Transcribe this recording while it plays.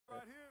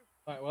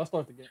All right, well, I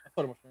start the game. I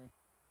started my stream.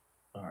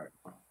 All right.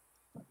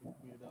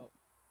 Mute it out.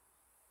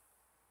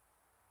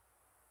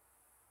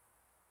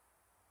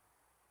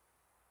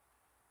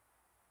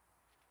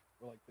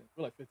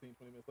 We're like 15,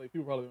 20 minutes late.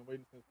 People probably been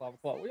waiting since 5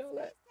 o'clock. Where y'all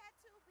at?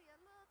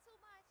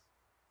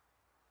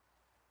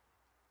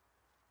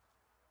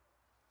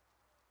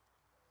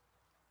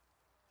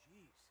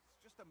 Jeez,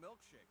 it's just a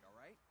milkshake, all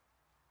right?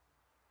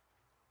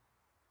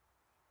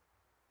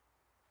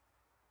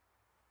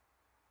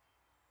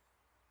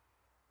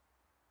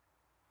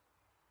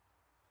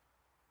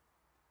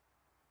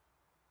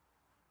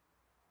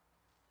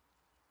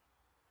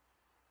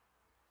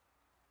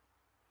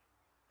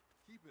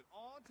 Keep it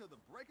on to the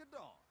break of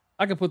dawn.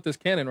 I can put this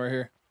cannon right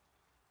here.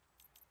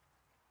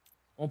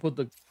 I'm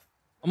gonna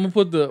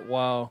put the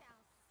wow.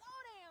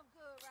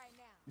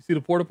 You see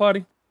the porta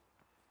potty?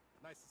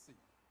 Nice to see you.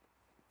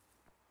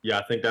 Yeah,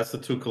 I think that's the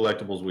two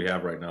collectibles we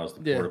have right now is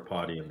the Yeah. porta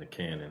potty and the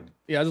cannon.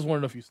 Yeah, I just wanted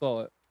to know if you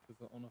saw it. 'Cause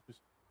I don't know if it's,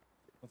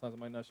 sometimes it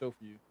might not show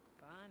for you.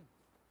 Fine.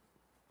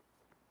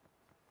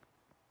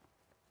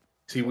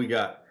 See, we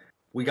got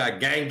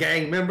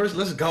gang members.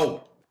 Let's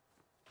go.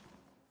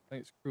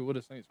 Saints crew. What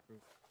is Saints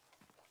crew?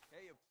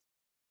 Hey,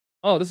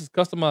 Oh, this is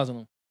customizing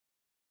them.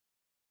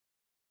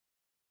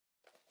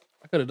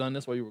 I could have done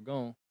this while you were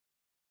gone.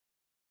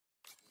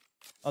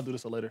 I'll do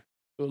this later.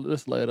 Do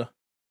this later.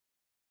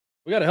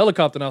 We got a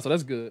helicopter now, so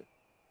that's good.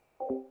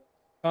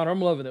 Connor, I'm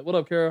loving it. What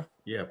up, Kara?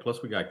 Yeah,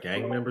 plus we got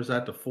gang members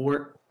at the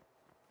fort.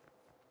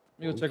 Let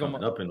me go We check on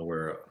coming my up in the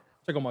world.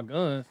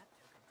 guns.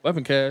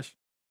 Weapon cache.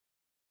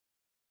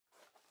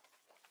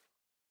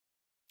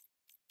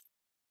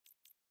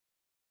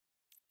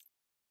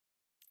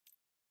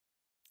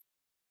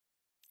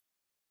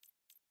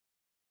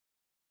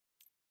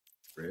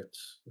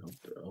 Threats.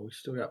 Oh, we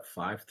still got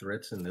 5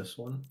 threats in this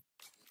one.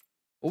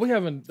 Well, we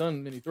haven't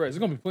done many threats. There's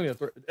gonna be plenty of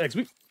threats.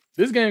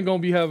 This game gonna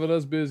be having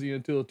us busy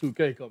until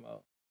 2K come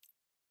out.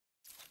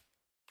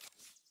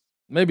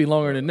 Maybe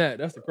longer than that.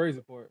 That's the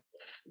crazy part.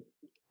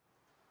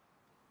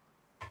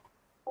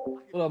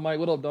 What up, Mike?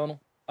 What up, Donald?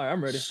 All right,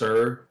 I'm ready.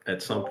 Sir,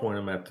 at some point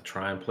I'm gonna have to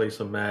try and play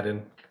some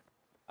Madden.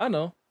 I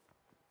know.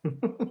 I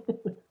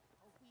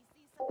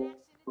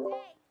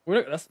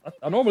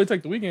normally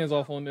take the weekends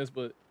off on this,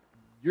 but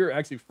you're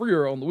actually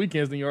freer on the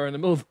weekends than you are in the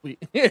middle of the week.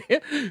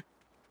 I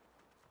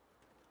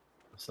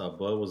saw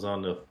Bud was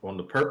on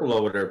the purple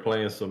over there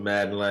playing some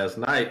Madden last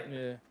night.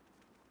 Yeah.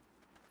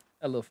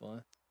 That a little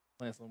fun.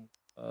 Playing some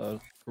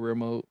career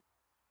mode.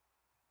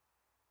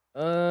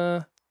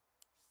 So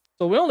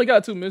we only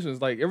got 2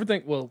 missions. Like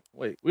everything. Well,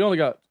 wait. We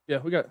got.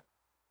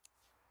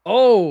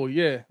 Oh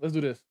yeah. Let's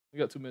do this. We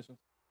got 2 missions.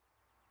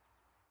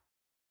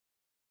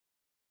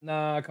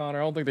 Nah, Connor.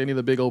 I don't think they need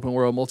a big open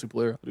world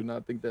multiplayer. I do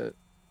not think that.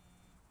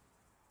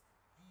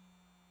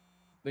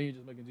 Then you're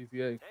just making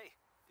GTA. Hey,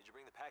 did you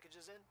bring the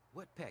packages in?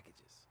 What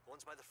packages?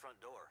 One's by the front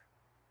door.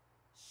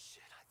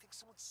 Shit, I think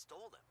someone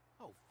stole them.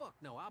 Oh, fuck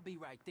no. I'll be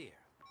right there.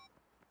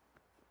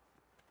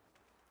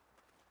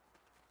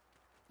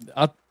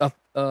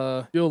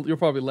 You'll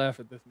probably laugh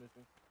at this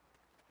mission.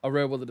 I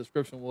read what the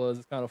description was.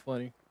 It's kind of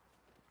funny.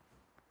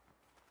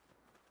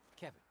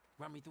 Kevin,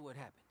 run me through what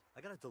happened.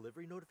 I got a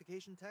delivery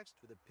notification text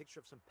with a picture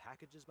of some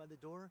packages by the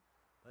door,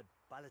 but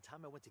by the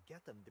time I went to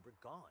get them, they were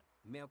gone.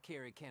 Mail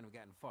carrier can't have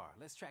gotten far.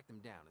 Let's track them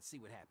down and see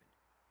what happened.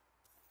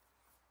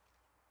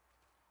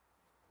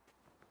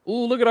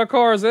 Ooh, look at our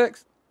cars,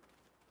 X.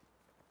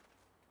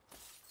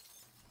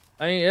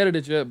 I ain't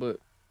edited yet, but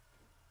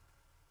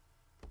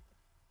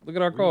look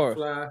at our cars.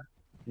 Fly,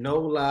 no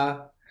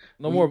lie.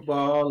 No more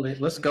ballin'.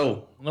 Let's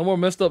go. No more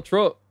messed up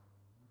truck.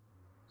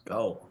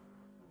 Go.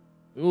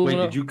 Ooh, Wait,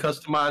 did you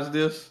customize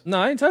this? No,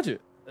 I ain't touch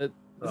it.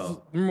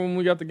 Remember when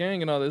we got the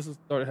gang and all this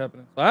started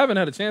happening. So I haven't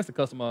had a chance to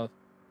customize.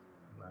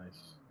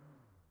 Nice.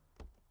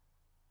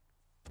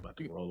 About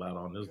to roll out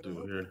on this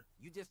dude here.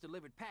 You just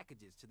delivered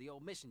packages to the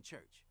old mission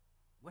church.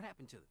 What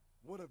happened to them?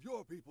 One of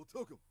your people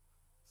took them.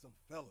 Some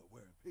fella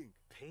wearing pink.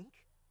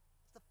 Pink?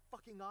 It's the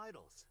fucking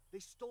idols. They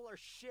stole our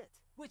shit.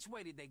 Which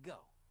way did they go?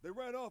 They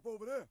ran off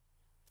over there.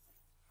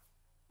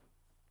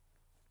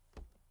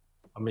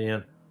 I'm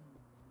in.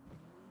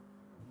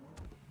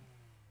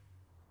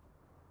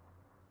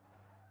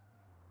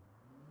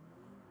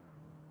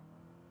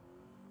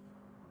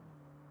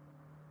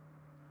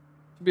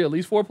 Should be at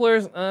least 4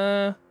 players. It's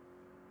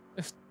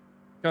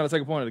kind of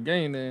take a point of the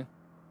game then.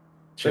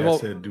 Chad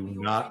said, "Do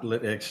not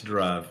let X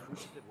drive."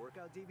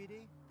 Workout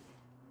DVD?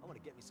 I want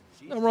to get me some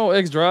cheese. Nothing wrong with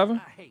X driving.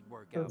 I hate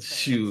workouts.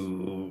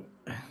 Shoot.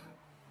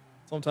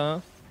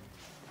 Sometimes.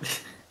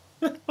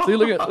 See,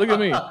 look at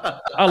me.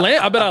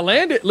 I bet I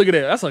landed. Look at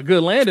that. That's a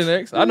good landing,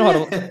 X. I know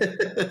how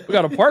to. We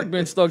got a park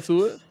bench stuck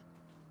to it.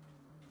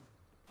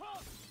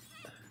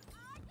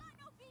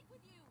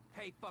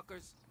 Hey,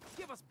 fuckers,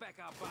 give us back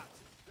our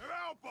boxes. They're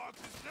our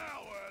boxes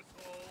now,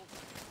 asshole.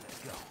 Let's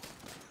go.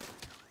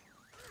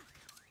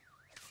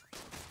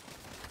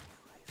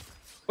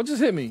 What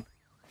just hit me?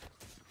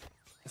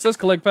 It says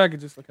collect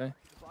packages. Okay.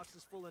 The box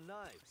is full of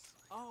knives.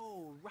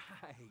 Oh,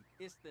 right.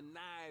 It's the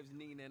knives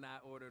Nina and I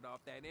ordered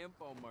off that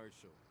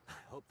infomercial. I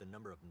hope the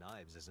number of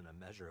knives isn't a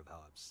measure of how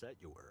upset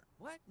you were.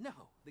 What? No.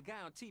 The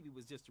guy on TV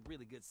was just a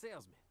really good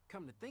salesman.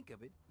 Come to think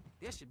of it,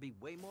 there should be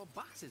way more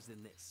boxes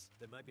than this.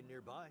 They might be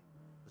nearby.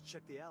 Let's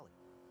check the alley.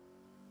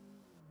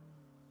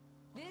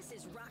 This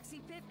is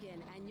Roxy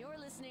Pipkin, and you're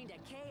listening to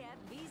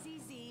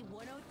KFVZZ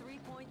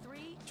 103.3.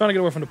 Trying to get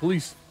away from the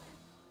police.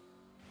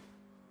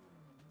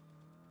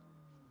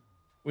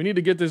 We need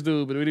to get this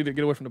dude, but we need to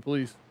get away from the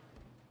police.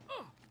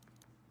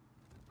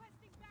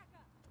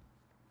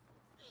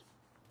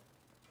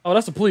 Oh,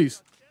 that's the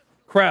police.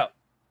 Crap.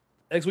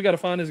 X, we gotta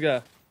find this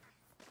guy.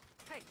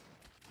 Hey,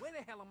 where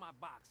the hell are my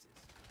boxes?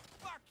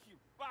 Fuck you,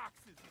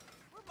 boxes.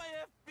 Where my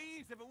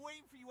FBs? I've been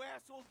waiting for you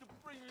assholes to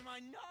bring me my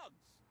nugs.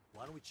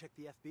 Why don't we check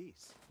the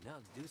FBs?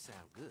 Nugs do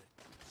sound good.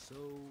 So,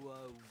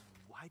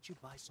 why'd you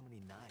buy so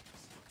many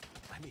knives?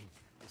 I mean,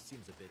 it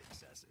seems a bit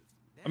excessive.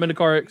 I'm in the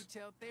car, X.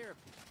 Retail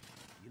therapy.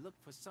 You look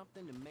for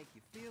something to make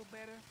you feel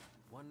better,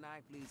 one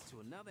knife leads to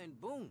another, and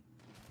boom,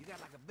 you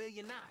got like a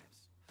billion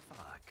knives.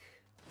 Fuck.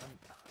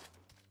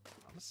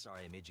 I'm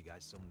sorry I made you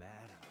guys so mad.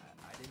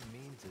 I didn't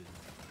mean to.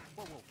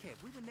 Whoa,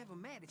 Kev, we were never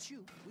mad at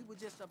you. We were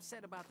just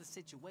upset about the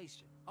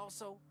situation.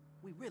 Also,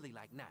 we really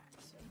like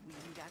knives. We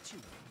got you.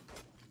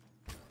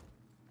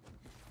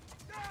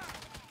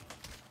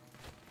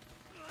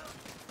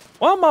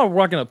 Why am I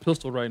rocking a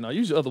pistol right now?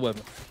 Use your other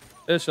weapon.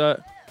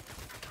 Headshot.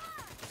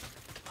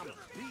 I'm a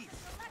beast.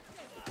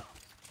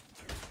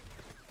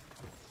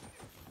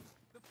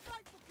 The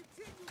fight will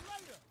continue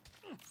later.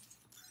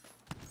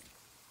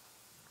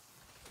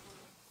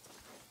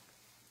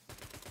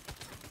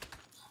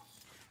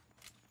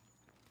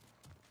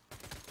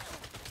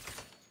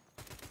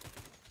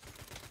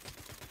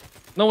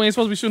 No, we ain't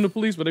supposed to be shooting the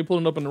police, but they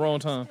pulling up in the wrong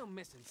time. Still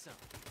missing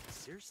something.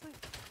 Seriously?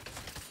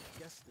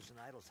 Guess there's an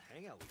idol's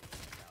hangout we can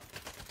check out.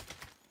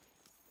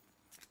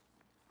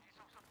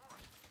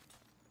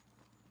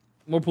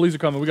 More police are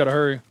coming. We gotta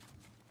hurry.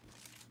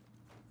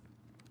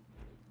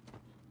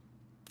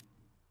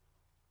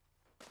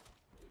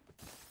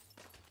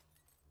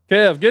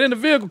 Kev, get in the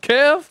vehicle,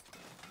 Kev.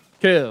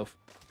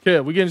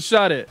 Kev, we getting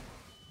shot at.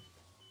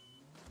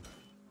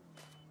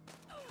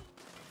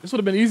 This would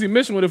have been an easy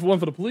mission if it wasn't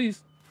for the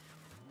police.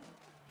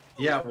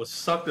 Yeah, it was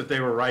sucked that they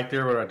were right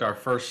there at our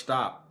first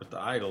stop with the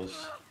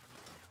idols.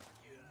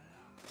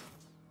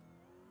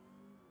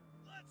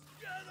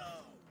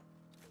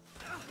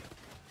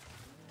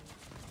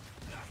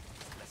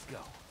 Let's go.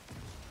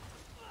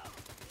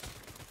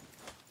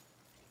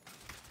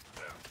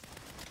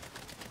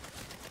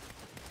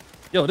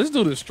 Yo, this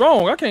dude is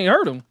strong. I can't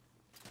hurt him.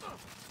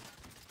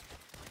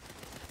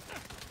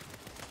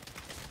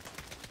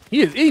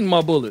 He is eating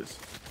my bullets.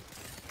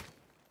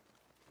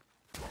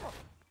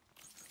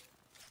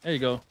 There you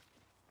go.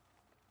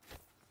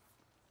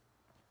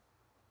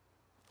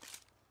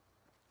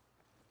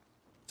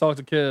 Talk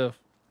to Kev. I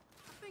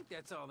think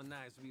that's all the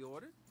knives we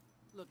ordered.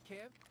 Look,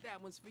 Kev, that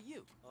one's for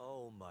you.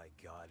 Oh my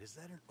god, is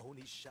that an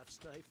Oni chef's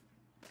knife?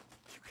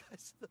 You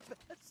guys are the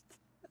best.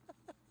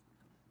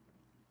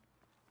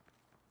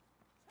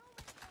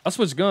 I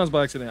switched guns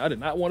by accident. I did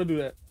not want to do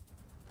that.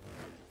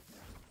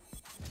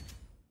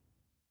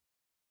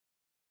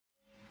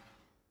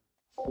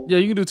 Yeah,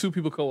 you can do 2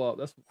 people co-op.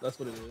 That's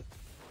what it is.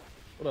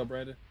 What up,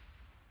 Brandon?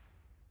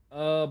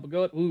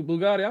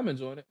 Bugatti, I'm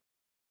enjoying it.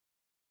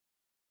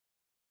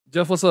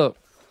 Jeff, what's up?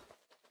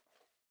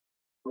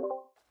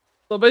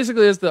 So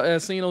basically, it's the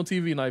as seen on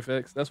TV knife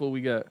X. That's what we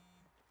got.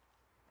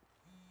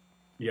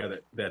 Yeah,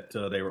 that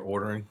they were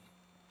ordering.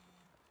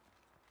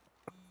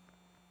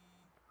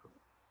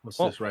 What's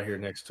this right here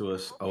next to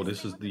us? Oh,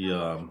 this is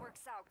the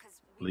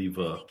leave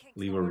a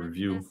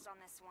review.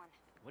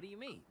 What do you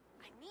mean?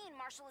 I mean,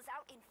 Marshall is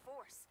out in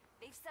force.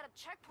 They've set up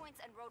checkpoints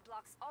and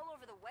roadblocks all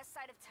over the west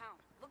side of town,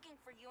 looking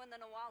for you and the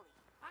Nawali.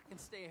 I can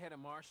stay ahead of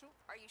Marshall.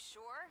 Are you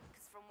sure?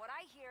 Because from what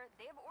I hear,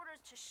 they have orders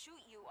to shoot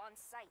you on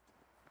sight.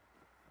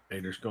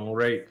 Haters gonna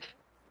rate.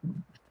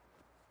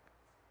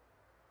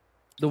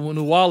 The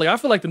Nawali. I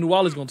feel like the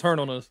Nawali's gonna turn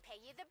on us. Pay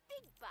you the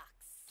big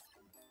bucks.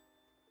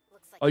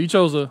 Looks like Oh, you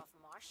chose a.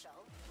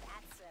 Marshall.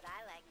 That's what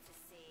I like to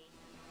see.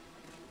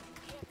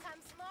 Here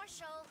comes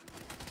Marshall.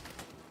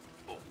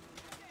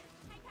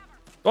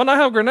 Do I not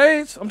have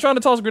grenades? I'm trying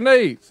to toss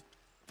grenades.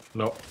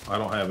 Nope, I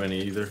don't have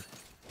any either.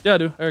 Yeah, I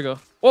do. There you go.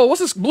 Whoa, what's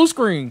this blue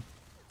screen?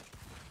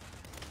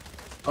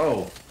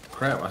 Oh,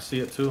 crap, I see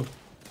it too.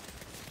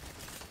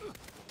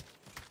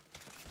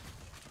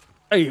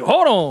 Hey,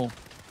 hold on.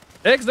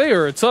 X, they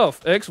are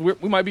tough. X, we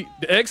might be.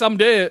 X, I'm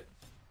dead.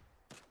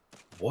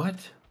 What?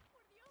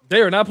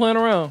 They are not playing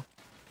around.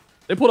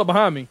 They pulled up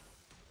behind me.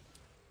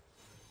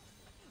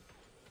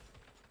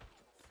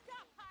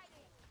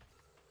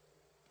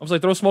 I'm saying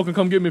throw smoke and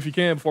come get me if you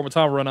can before my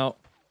time run out.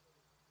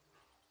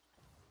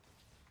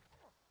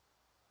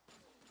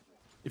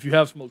 If you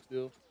have smoke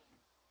still.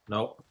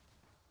 Nope.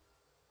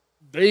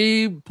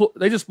 They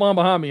just spawned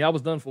behind me. I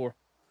was done for.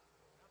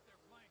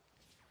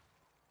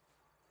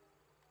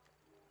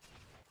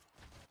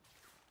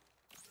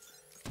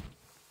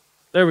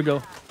 There we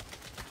go.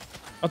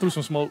 I threw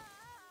some smoke.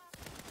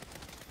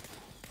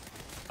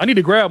 I need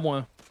to grab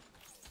one.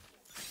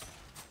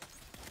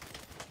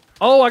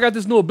 Oh, I got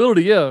this new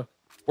ability, yeah.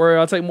 Where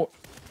I take more.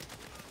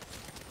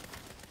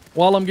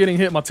 While I'm getting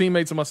hit, my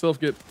teammates and myself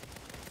get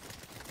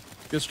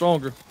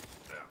stronger.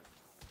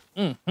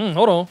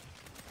 Hold on.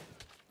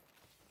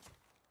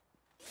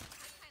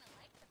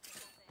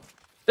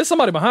 There's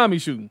somebody behind me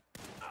shooting.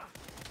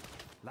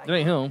 It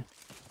ain't him.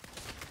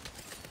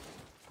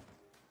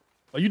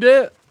 Are you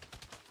dead?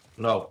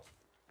 No.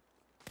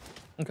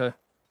 Okay.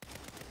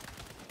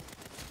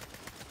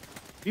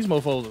 These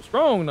mofos are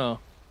strong now.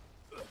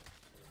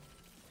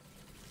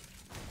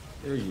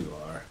 There you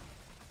are.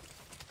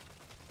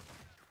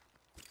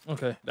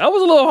 Okay. That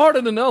was a little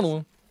harder than the other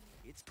one.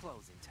 It's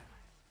closing time.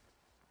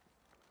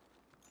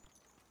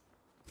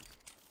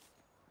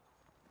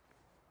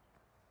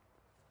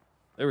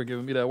 They were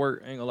giving me that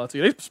work. Ain't gonna lie to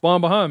you. They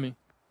spawned behind me.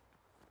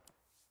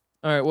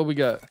 All right, what we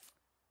got?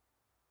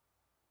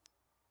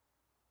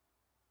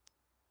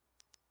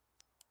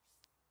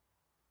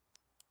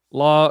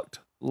 Locked.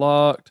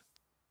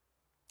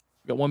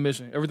 Got one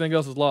mission. Everything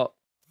else is locked.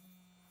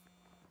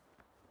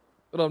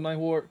 What up, Ninth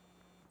Ward?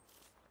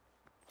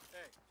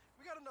 Hey,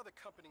 we got another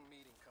company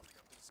meeting coming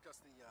up to discuss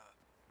the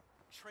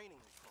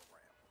training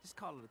program. Just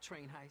call it a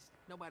train heist.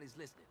 Nobody's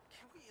listening.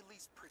 Can we at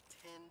least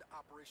pretend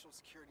operational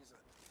security is a...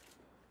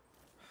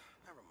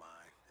 Never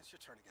mind. It's your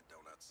turn to get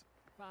donuts.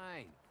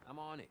 Fine, I'm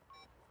on it.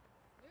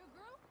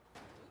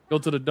 Go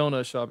to the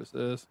donut shop, it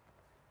says.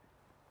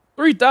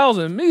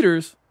 3,000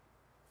 meters?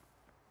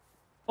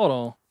 Hold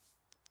on.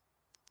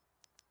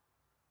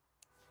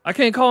 I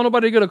can't call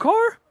nobody to get a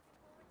car?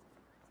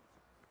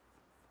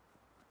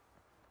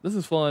 This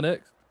is fun,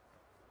 X.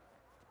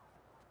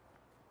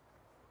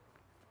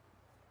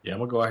 Yeah, I'm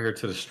gonna go out here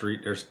to the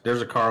street.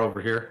 There's a car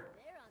over here.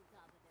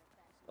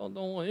 I don't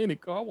want any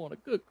car. I want a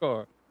good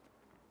car.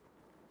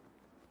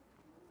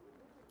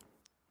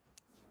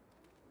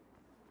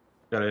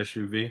 Got an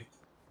SUV.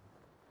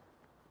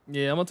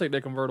 Yeah, I'm gonna take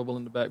that convertible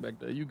in the back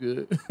there. You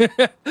good?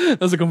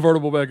 That's a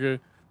convertible back here.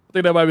 I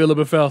think that might be a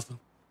little bit faster.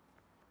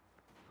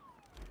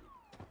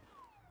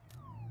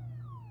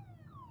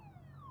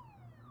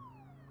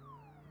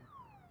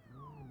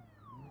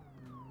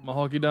 I'm gonna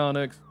hawk you down,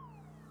 X.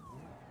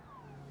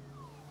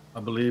 I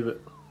believe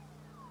it.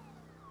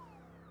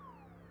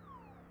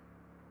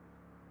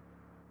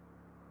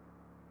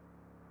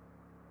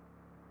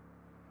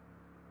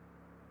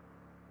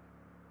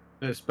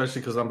 Especially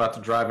because I'm about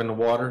to drive in the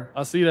water.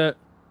 I see that.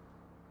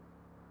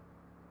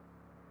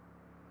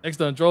 X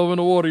done drove in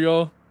the water,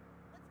 y'all.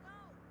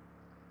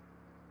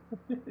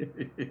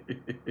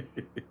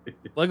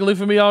 Luckily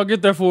for me, I'll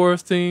get there for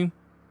us, team.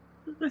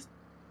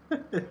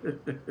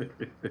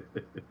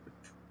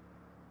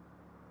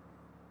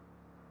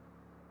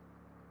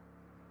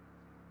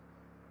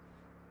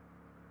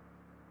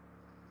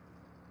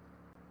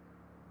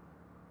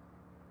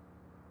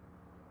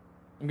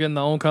 I'm getting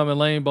the oncoming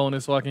lane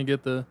bonus so I can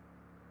get the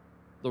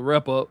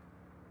rep up.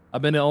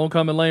 I've been in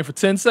oncoming lane for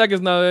 10 seconds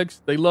now,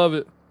 X. They love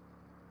it.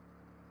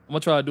 I'm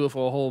gonna try to do it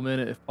for a whole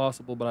minute if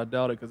possible, but I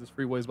doubt it because this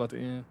freeway's about to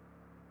end.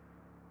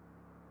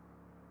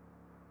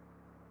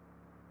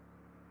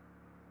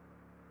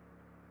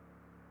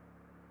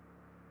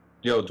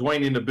 Yo,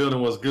 Dwayne in the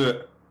building was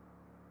good.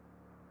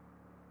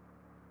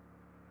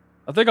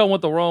 I think I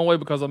went the wrong way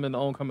because I'm in the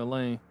oncoming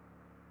lane.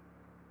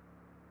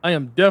 I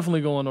am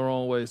definitely going the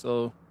wrong way,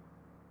 so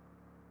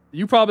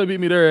you probably beat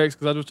me there, X,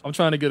 because I'm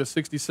trying to get a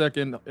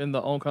 60-second in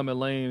the oncoming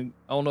lane.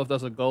 I don't know if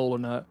that's a goal or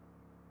not.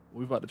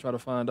 We're about to try to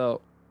find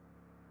out.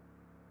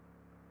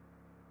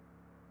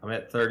 I'm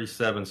at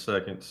 37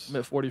 seconds. I'm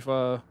at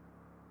 45.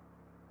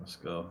 Let's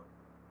go.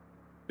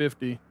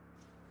 50.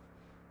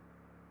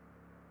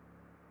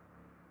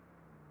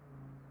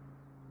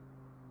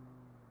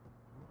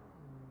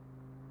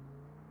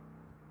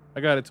 I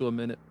got it to a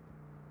minute.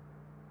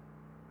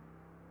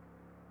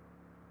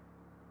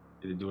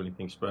 Did it do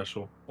anything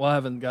special? Well, I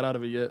haven't got out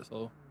of it yet,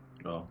 so.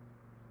 No.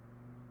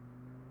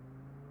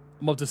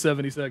 I'm up to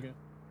 70 seconds.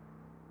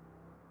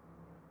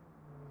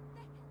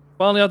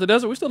 Finally out the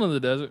desert? We're still in the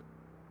desert.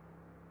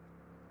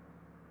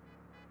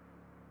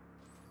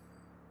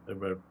 Hey,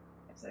 babe.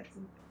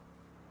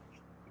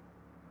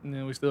 And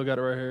then we still got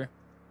it right here.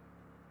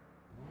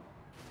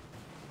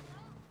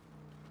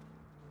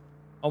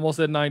 Almost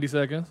at 90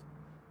 seconds.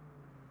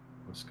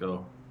 Let's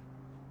go.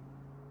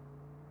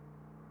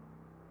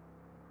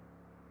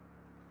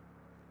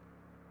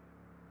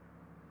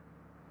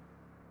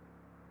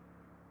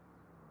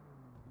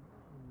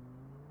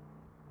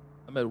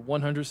 I'm at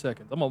 100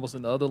 seconds. I'm almost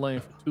in the other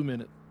lane for 2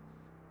 minutes.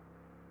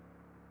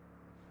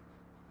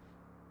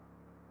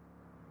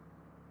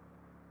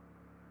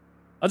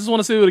 I just want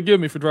to see what it give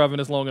me for driving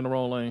this long in the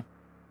wrong lane.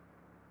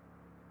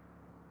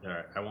 All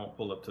right, I won't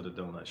pull up to the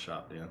donut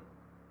shop then.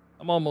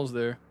 I'm almost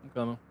there. I'm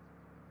coming.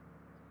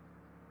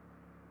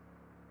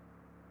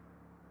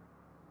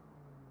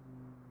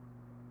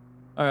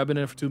 All right, I've been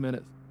in for 2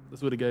 minutes.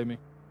 That's what it gave me.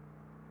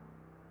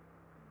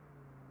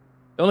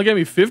 It only gave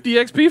me 50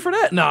 XP for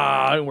that?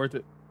 Nah, it ain't worth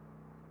it.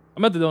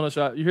 I'm at the donut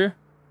shop. You here?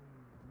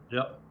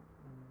 Yep.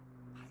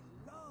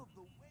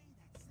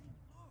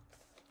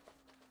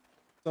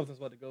 Something's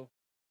about to go.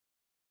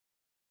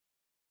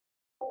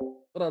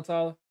 What up,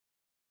 Tyler?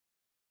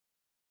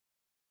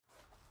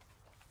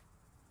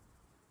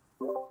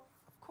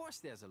 Of course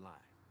there's a line.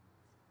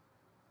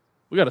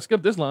 We gotta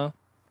skip this line.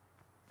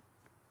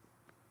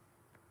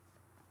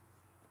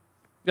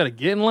 We gotta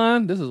get in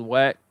line? This is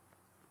whack.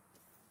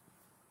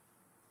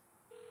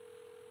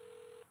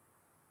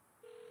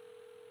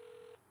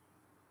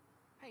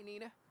 Hey,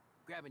 Nina.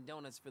 Grabbing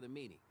donuts for the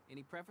meeting.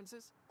 Any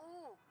preferences?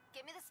 Ooh,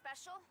 give me the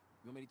special.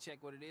 You want me to check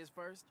what it is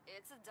first?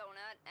 It's a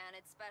donut and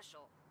it's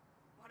special.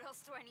 What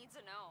else do I need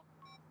to know?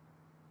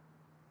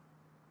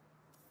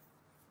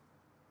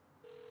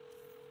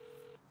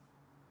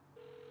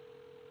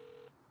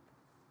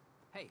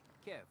 Hey,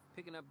 Kev,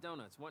 picking up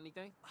donuts. Want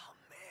anything? Oh,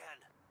 man.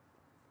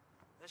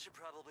 I should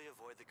probably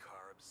avoid the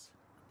carbs.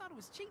 I thought it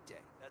was cheat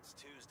day. That's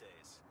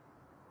Tuesdays.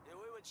 Yeah,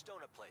 which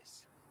donut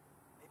place?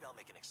 Maybe I'll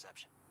make an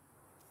exception.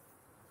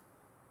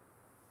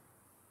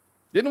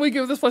 Didn't we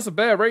give this place a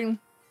bad rating?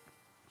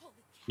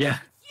 Yeah.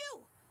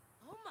 You!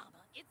 Oh, mama,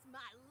 it's my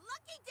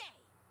lucky day!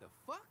 The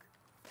fuck?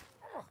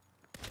 Oh.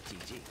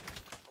 GG.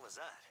 What was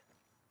that?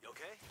 You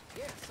okay?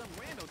 Yeah, some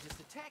rando just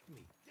attacked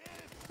me.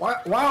 Why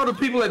all the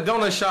people at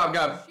Donut Shop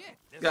got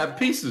Shit.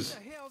 pieces?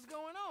 What the hell's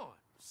going on?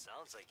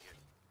 Sounds like you're...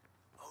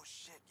 Oh,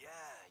 shit, yeah.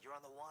 You're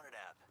on the Wanted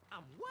app.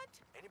 I'm what?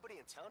 Anybody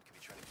in town could be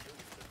trying to kill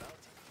you for the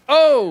bounty.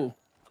 Oh!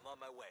 I'm on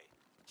my way.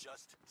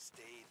 Just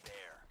stay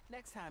there.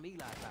 Next time Eli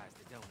buys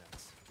the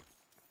donuts.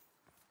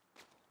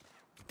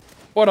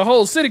 Boy, the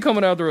whole city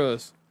coming after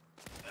us.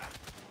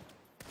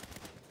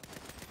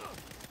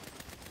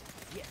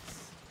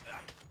 Yes.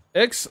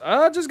 X,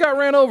 I just got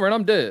ran over and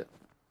I'm dead.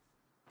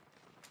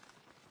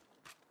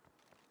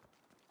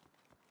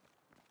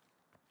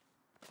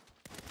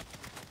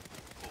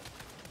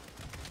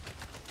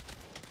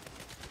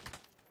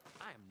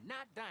 I am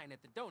not dying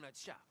at the donut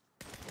shop.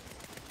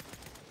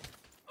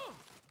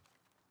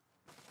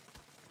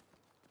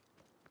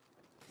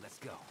 Let's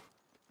go.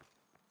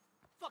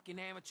 Fucking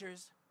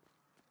amateurs.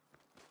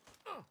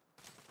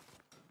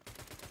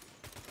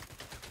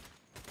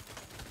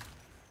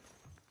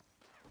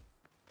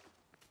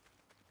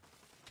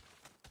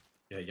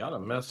 Yeah, y'all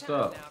done messed Time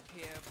up. now,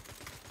 Kev.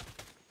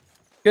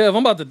 Kev, I'm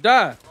about to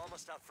die. I'm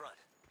almost out front.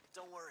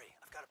 Don't worry.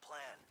 I've got a plan.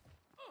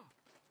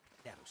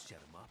 That'll shut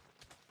him up.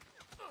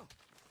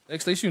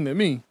 X, they shooting at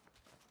me.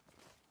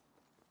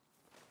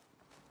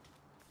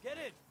 Get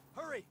in.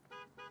 Hurry.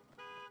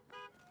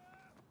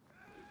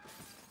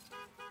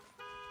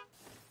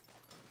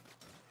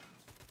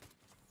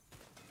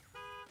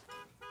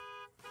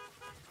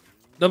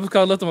 Double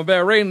Card left them a bad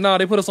rating. Nah,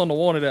 they put us on the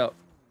wanted out.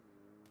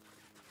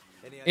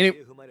 Any Any-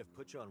 idea who might have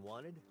put you on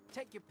Wanted?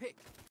 Take your pick.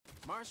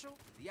 Marshall,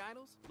 the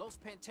Idols, Los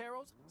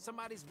Panteros,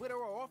 somebody's widow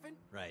or orphan?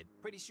 Right.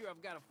 Pretty sure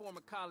I've got a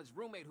former college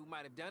roommate who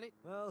might have done it.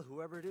 Well,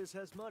 whoever it is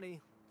has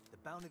money. The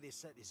bounty they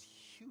set is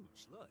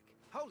huge. Look.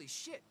 Holy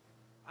shit.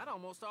 I'd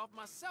almost off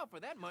myself for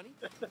that money.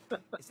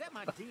 Is that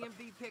my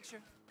DMV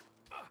picture?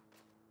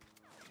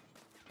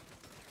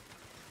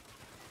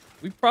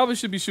 We probably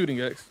should be shooting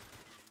X.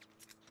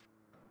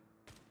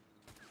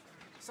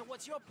 So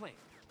what's your plan?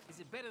 Is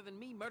it better than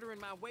me murdering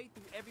my way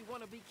through every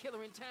wannabe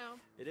killer in town?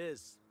 It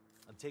is.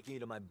 I'm taking you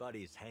to my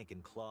buddies, Hank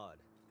and Claude.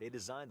 They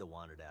designed the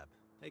Wanted app.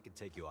 They can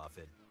take you off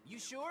it. You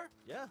sure?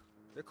 Yeah,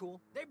 they're cool.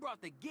 They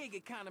brought the gig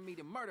economy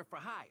to murder for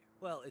hire.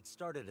 Well, it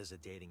started as a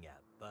dating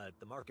app, but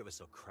the market was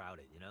so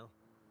crowded, you know?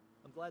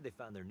 I'm glad they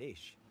found their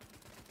niche.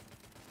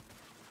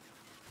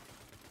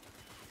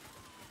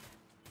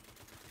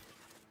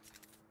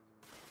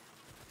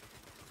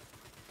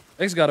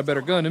 X got a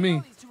better gun than me.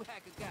 These two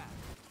hacker guys.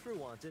 True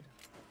Wanted,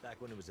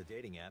 back when it was a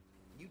dating app.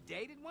 You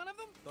dated one of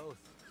them? Both.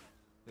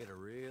 We had a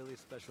really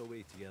special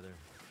week together.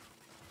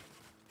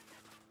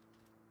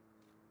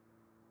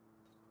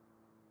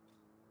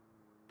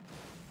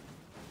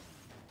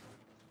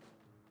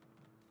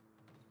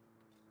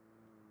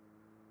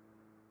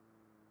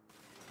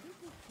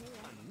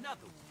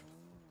 Another one.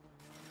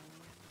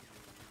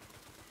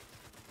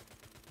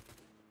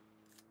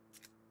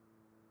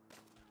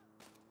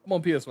 I'm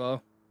on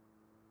PS5.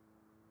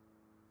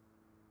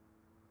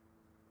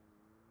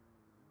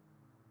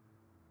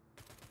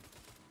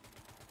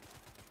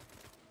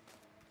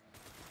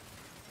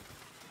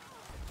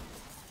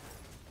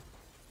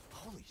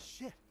 Holy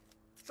shit!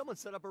 Someone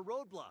set up a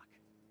roadblock.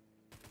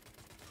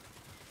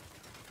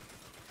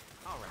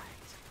 All right.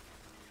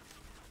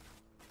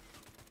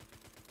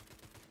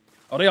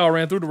 Oh, they all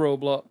ran through the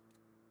roadblock.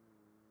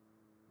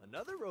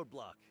 Another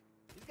roadblock.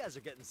 These guys are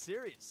getting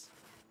serious.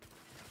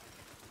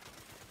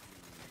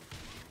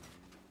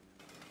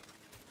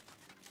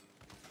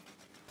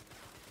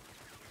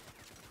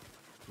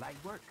 Light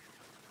work.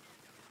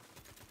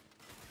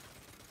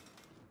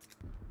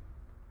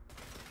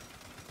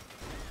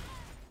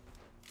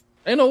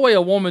 Ain't no way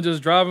a woman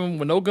just driving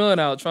with no gun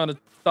out trying to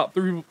stop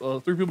three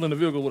people in the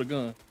vehicle with a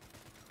gun.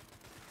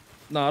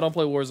 Nah, I don't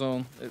play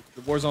Warzone.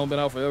 The Warzone been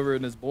out forever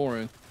and it's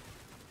boring.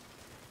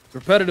 It's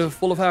repetitive,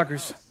 full of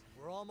hackers.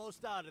 We're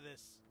almost out of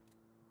this.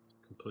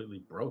 Completely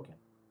broken.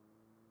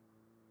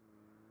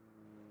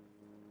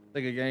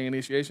 Take a gang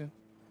initiation.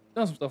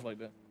 Done some stuff like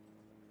that.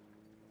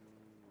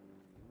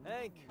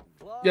 Hank,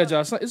 Clark. Yeah,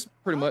 Josh, it's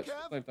pretty Hi, much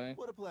Kev. same thing.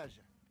 What a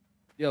pleasure.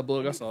 Yeah, Bug,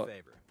 I Do me saw a it.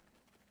 favor.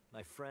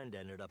 My friend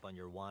ended up on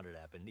your Wanted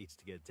app and needs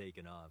to get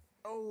taken off.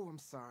 Oh, I'm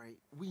sorry.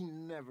 We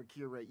never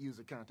curate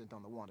user content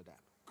on the Wanted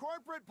app.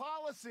 Corporate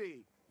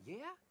policy.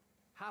 Yeah?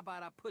 How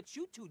about I put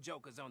you two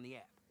jokers on the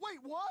app? Wait,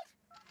 what?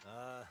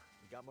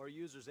 We got more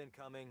users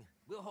incoming.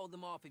 We'll hold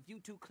them off if you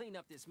two clean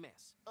up this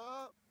mess.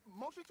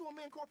 Motion to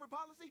amend corporate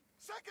policy.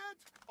 Second.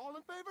 All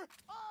in favor?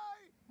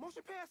 Aye.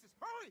 Motion passes.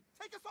 Hurry.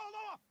 Take us all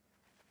off.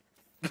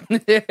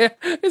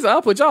 He said,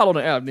 I'll put y'all on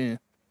the app then.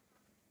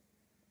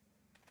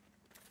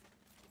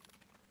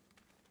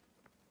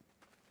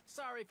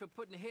 Sorry for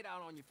putting a hit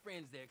out on your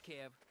friends there,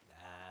 Kev.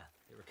 Nah,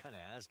 they were kind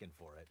of asking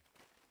for it.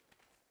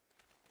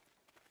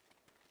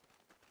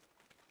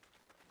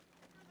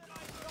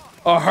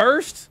 A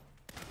Hearst?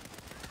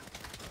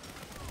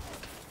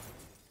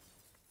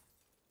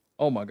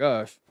 Oh my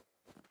gosh.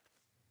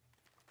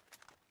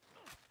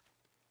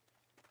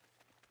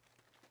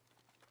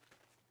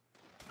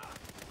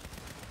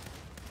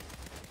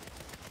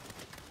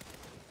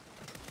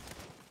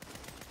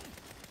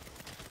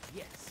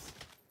 Yes.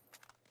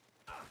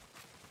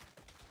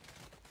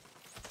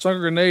 Chuck a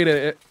grenade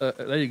at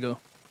there you go.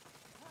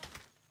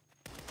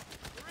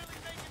 You're really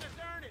making us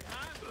earn it,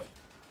 huh?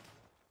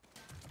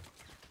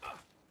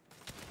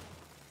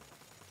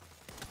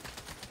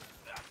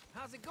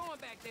 How's it going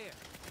back there?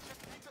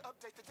 Just need to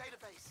update the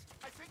database.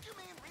 I think you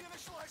mean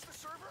reinitialize the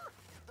server?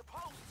 The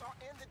posts are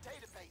in the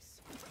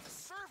database, but the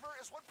server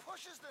is what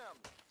pushes them.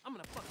 I'm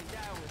gonna fucking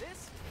die over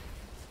this.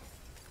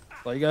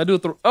 Like you gotta do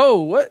it through.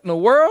 Oh, what in the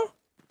world?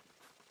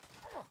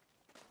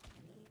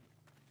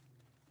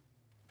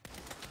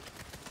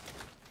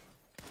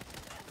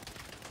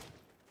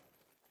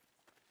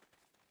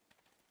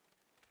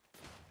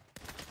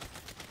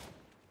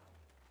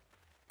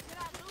 Did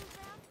I lose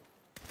them?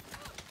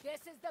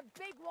 This is the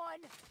big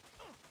one.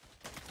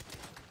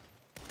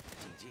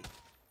 GG.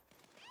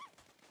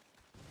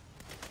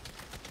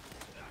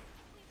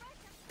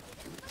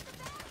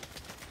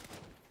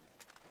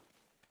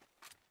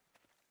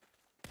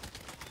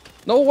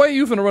 No way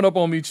you finna run up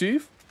on me,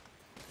 Chief.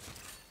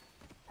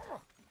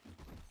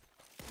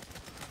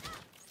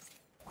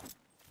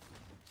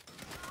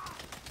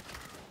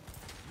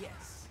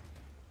 Yes.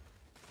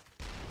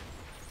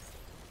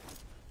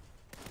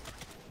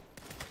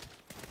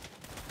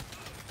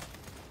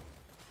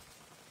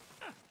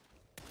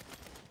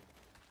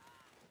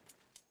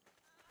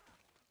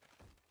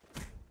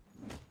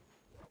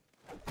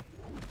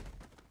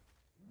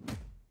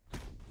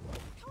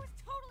 That was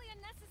totally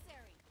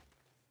unnecessary.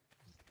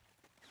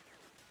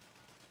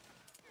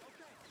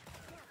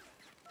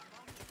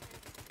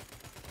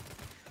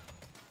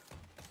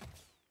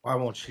 Why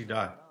won't she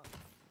die?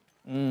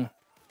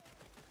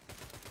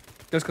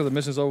 Just because the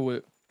mission's over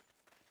with.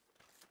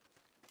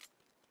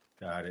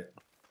 Got it.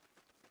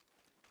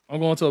 I'm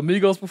going to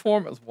Amigos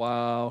performance.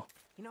 Wow.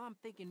 You know, I'm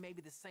thinking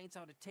maybe the Saints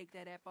ought to take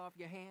that app off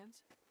your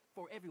hands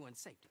for everyone's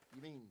safety.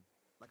 You mean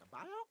like a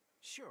buyout?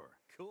 Sure.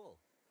 Cool.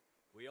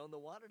 We own the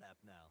Wanted app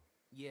now.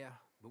 Yeah,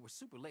 but we're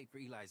super late for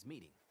Eli's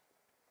meeting.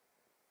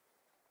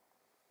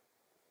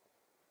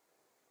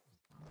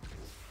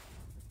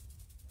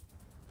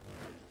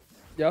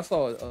 Yeah, I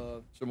saw it,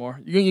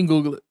 Shamar. You can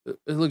Google it.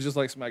 It looks just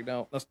like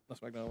SmackDown. That's not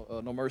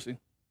SmackDown. No Mercy.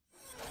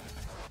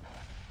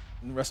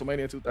 In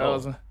WrestleMania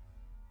 2000.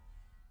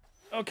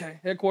 Okay,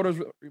 headquarters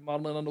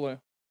remodeling underway.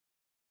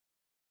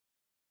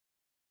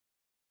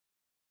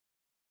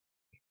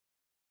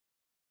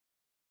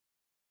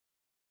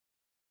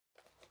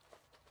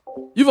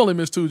 You've only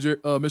missed two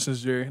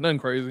missions, Jerry. Nothing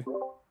crazy.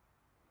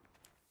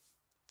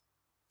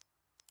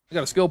 I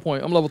got a skill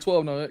point. I'm level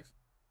 12 now, X.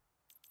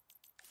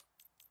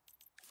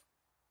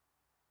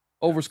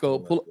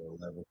 Overscope.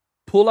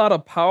 Pull out a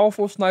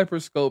powerful sniper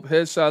scope.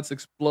 Headshots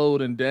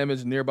explode and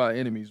damage nearby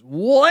enemies.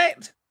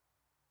 What?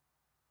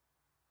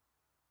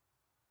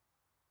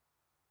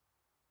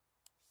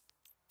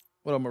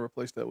 What I'm gonna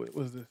replace that with?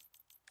 What is this?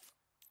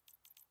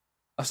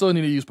 I still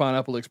need to use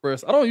Pineapple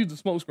Express. I don't use the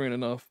smoke screen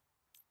enough.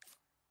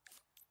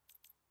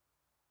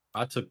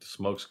 I took the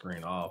smoke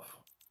screen off.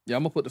 Yeah,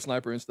 I'm gonna put the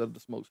sniper instead of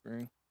the smoke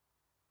screen.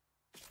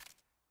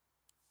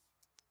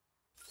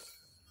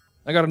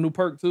 I got a new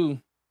perk too.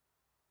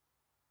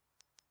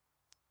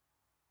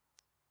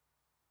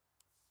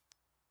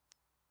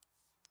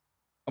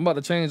 I'm about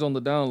to change on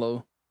the down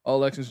low.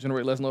 All actions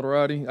generate less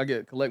notoriety. I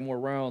get collect more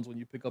rounds when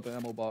you pick up an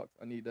ammo box.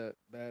 I need that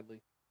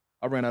badly.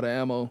 I ran out of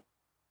ammo.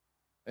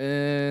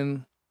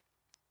 And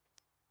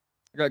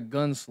I got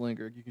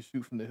Gunslinger. You can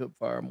shoot from the hip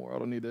fire more. I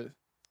don't need that.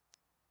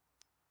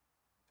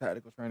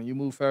 Tactical training. You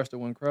move faster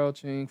when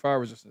crouching. Fire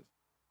resistance.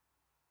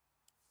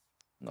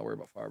 I'm not worried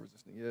about fire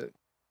resistance yet.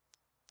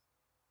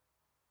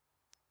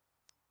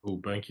 Ooh,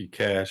 Banky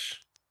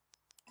Cash.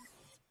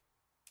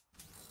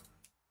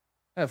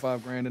 I have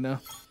 $5 grand in there.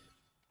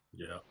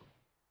 Yeah.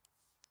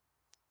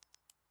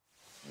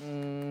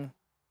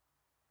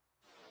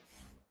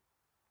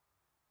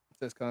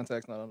 Says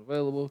contacts not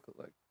unavailable.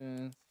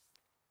 Collections.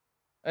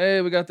 Hey,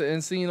 we got the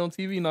Encino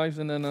TV knives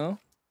in there now.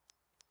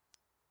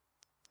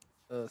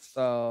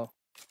 style.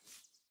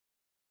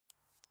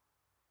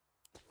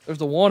 There's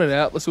the wanted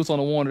app. Let's see what's on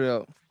the wanted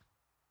app.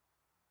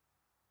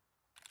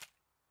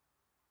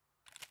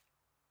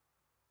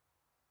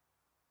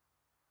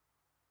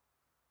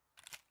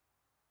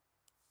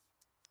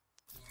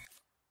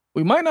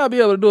 We might not be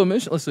able to do a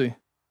mission. Let's see.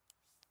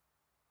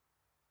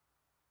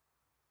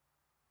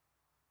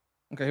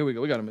 Okay, here we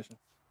go. We got a mission.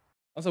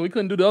 I said we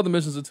couldn't do the other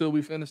missions until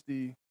we finished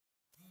the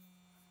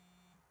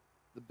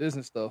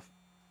business stuff.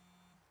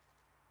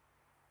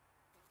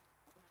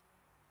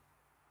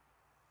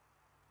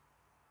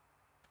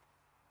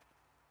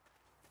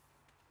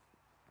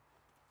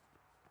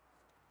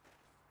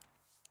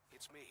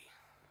 It's me.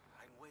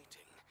 I'm waiting.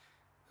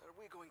 Are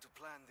we going to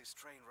plan this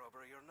train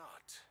robbery or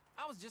not?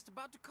 I was just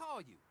about to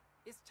call you.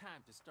 It's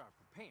time to start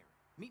preparing.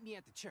 Meet me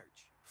at the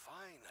church.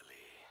 Finally.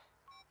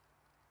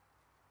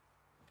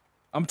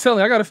 I'm telling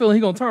you, I got a feeling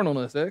he's gonna turn on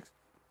us, X.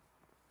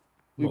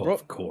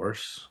 Of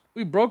course.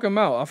 We broke him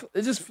out.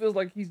 It just feels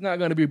like he's not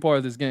gonna be a part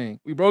of this gang.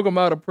 We broke him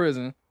out of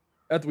prison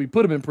after we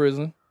put him in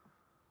prison.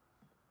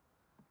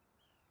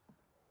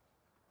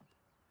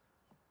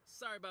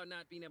 Sorry about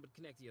not being able to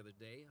connect the other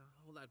day.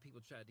 A whole lot of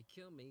people tried to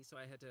kill me, so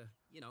I had to,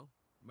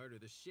 murder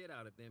the shit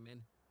out of them, and,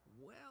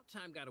 well,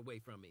 time got away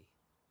from me.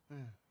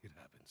 It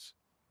happens.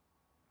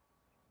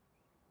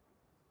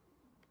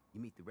 You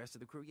meet the rest of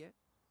the crew yet?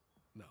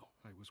 No,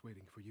 I was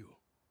waiting for you.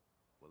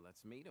 Well,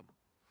 let's meet them.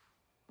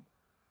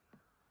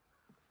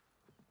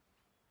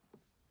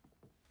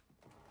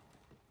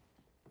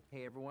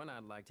 Hey, everyone,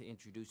 I'd like to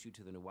introduce you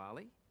to the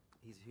Nuwali.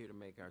 He's here to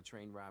make our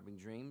train robbing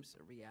dreams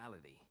a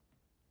reality.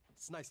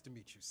 It's nice to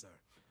meet you, sir.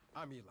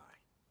 I'm Eli.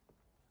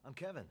 I'm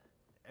Kevin.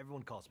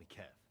 Everyone calls me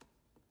Kev.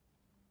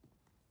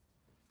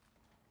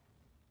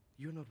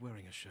 You're not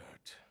wearing a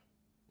shirt.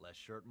 Less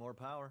shirt, more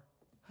power.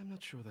 I'm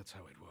not sure that's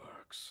how it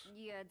works.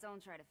 Yeah,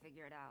 don't try to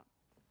figure it out.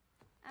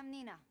 I'm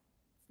Nina.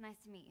 It's nice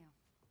to meet you.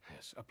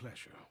 Yes, a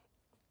pleasure.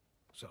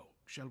 So,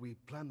 shall we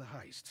plan the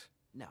heist?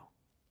 No.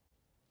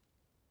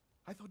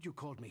 I thought you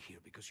called me here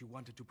because you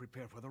wanted to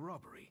prepare for the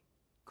robbery.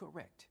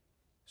 Correct.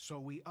 So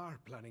we are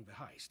planning the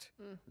heist?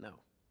 No.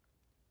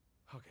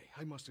 Okay,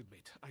 I must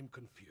admit, I'm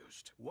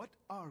confused. What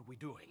are we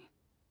doing?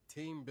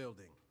 Team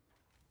building.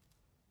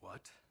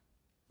 What?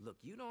 Look,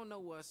 you don't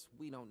know us,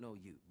 we don't know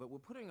you, but we're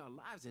putting our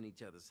lives in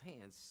each other's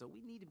hands, so we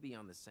need to be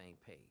on the same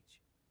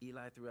page.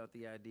 Eli threw out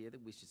the idea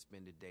that we should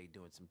spend a day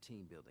doing some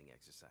team building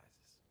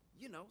exercises.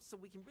 So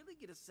we can really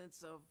get a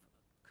sense of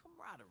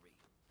camaraderie.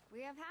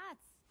 We have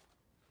hats.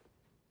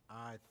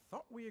 I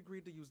thought we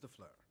agreed to use the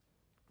fleur.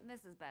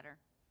 This is better.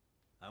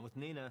 I'm with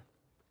Nina.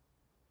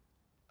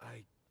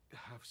 I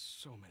have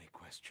so many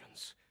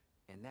questions.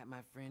 And that,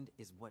 my friend,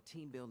 is what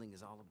team building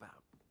is all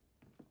about.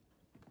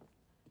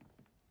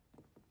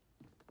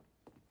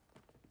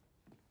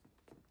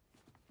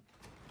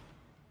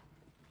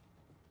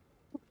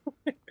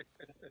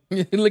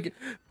 Look,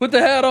 put the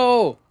hat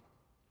on.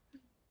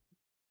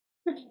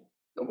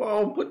 Come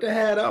on, put the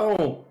hat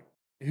on.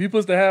 If he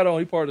puts the hat on,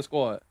 he part of the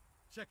squad.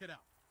 Check it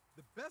out.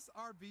 The best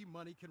RV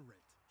money can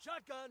rent.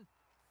 Shotgun!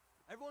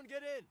 Everyone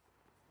get in!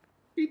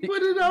 He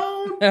put it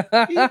on.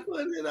 He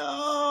put it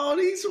on.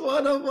 He's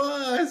one of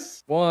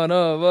us. One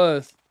of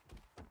us.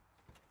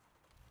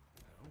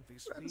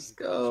 Let's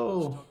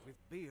go. Stocked with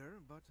beer,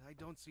 but I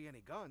don't see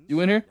any guns.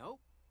 You in here? Nope.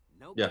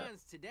 No Yeah.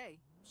 guns today.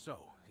 So,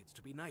 it's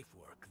to be knife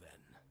work then.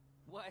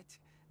 What?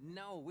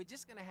 No, we're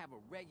just gonna have a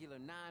regular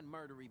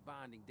non-murdery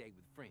bonding day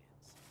with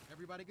friends.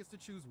 Everybody gets to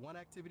choose one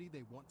activity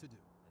they want to do.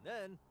 And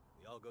then,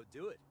 we all go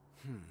do it.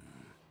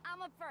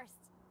 I'm up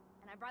first,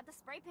 and I brought the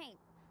spray paint.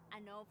 I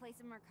know a place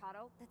in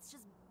Mercado that's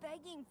just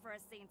begging for a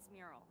Saints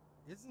mural.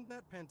 Isn't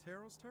that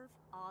Pantero's turf?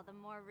 All the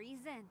more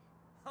reason.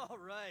 All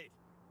right.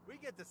 We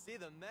get to see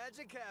the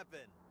magic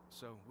happen.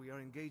 So, we are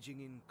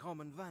engaging in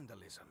common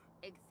vandalism.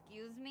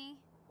 Excuse me?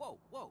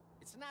 Whoa,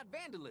 it's not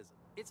vandalism,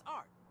 it's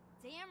art.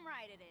 Damn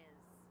right it is.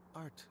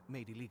 Art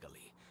made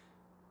illegally.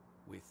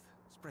 With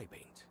spray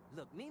paint.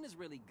 Look, Nina's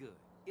really good.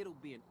 It'll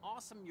be an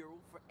awesome mural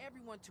for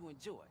everyone to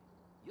enjoy.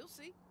 You'll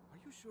see. Are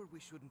you sure we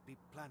shouldn't be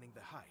planning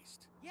the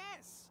heist?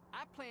 Yes,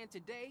 I plan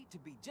today to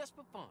be just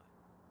for fun.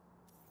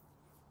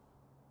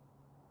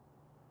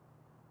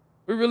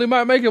 We really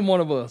might make him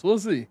one of us. We'll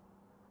see.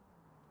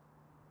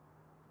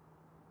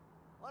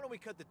 Why don't we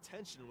cut the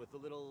tension with a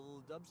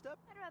little dubstep?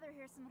 I'd rather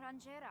hear some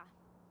ranchera.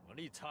 What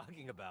are you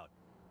talking about?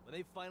 When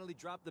they finally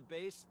drop the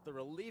bass, the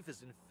relief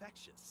is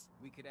infectious.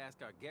 We could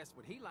ask our guest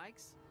what he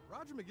likes.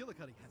 Roger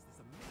McGillicuddy has this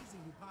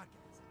amazing new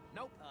podcast.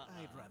 Nope.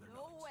 I'd rather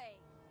No not. way.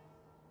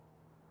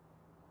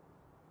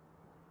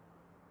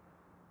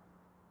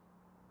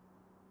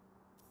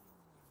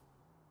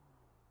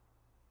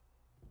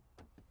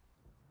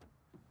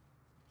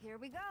 Here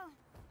we go.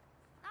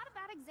 Not a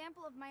bad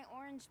example of my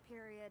orange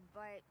period,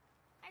 but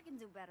I can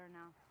do better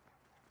now.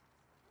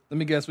 Let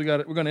me guess. We're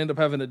gonna end up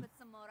having to Put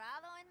some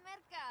morado en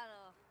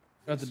mercado.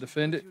 have to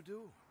defend it. You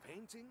do?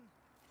 Painting?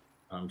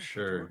 I'm We're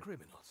sure.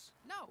 criminals.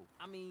 No,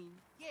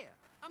 yeah.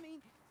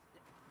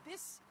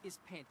 This is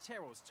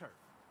Pantero's turf.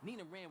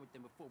 Nina ran with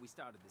them before we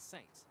started the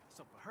Saints.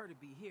 So for her to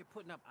be here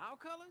putting up our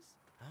colors?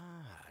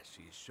 Ah,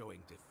 she's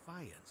showing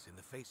defiance in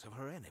the face of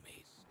her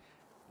enemies.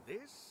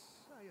 This,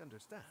 I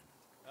understand.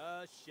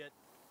 Shit.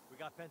 We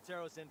got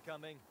Panteros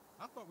incoming.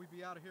 I thought we'd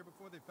be out of here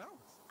before they found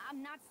us.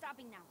 I'm not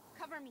stopping now.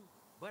 Cover me.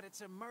 But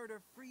it's a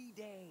murder-free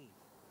day.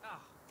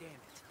 Oh, damn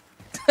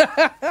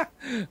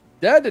it.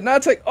 That did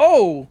not take.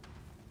 Oh.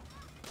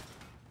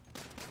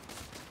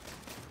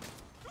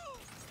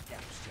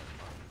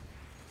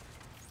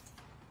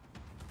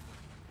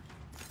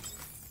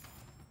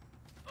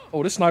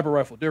 Oh, this sniper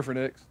rifle different,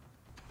 X.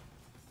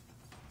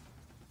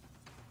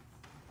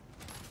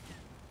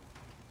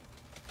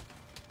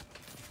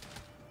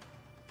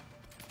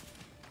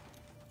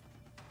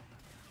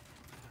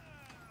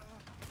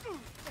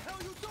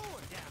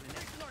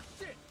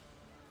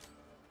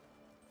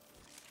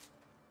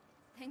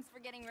 Thanks for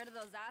getting rid of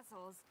those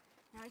assholes.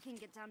 Now I can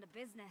get down to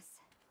business.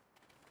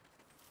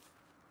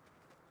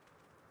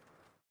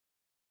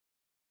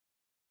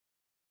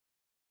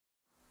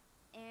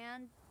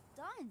 And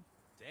done.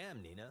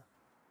 Damn, Nina.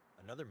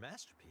 Another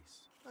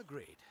masterpiece.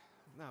 Agreed.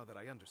 Now that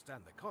I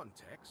understand the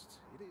context,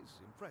 it is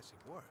impressive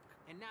work.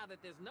 And now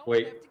that there's no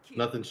Wait, one left to kill,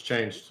 nothing's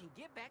changed. we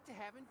can get back to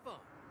having fun.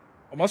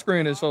 On my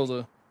screen, it shows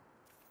a.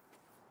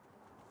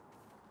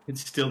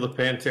 It's still the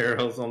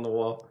Panteros on the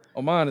wall.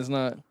 On mine, it's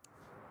not.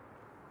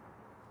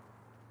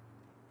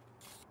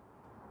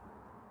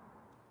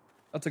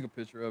 I'll take a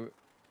picture of it.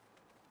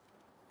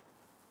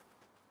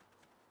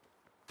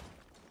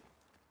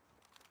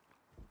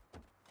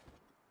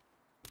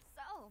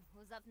 So,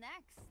 who's up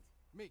next?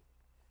 Me.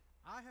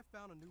 I have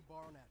found a new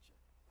bar on Action.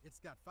 It's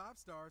got 5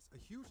 stars, a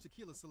huge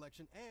tequila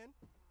selection, and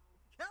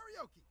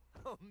karaoke.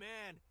 Oh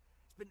man,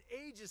 it's been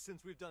ages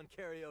since we've done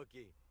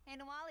karaoke. Hey,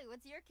 Nawali,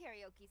 what's your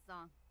karaoke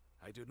song?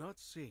 I do not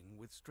sing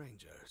with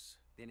strangers.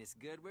 Then it's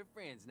good we're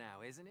friends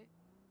now, isn't it?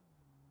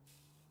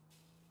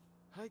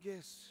 I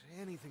guess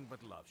anything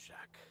but Love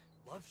Shack.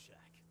 Love Shack?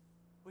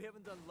 We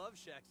haven't done Love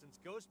Shack since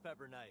Ghost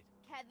Pepper Night.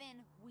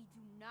 Kevin, we do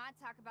not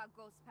talk about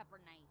Ghost Pepper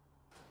Night.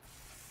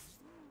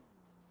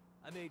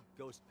 I made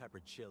Ghost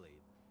Pepper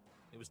chili.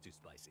 It was too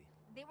spicy.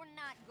 They were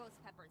not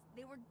ghost peppers.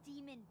 They were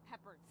demon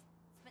peppers.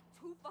 Spent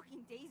 2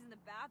 fucking days in the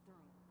bathroom.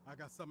 I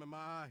got something in my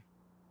eye.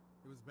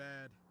 It was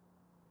bad.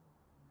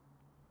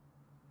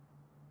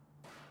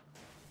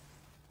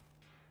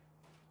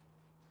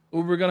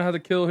 Who we're gonna have to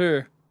kill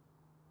here?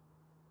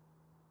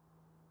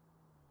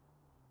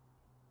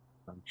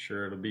 I'm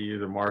sure it'll be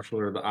either Marshall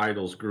or the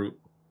Idols group.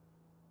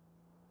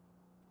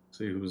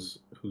 See who's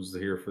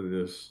here for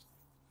this.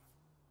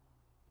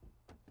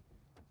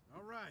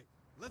 All right,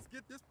 let's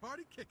get this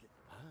party kicking.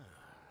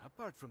 Ah,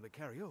 apart from the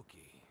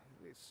karaoke,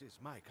 this is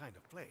my kind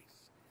of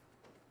place.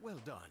 Well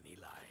done,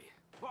 Eli.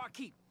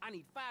 Barkeep, I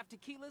need 5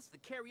 tequilas, the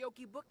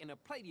karaoke book, and a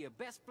plate of your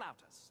best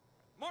flautas.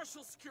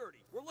 Marshal security,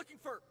 we're looking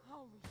for...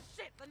 Holy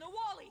shit, the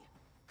Nawali!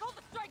 Call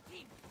the strike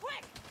team,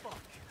 quick! Fuck.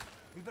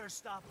 We better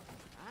stop him.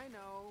 I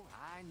know.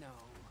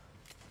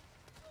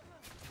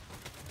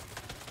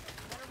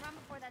 Better run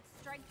before that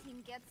strike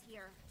team gets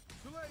here.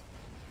 Too late.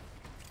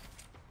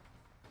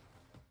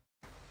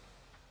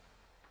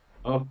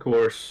 Of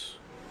course.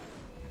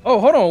 Oh,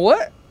 hold on,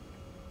 what?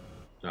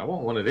 I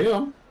want one of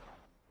them.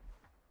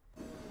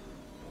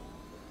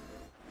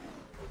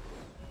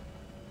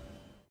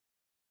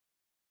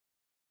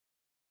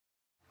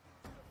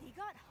 He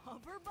got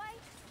hover bikes?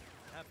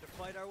 Have to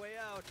fight our way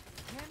out.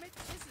 Damn it,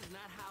 this is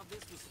not how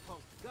this was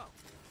supposed to go.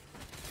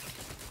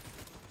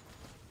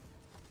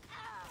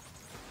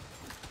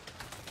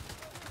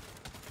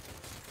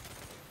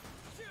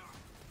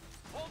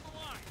 Hold the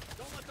line.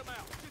 Don't let them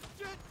out.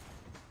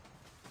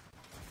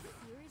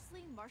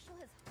 Seriously? Marshall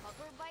has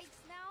hover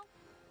bikes now?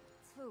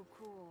 Too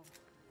cool.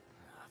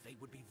 They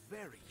would be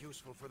very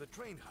useful for the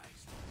train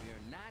heist. We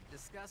are not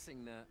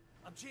discussing the...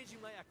 I'm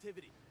changing my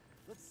activity.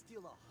 Let's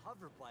steal a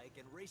hover bike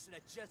and race it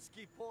at Jet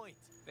Ski Point.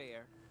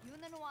 Fair. You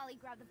and the Nawali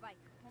grab the bike.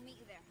 We'll meet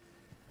you there.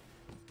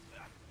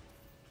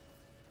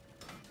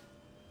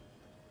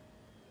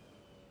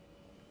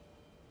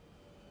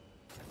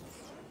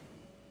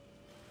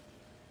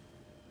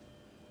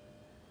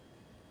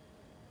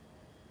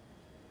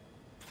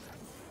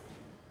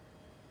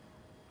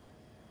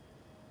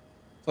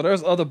 So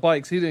there's other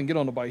bikes. He didn't get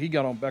on the bike. He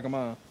got on back of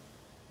mine.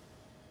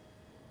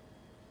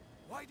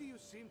 Why do you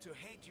seem to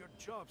hate your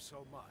job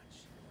so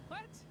much?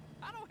 What?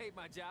 I don't hate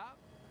my job.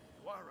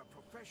 You are a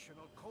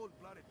professional,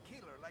 cold-blooded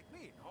killer like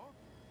me, no?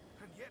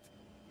 And yet,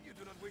 you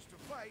do not wish to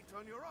fight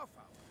on your off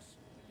hours.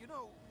 You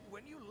know,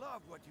 when you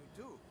love what you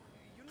do,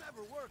 you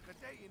never work a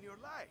day in your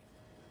life.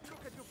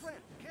 Look at your friend,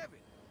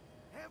 Kevin.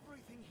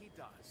 Everything he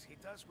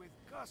does with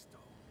gusto.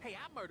 Hey,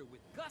 I murder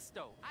with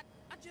gusto. I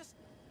just...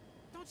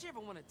 Don't you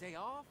ever want a day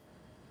off?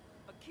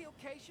 A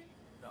killcation?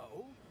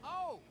 No.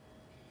 Oh!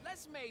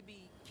 Let's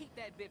maybe keep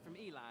that bit from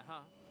Eli,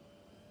 huh?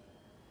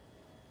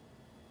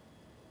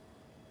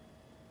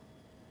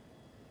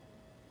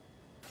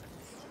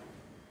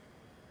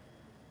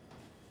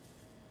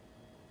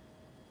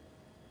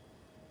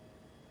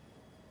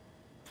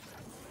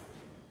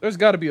 There's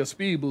got to be a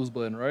speed boost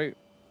button, right?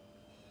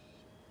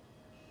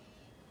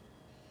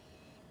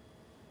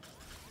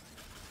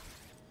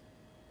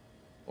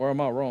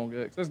 am I wrong,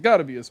 X? There's got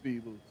to be a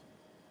speed boost.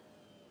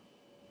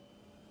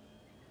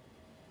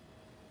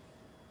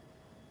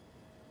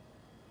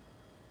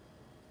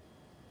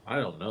 I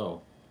don't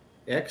know.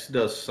 X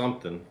does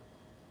something.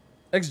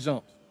 X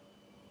jumps.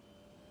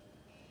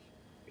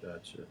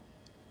 Gotcha.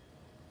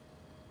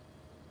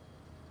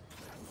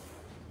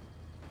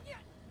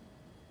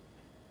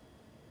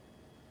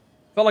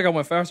 Felt like I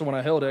went faster when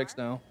I held X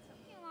down.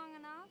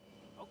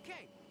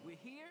 Okay, we're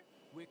here,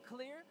 we're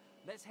clear.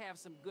 Let's have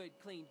some good,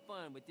 clean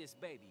fun with this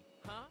baby,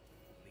 huh?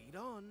 Lead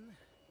on.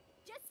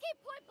 Jetski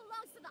Point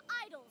belongs to the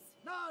idols.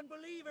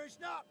 Non-believers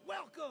not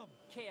welcome.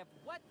 Kev,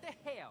 what the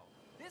hell?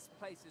 This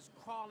place is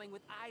crawling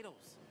with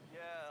idols.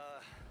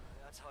 Yeah,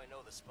 that's how I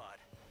know the spot.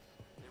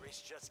 They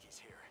race jet skis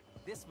here.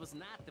 This was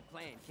not the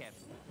plan, Kevin.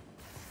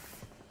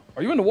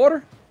 Are you in the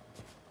water?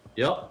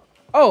 Yep.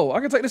 Oh, I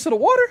can take this to the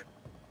water?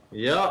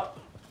 Yep.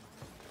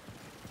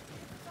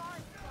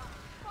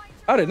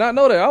 I did not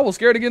know that. I was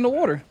scared to get in the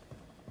water.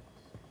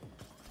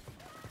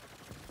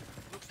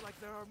 Looks like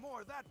there are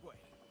more that way.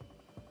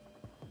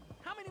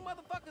 How many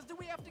motherfuckers do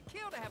we have to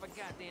kill to have a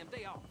goddamn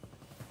day off?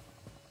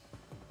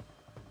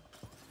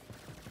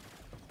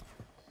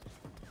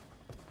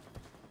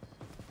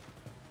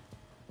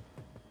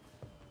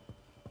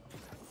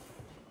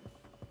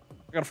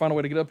 I gotta find a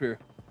way to get up here.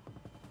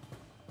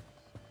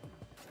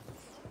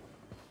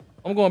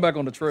 I'm going back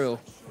on the trail.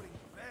 Shooting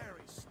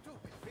very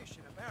stupid fish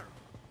in a barrel.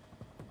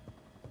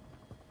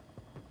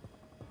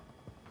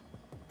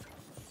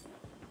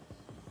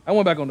 I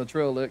went back on the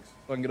trail, Lex,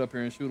 so I can get up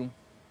here and shoot him.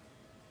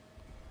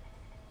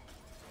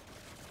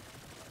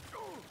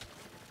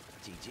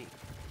 GG.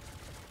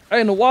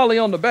 Hey,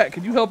 Nawali on the back.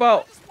 Can you help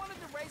out? I just wanted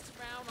to race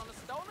around on a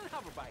stolen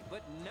hoverbike,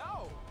 but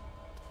no.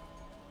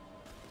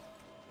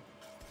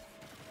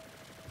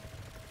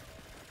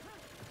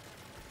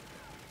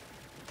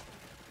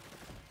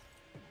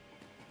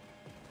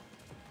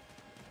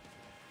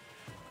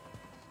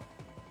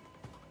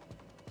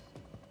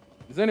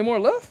 Is there any more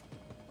left?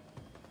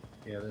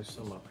 Yeah, there's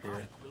some up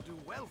here. We'll do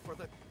well for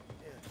the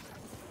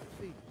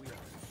thing we are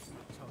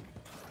talking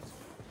about.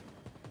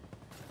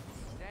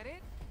 Is that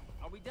it?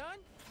 Are we done?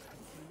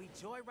 Can we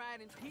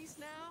joyride in peace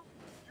now?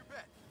 You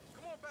bet.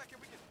 Come on back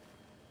and we can...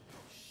 Oh,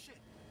 shit.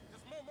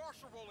 There's more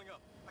Marshall rolling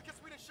up. I guess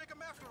we didn't shake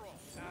him after all.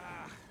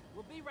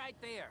 We'll be right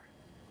there.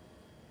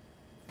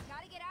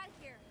 Gotta get out of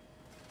here.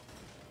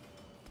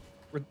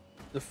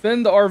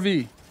 Defend the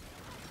RV.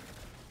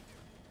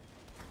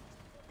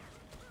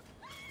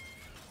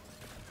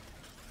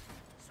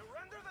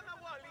 Surrender the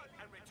Nawali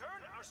and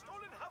return our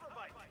stolen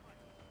hoverbike.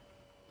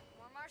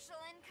 More Marshall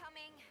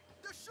incoming.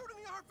 They're shooting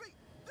the RV.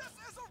 This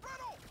is a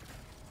riddle.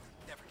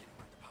 Never getting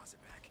my deposit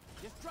back.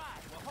 Just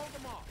drive. We'll hold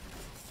them off.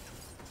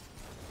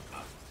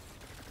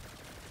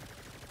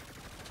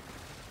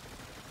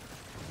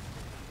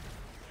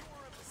 You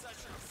were in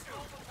possession of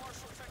stolen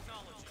Marshall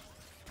technology.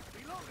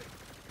 Reloading.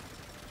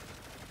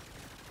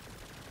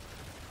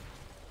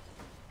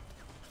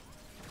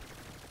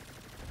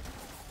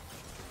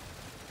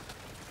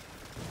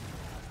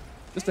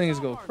 This thing is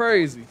going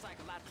crazy.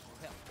 Psychological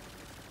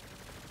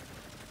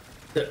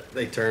help.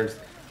 They turned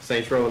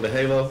Saints Row into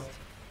Halo.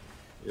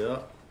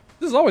 Yep.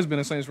 This has always been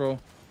in Saints Row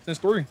since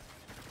 3.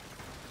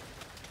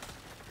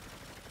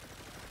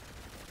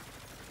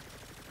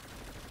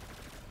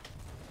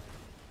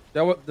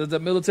 There's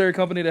that military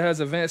company that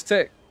has advanced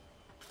tech.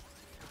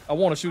 I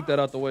want to shoot that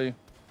out the way.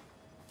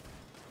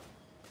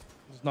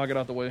 Just knock it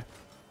out the way.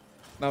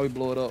 Now we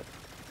blow it up.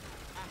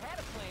 I had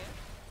a plan.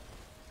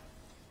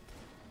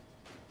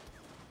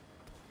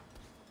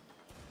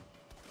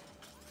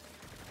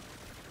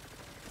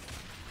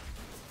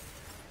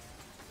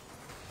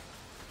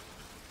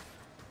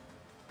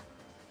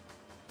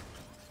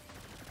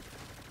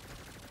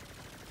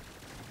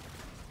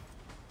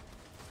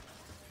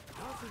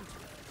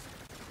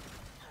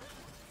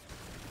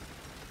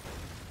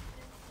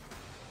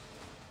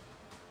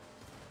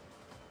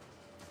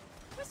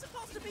 We're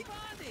supposed to be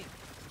bonding.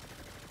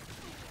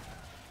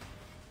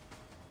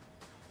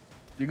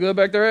 You good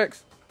back there,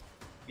 X?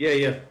 Yeah,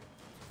 yeah.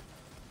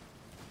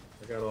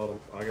 I got all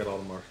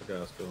the martial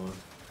guys going.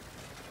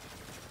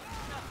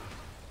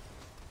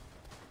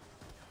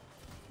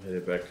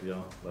 Headed back to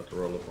y'all. About to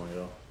roll up on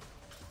y'all.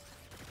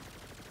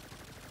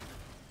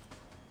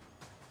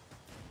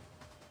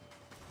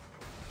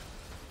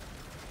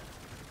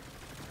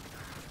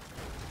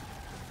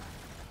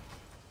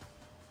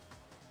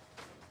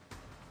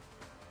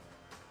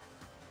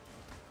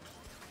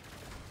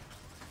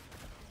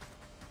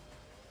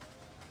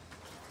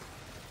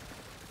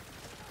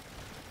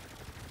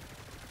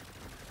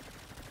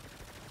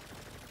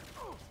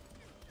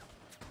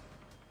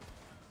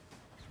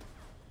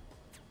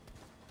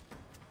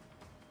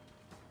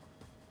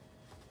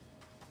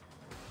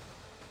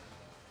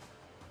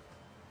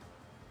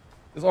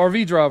 This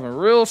RV driving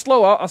real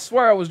slow. I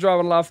swear I was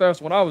driving a lot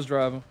faster when I was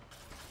driving.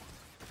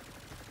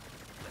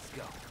 Let's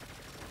go.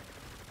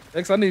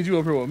 X, I need you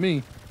up here with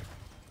me.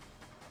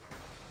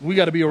 We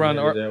got to be around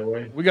I'm headed that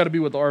way. We got to be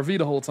with the RV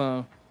the whole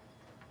time.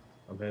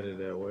 I'm headed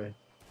that way.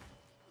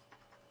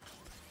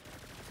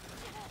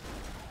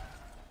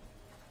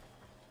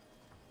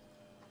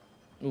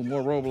 Ooh,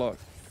 more roadblocks.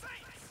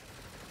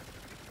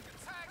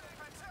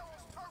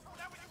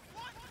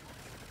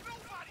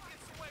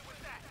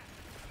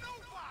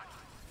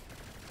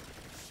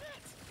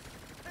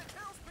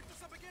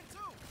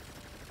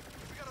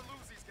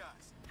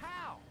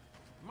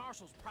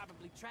 Marshall's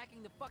probably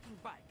tracking the fucking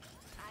bike.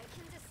 I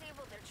can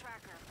disable their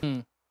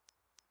tracker.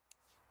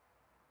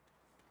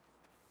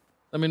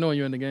 Let me know when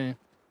you're in the game.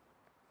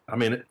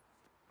 I'm in it.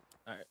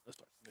 All right, let's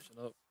start the mission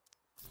up.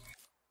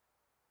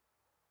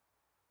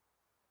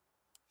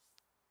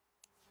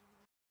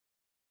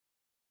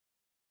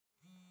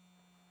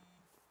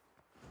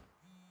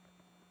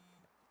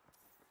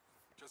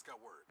 Just got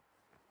word.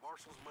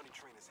 Marshall's money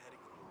train is heading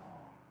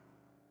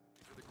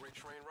for the Great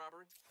Train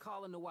robbery.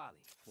 Call Nawali.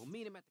 We'll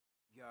meet him at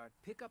the yard,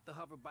 pick up the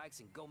hover bikes,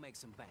 and go make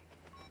some bank.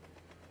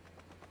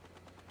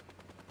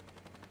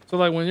 So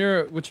like when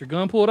you're with your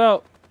gun pulled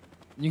out,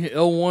 you hit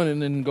L1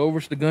 and then go over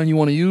to the gun you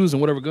want to use,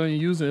 and whatever gun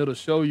you're using, it'll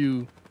show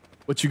you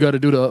what you got to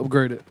do to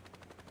upgrade it.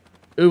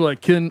 It will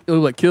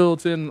like kill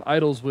 10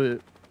 idols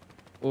with,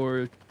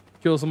 or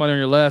kill somebody on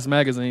your last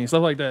magazine,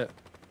 stuff like that.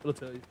 It'll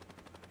tell you.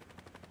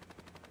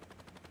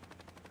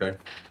 Okay.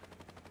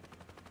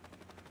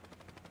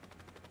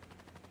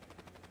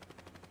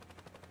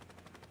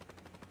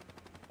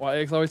 Why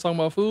X always talking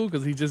about food?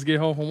 Because he just get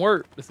home from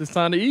work. It's his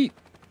time to eat.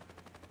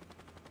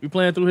 We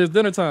playing through his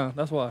dinner time.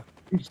 That's why.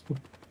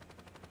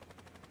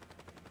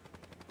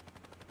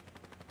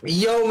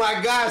 Yo,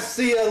 my guy,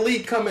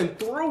 CLE coming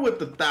through with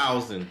the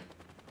 1,000.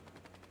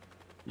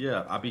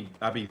 Yeah, I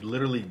be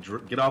literally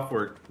get off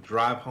work,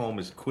 drive home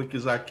as quick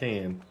as I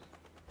can,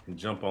 and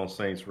jump on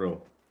Saints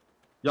Row.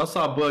 Y'all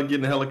saw Bud get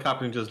in the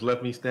helicopter and just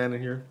left me standing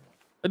here?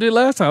 I did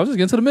last time. I was just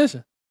getting to the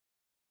mission.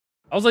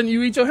 I was letting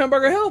you eat your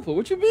hamburger helper.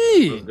 What you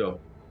mean? Let's go.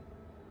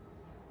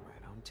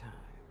 Right on time.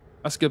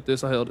 I skipped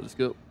this. I held it to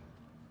skip.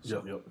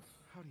 Yep.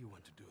 How do you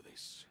want to do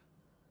this?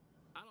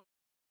 All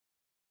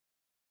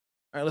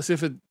right, let's see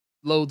if it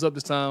loads up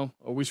this time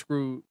or we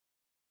screwed.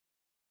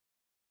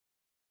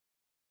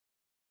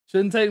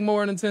 Shouldn't take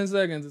more than 10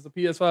 seconds. It's a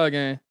PS5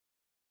 game.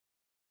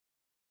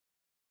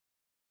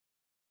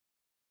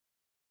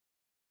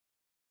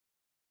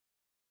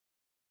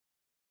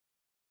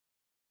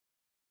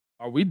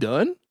 Are we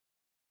done?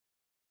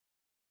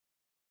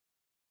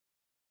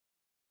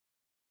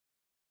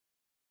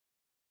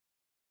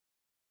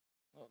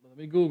 Oh, let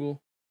me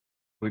Google.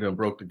 We done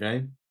broke the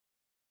game.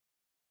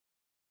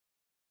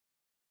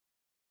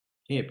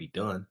 Can't be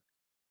done.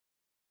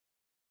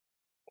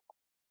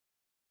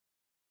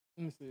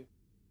 Let me see.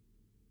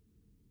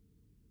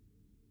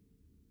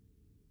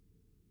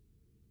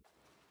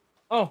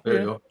 Oh, There yeah.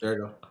 you go. There you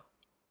go.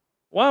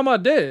 Why am I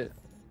dead?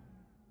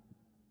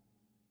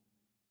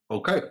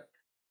 Okay.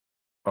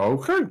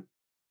 Okay.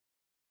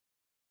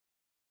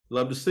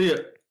 Love to see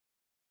it.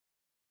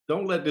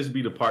 Don't let this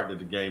be the part that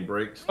the game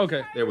breaks.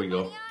 Okay. There we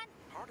go.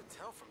 Hard to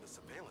tell from the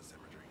surveillance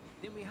imagery.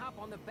 Then we hop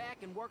on the back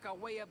and work our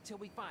way up till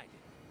we find it.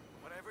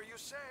 Whatever you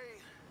say.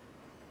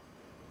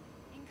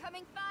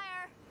 Incoming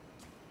fire.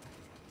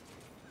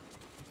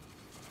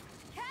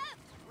 Kev!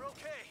 We're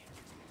okay.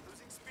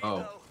 Losing speed Oh.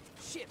 though.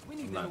 Shit, we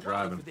need I'm to not Nawali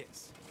driving. for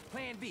this.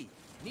 Plan B.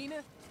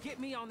 Nina, get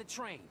me on the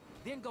train.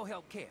 Then go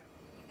help Kev. You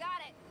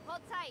got it.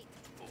 Hold tight.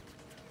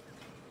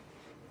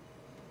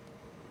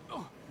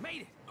 Oh,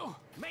 made it. Oh,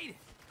 made it.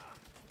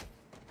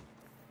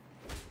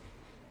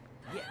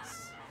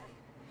 Yes.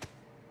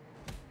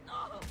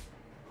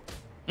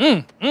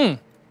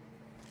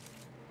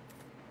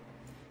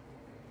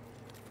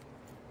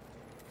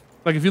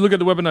 Like if you look at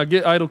the weapon, I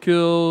get idle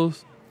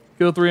kills,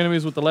 kill 3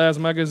 enemies with the last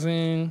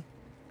magazine,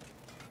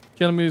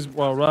 kill enemies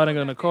while riding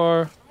in a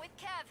car. I'm with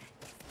Kev.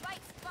 Spike's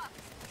fucked.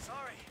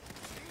 Sorry.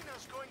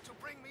 Nina's going to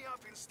bring me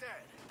up instead.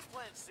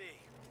 Plan C.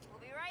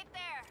 We'll be right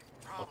there.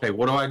 Okay,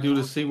 what do I do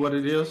to see what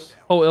it is?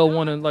 Hold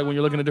L1 and like when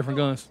you're looking at different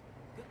guns.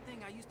 Good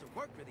thing I used to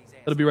work for these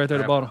It'll be right there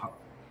at the bottom.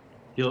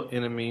 Kill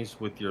enemies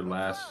with your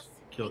last.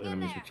 Kill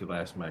enemies with your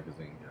last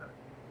magazine. Got it.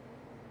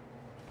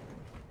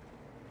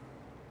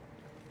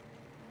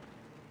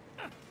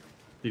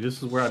 See,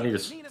 this is where I need a.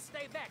 Nina,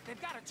 stay back.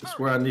 They've got a This is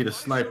where I need a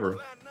sniper.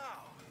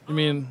 You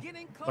mean Get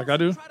in close like I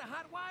do? and try to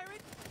hotwire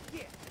it?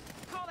 Yeah.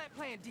 Call that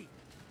Plan D.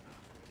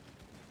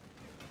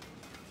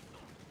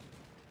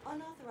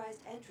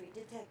 Unauthorized entry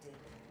detected.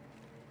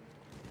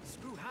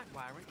 Screw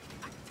hotwiring.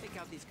 I can take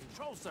out these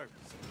control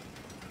circuits.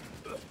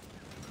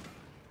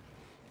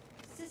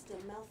 System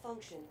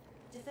malfunction.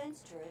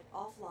 Defense turret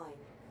offline.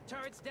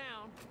 Turret's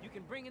down. You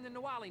can bring in the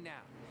Nawali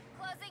now.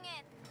 Closing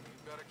in.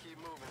 You better keep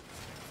moving.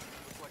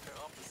 Looks like they're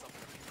up to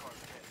something a few cars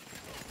ahead.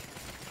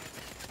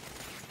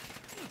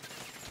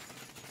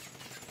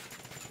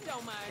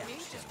 Don't mind me.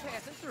 Just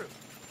passing through.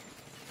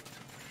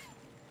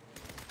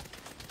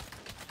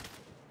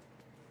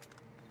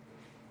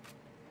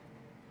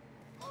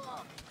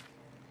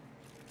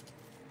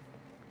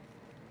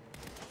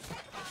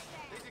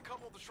 They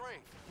decoupled the train.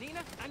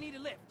 Nina, I need a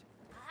lift.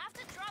 I'll have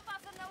to drop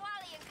off the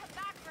Nawali and come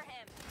back for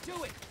him.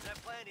 Do it. Is that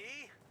Plan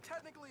E?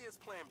 Technically, it's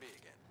Plan B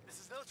again. This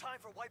is no time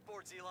for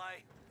whiteboards,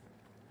 Eli.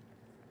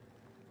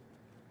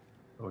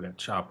 Oh, we got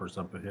choppers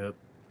up ahead.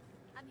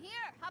 I'm here.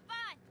 Hop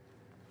on.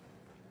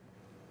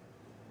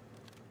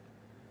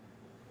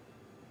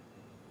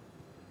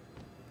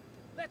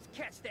 Let's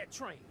catch that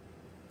train.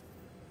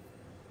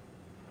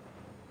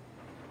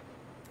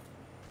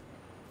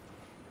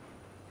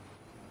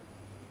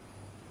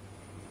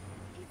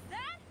 Is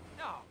that?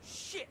 Oh,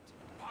 shit.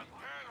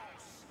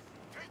 Panteros,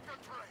 take the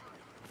train,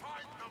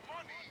 find the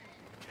money,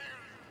 kill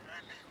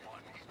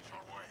anyone in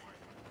your way.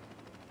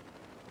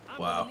 I'm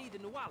Wow. gonna need the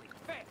Nuwali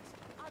fast.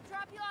 I'll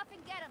drop you off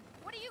and get him.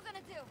 What are you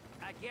gonna do?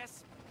 I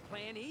guess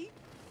plan E?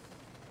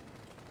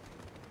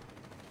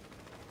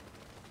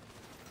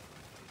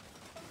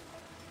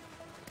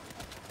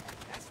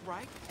 That's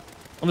right.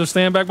 I'm just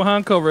staying back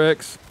behind cover,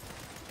 X.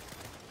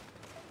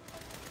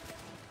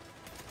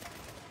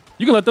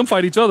 You can let them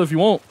fight each other if you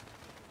want.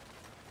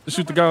 Just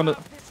shoot the guy on the.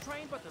 This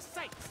train but the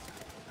Saints.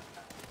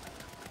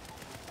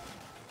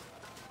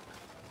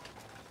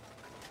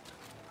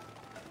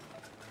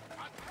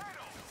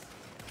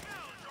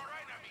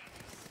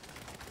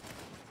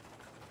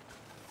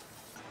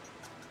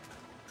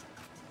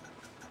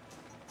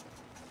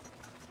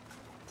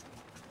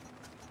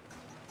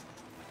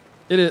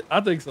 It is. I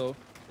think so.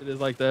 It is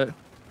like that.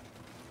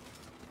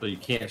 So you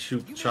can't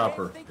shoot the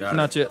chopper. Got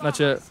Not it. yet. Not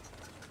yet.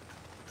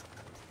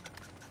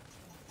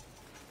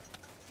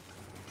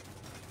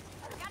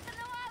 Got the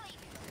Nuwali.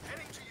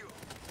 Heading to you.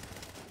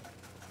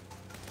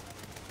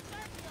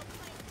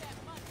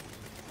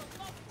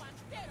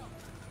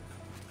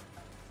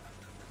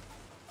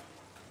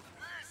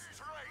 This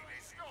train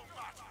is no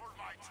match for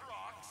my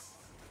trucks.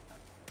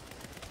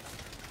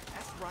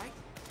 That's right.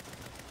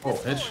 Oh,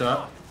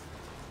 headshot.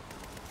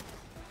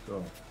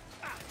 Go.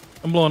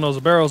 I'm blowing those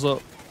barrels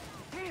up.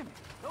 Damn it.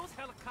 Those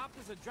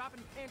helicopters are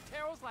dropping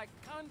Panteros like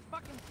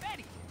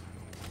confetti.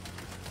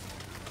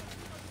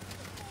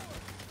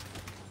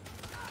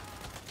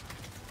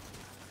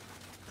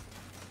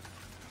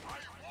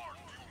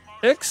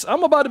 X,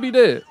 I'm about to be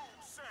dead.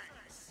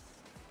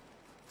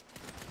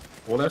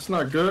 Well, that's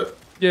not good.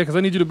 Yeah, because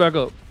I need you to back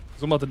up.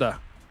 Because I'm about to die.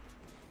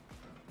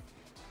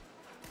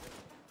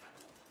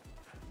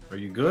 Are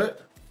you good?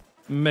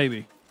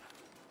 Maybe.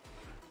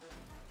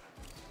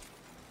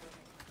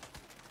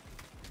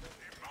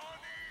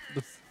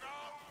 The-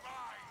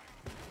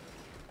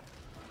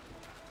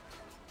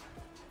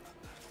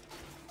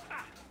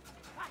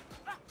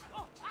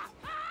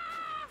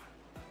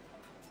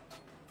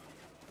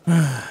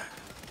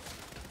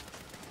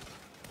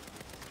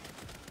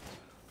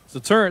 The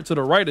turret to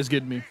the right is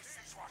getting me.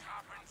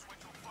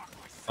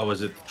 Oh,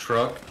 is it the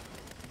truck?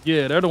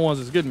 Yeah, they're the ones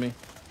that's getting me.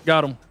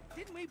 Got them.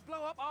 Didn't we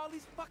blow up all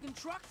these fucking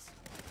trucks?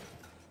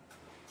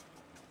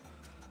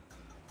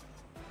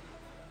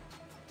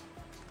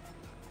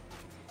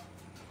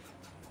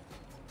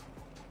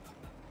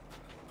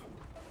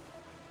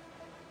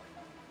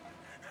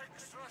 An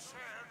extra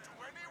share to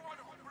anyone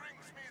who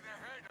brings me the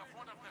head of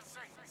one of the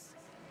saints.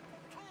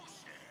 2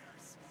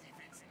 shares if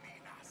it's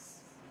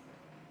Nina's.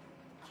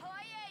 Oh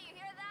yeah, you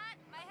hear that?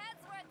 My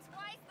head's worth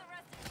twice the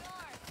rest of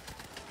yours.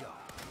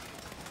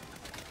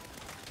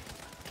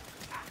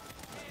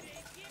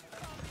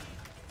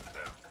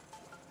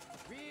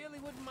 Really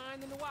wouldn't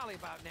mind the Nuwali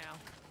about now.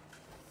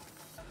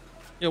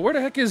 Yeah, where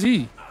the heck is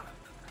he?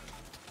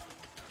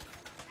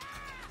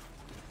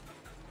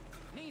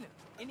 Nina,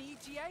 in the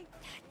ETA?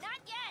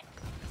 Not yet.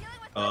 Dealing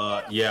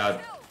with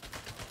Yeah.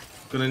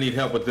 Gonna need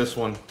help with this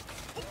one.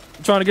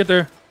 I'm trying to get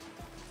there.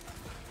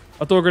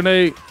 I throw a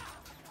grenade.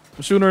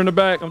 I'm shooting her in the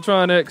back. I'm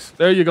trying X.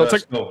 There you go.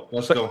 Let's go.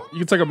 Let's go. You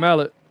can take a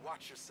mallet.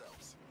 Watch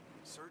yourselves.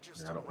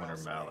 Surge's I don't want her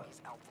mallet.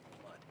 He's out for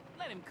blood.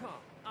 Let him come.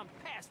 I'm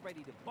past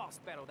ready to boss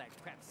battle that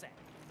crap sack.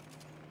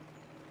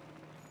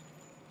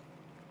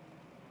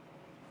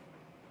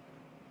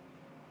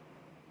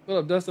 What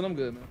up, Dustin? I'm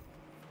good, man.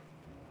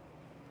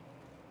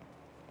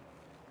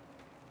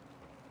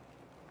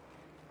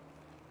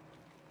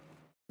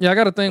 Yeah, I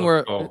got a thing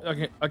where I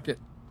can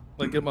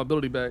like get my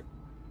ability back.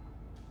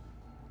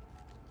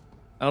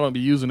 I don't be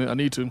using it. I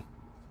need to.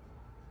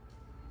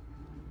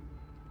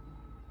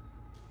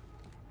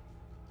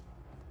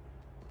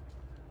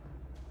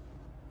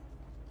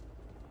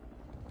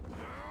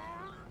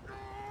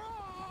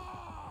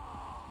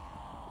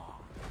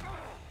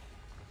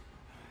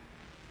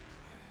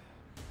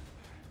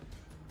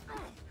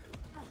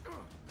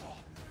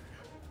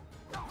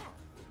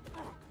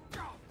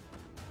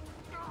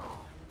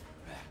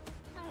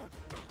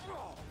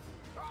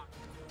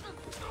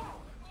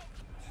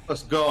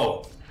 Let's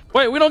go.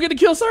 Wait, we don't get to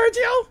kill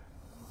Sergio?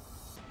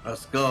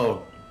 Let's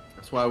go.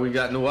 That's why we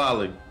got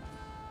Nuwali.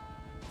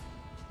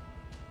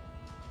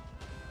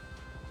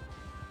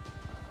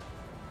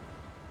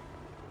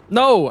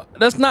 No,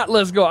 that's not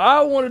let's go.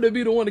 I wanted to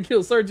be the one to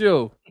kill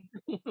Sergio.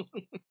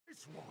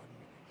 This one.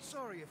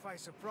 Sorry if I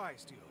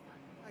surprised you.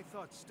 I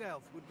thought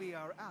stealth would be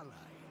our ally.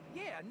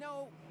 Yeah,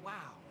 no,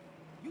 wow.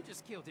 You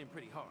just killed him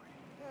pretty hard.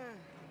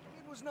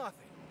 It was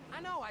nothing. I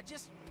know, I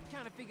just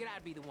kind of figured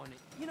I'd be the one that...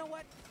 You know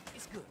what?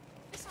 It's good.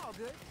 It's all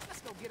good.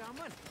 Let's go get our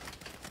money.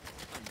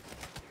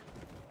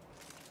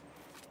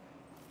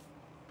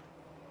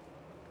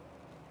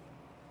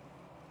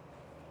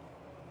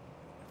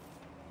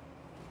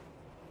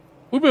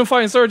 We've been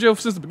fighting Sergio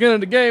since the beginning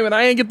of the game, and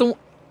I ain't get the...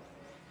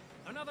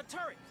 Another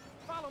turret.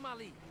 Follow my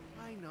lead.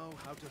 I know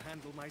how to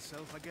handle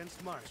myself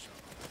against Marshall.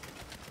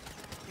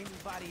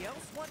 Anybody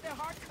else want their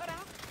heart cut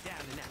out?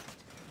 Down and out.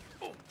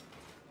 Oh.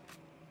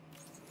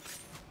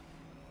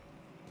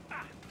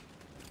 Ah.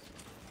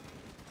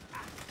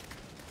 Ah.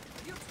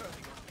 You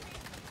turning on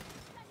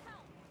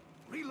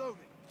me.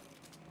 Reloading.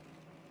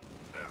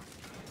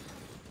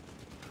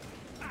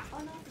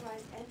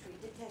 Unauthorized entry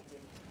detected.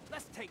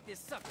 Let's take this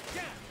sucker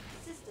down.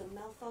 System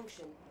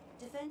malfunction.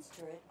 Defense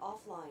turret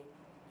offline.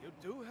 You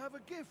do have a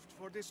gift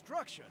for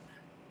destruction.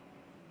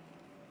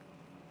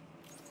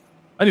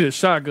 I need a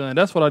shotgun.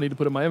 That's what I need to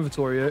put in my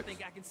inventory I at.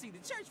 think I can see the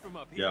church from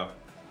up here. Yeah.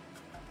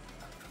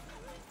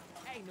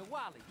 Hey,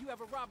 Nawali, you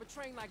ever robbed a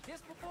train like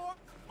this before?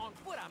 On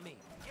foot, I mean.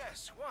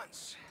 Yes,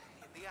 once.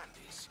 In the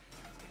Andes.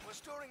 It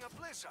was during a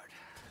blizzard,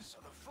 so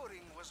the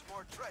footing was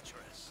more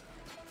treacherous.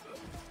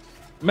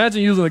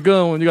 Imagine using a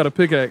gun when you got a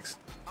pickaxe.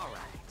 All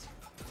right.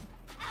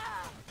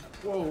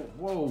 Whoa,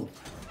 whoa.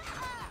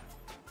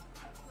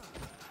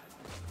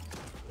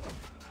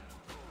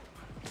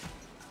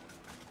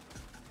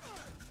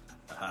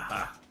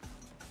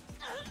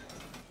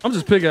 I'm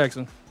just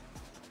pickaxing.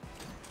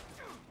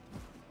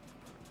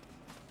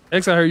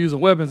 X out here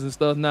using weapons and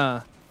stuff.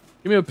 Nah.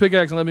 Give me a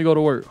pickaxe and let me go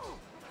to work.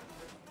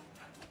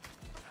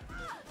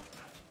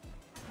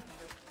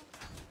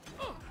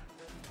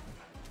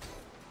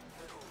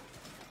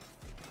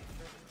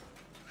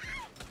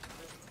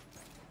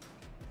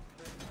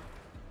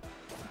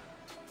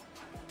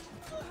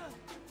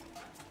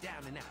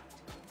 Down and out.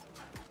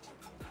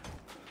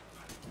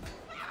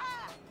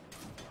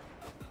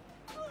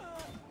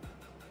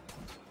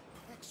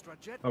 Extra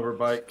jet. Hover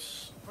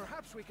bikes.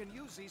 Perhaps we can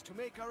use these to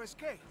make our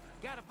escape.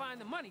 Gotta find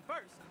the money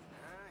first.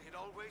 It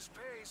always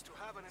pays to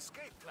have an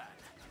escape plan.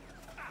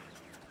 Ah.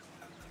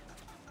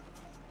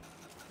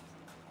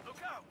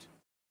 Look out!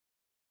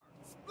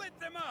 Split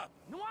them up!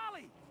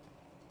 Nawali!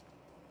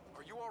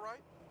 Are you all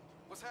right?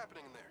 What's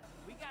happening in there?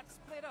 We got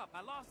split up.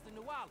 I lost the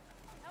Nawali.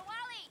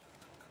 Nawali!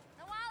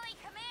 Nawali,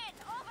 come in!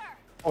 Over!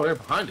 Oh, they're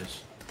behind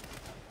us.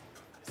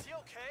 Is he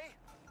okay?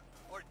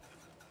 Or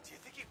do you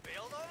think he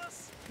bailed on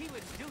us? He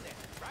wouldn't do that,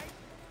 right?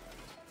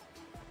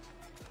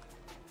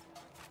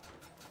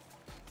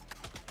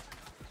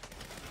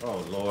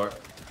 Oh, Lord.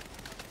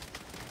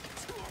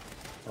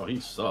 Oh, he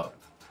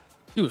sucked.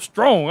 He was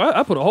strong.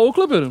 I put a whole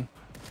clip in him.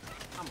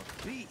 I'm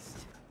a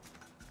beast.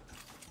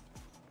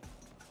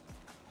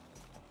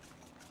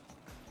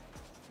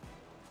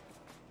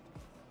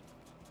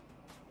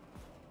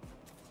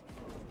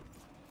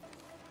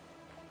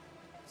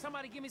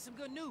 Somebody give me some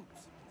good news.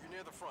 You're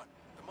near the front.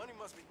 The money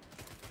must be...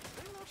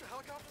 Did they launch a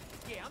helicopter?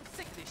 Yeah, I'm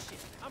sick of this shit.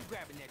 I'm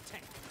grabbing that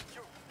tank.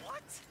 You're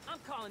what? I'm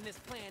calling this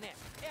Plan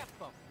F. F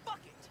for fuck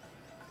it.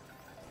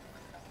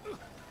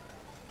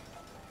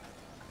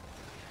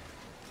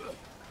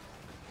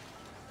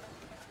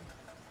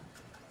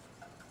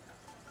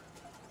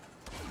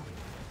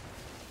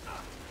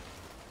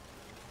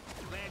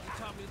 Glad you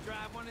taught me to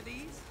drive one of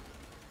these?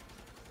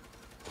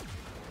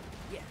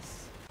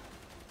 Yes.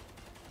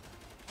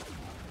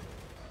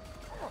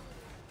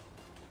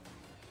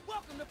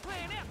 Welcome to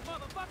Plan F,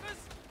 motherfuckers!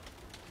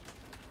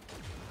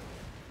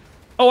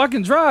 Oh, I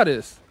can drive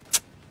this.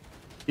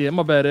 Yeah,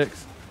 my bad,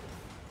 X.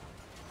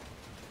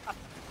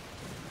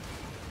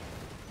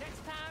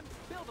 Next time,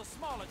 build a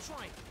smaller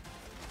train.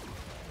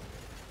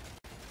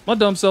 My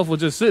dumb self was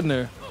just sitting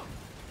there.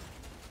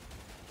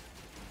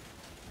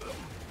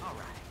 All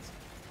right.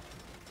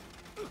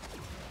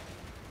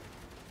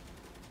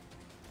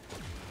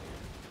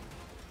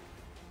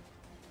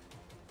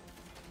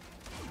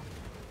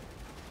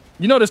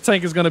 You know this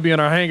tank is going to be in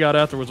our hangout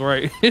afterwards,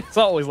 right? It's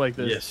always like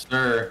this. Yes,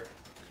 sir.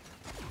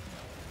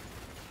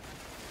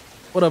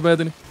 What up,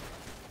 Anthony?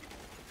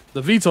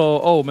 The VTOL.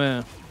 Oh,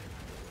 man.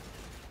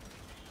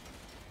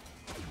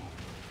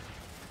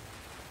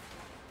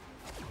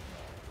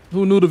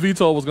 Who knew the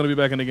VTOL was going to be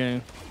back in the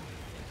game?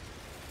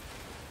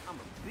 I'm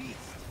a beast.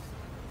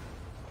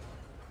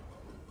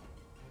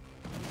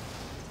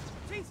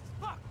 Jesus,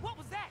 fuck, what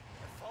was that?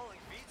 The falling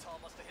VTOL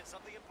must have hit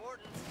something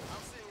important.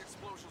 I'm seeing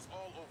explosions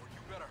all over.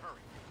 You better hurry.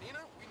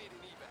 Nina, we need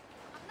an evac.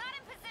 I'm not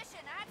in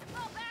position. I had to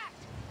fall back.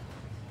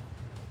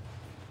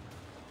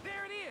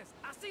 There it is.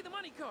 I see the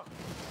money car.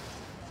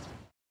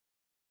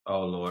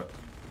 Oh, Lord.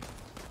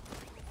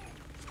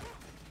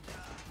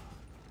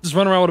 Just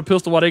run around with a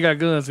pistol while they got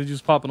guns and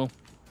just popping them.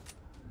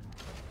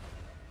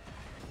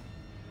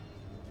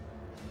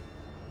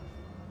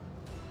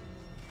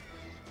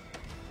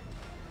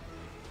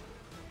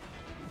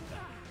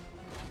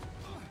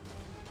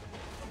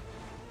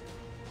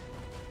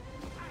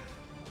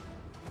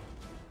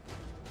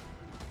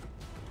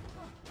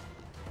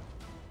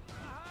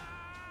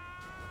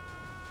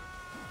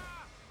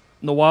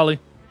 Nawali.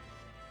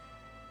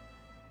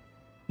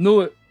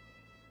 Knew it.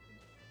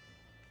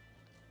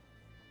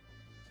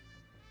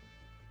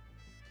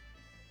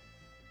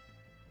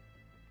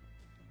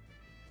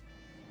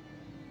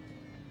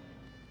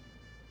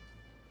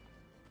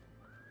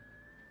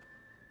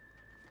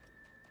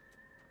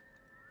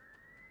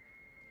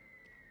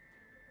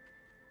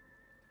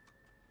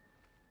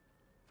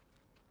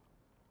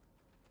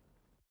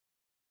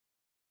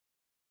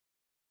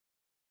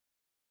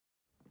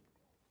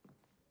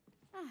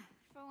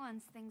 For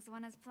once, things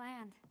went as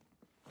planned.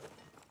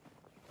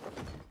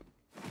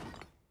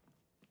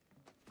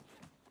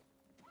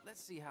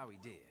 Let's see how he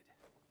did.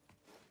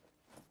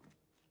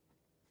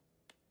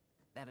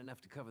 That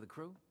enough to cover the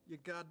crew? You're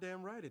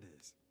goddamn right it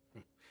is.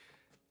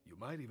 You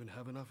might even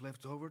have enough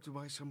left over to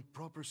buy some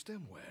proper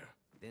stemware.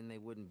 Then they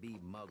wouldn't be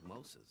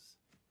mugmosas.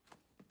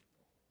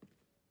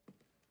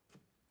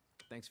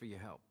 Thanks for your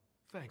help.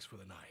 Thanks for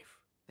the knife.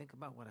 Think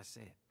about what I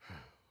said.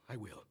 I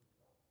will.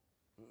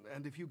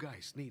 And if you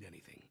guys need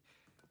anything,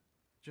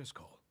 just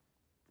call.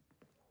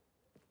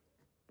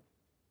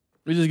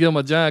 We just give him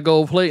a giant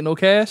gold plate, no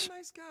cash.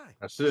 Nice guy.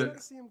 That's Sad it.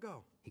 to see him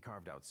go. He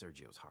carved out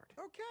Sergio's heart.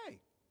 Okay.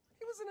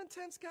 He was an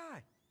intense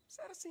guy.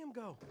 Sad to see him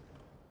go.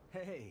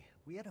 Hey,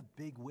 we had a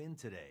big win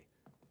today.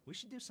 We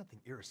should do something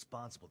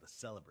irresponsible to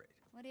celebrate.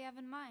 What do you have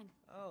in mind?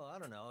 Oh, I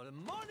don't know. The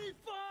money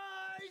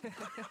fight!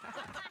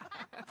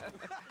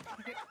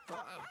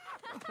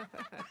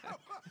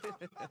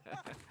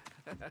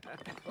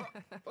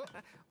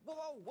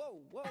 Whoa, whoa,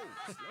 whoa.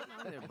 Slow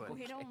down there, buddy.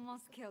 We'd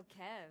almost kill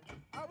Kev.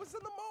 I was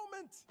in the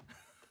moment.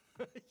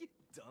 You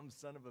dumb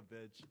son of a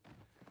bitch.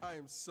 I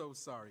am so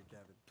sorry,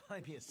 Kevin.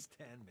 Buy me a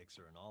stand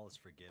mixer and all is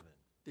forgiven.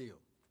 Deal.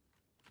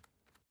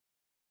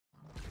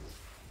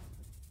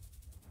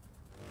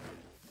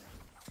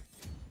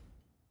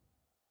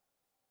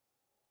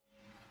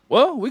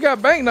 Well, we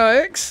got bank now,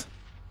 X.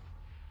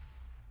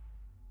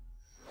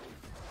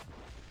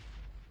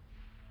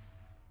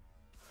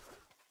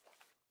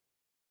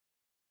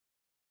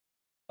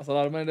 That's a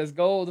lot of money. That's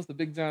gold. That's a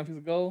big giant piece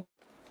of gold.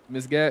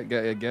 Miss Gat,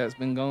 Gat's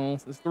been gone.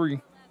 It's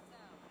 3.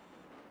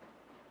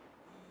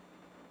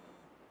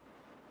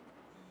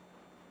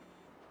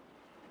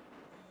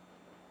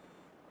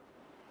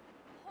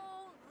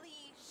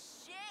 Holy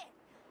shit!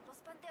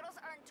 Los Panteros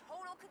are in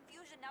total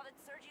confusion now that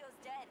Sergio's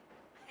dead.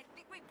 I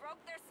think we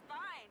broke their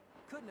spine.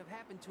 Couldn't have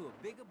happened to a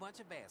bigger bunch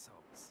of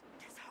assholes.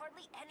 There's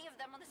hardly any of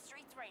them on the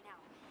streets right now.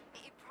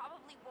 It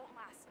probably won't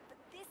last, but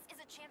this is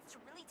a chance to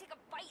really take a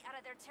bite out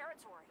of their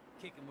territory.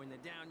 Kick them when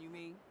they're down, you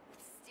mean? With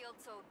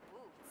steel-toed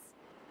boots.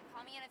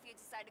 Call me in if you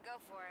decide to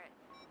go for it.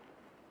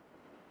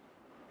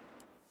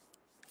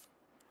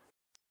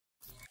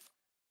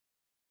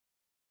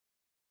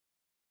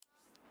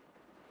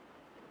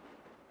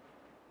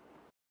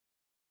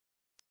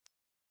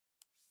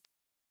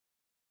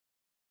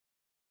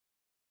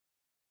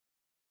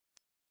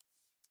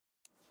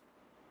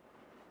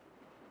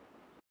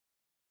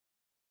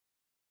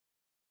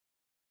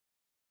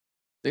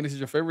 Think this is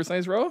your favorite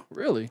Saints Row?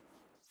 Really?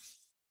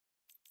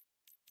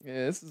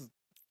 Yeah, this is.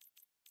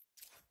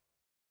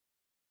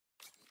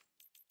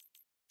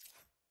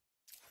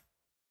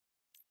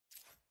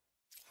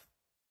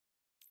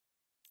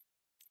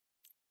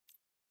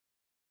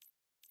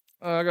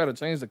 I gotta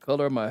change the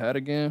color of my hat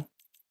again.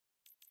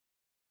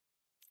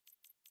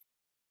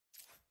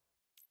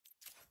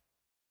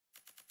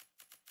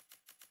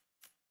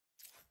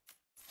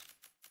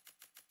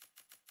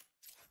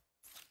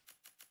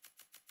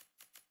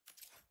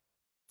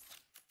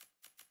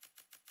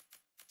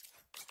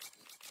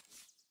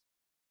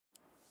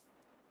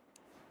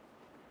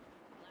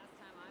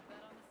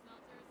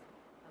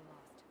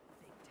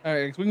 All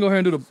right, we can go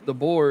ahead and do the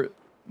board.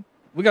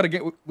 We gotta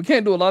get. We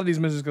can't do a lot of these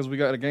missions because we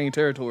gotta gain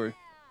territory.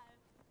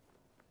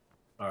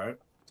 All right.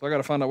 So I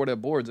gotta find out where that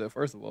board's at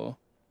first of all.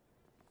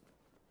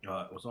 It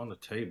was on the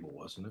table,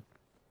 wasn't it?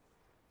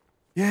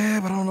 Yeah,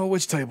 but I don't know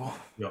which table.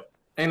 Yep.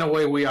 Ain't no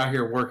way we out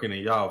here working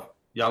and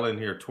y'all in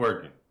here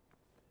twerking.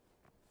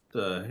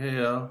 The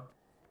hell?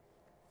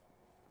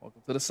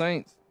 Welcome to the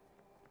Saints.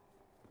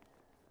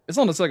 It's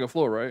on the second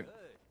floor, right?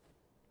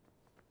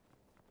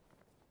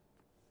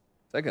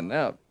 Take a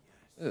nap.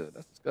 Ew,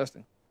 that's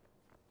disgusting.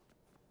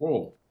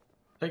 Whoa.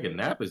 Take a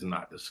nap is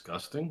not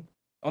disgusting.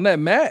 On that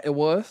mat, it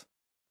was.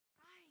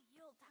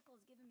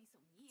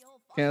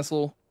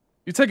 Cancel.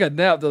 You take a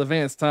nap to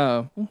advance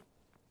time.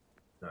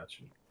 Got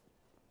you.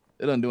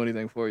 It doesn't do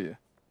anything for you.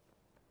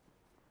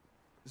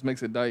 Just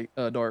makes it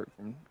dark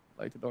from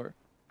light to dark.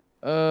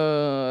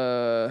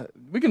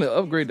 We can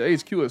upgrade the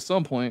HQ at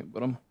some point,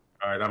 but All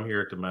right, I'm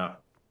here at the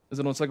map. Is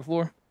it on the second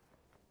floor?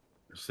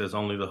 It says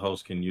only the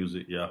host can use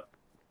it. Yeah.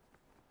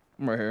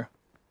 I'm right here.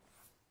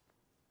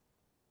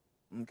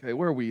 Okay,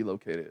 where are we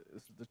located?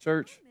 This is the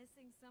church.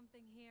 Missing something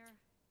here.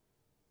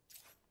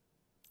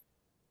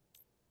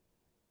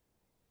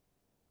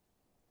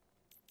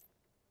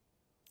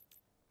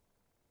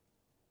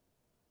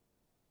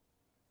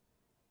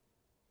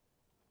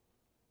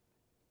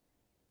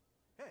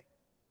 Hey.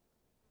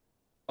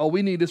 Oh,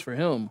 we need this for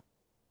him.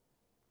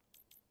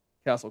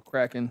 Castle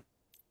Kraken.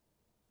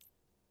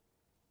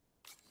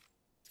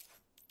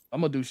 I'm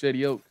gonna do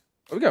Shady Oaks.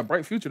 Oh, we got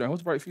Bright Future now.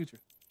 What's Bright Future?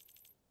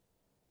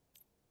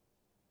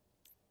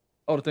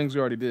 Oh, the things we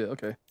already did.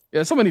 Okay.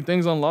 Yeah, so many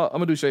things unlocked. I'm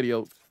gonna do Shady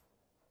Oaks.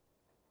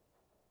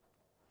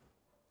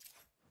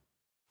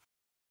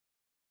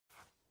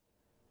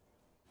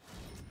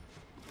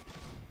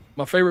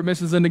 My favorite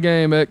missions in the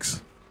game,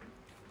 X.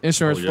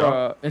 Insurance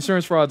fraud.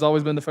 Insurance fraud's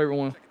always been the favorite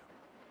one.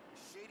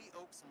 Shady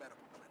Oaks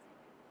Medical Clinic.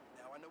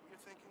 Now I know what you're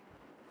thinking.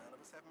 None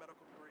of us have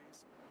medical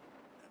degrees.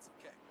 That's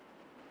okay.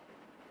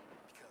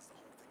 the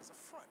whole thing is a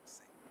front,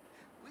 see?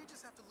 We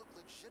just have to look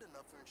legit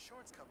enough for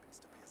insurance companies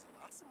to pay us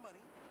lots of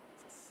money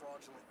for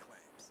fraudulent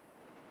claims.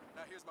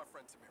 Now here's my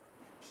friend Tamira.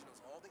 She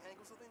knows all the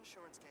angles of the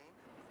insurance game.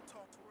 We'll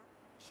talk to her.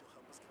 She'll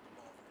help us get the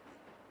ball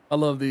rolling. I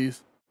love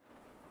these.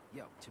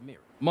 Yo,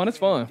 Tamira. Come on, it's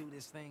fun. Do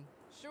this thing?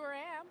 Sure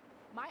am.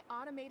 My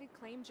automated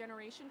claim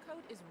generation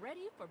code is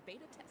ready for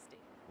beta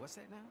testing. What's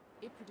that now?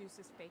 It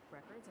produces fake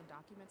records and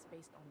documents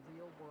based on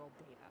real-world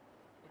data.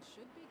 It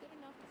should be good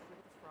enough to fool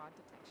the fraud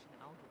detection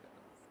algorithms.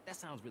 That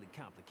sounds really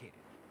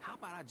complicated. How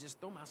about I just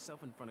throw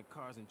myself in front of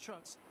cars and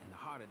trucks, and the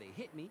harder they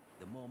hit me,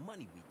 the more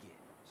money we get?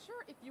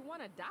 Sure, if you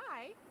want to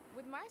die.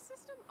 With my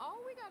system,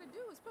 all we gotta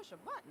do is push a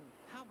button.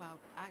 How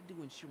about I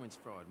do insurance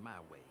fraud my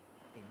way,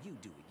 and you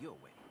do it your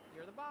way?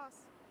 You're the boss.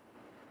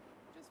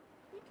 Just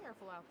be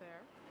careful out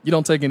there. You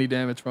don't take any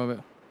damage from it.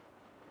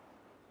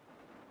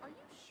 Are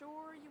you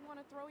sure you want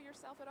to throw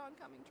yourself at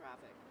oncoming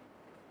traffic?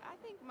 I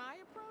think my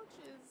approach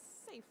is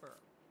safer.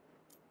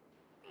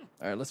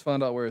 All right, let's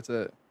find out where it's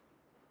at.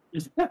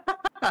 It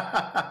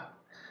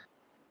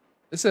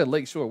said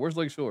Lake Shore. Where's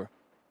Lake Shore?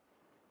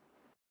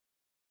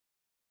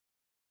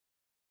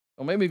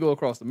 Oh, maybe go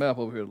across the map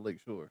over here to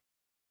Lake Shore.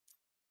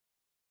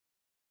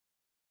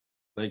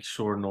 Lake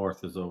Shore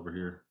North is over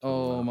here.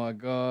 Oh my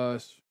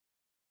gosh.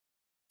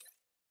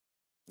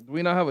 Do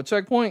we not have a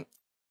checkpoint?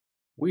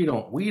 We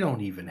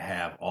don't even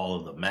have all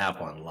of the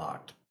map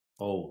unlocked.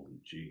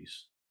 Holy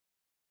jeez.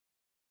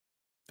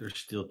 There's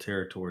still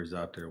territories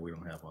out there we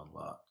don't have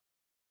unlocked.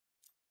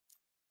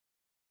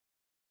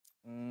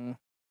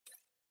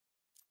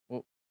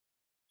 Well,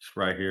 it's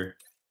right here.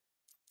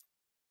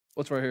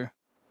 What's right here?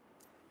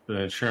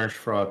 The insurance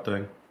fraud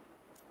thing.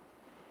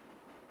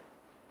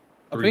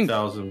 I think-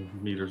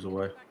 3,000 meters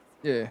away.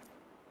 Yeah.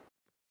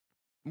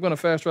 I'm gonna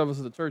fast travel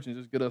to the church and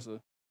just get us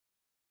a.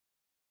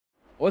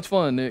 What's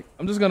fun, Nick?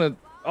 I'm just gonna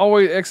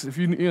always exit. If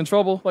you're in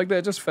trouble like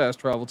that, just fast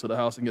travel to the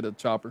house and get a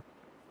chopper.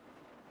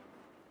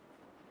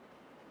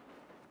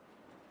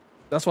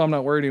 That's why I'm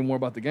not worried anymore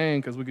about the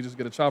game, because we could just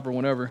get a chopper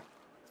whenever.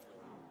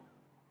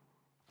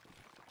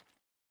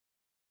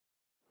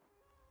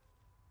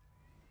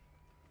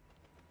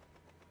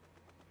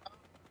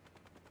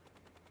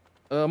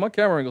 My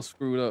camera angle's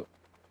screwed up.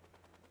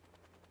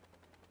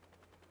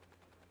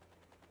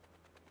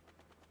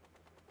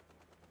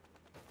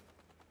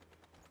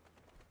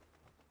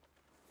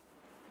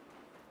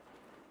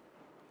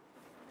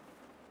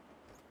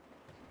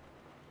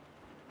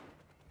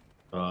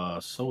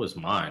 So is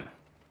mine.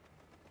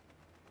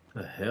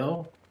 The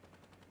hell?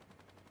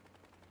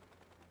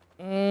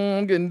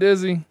 I'm getting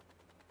dizzy.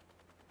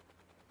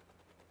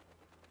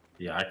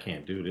 Yeah, I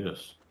can't do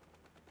this.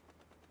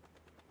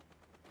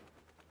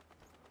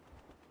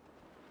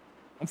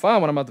 I'm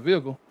fine when I'm out the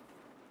vehicle.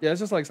 Yeah, it's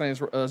just like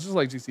Saints. It's just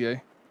like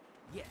GTA.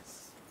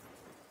 Yes.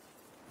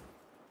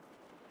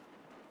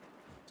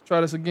 Let's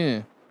try this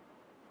again.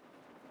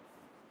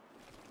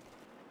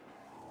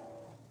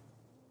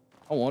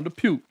 I wanted to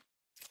puke.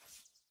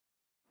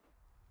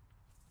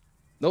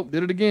 Nope,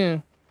 did it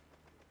again.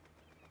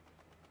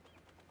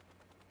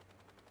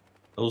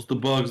 Those the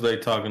bugs they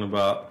talking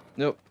about.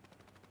 Yep.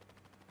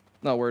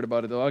 Not worried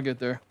about it though. I'll get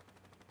there.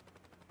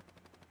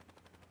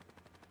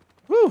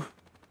 Whew.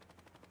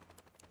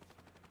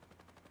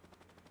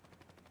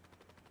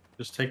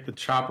 Just take the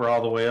chopper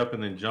all the way up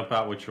and then jump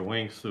out with your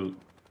wingsuit.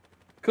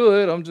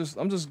 Could. I'm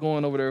just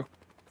going over there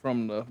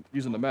from the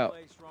using the map.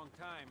 Place, wrong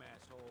time,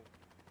 asshole.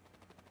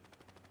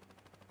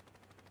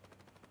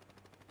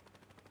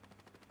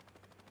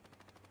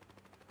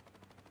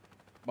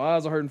 My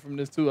eyes are hurting from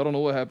this too. I don't know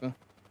what happened.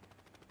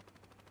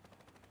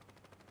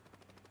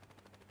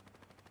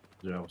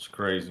 Yeah, it was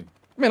crazy.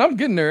 I mean, I'm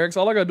getting there, X.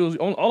 All I gotta do is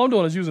all I'm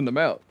doing is using the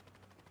map.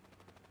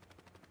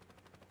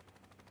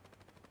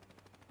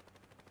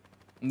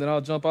 And then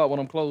I'll jump out when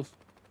I'm close.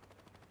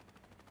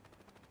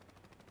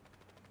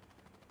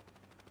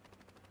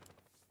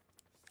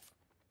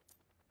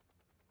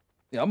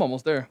 Yeah, I'm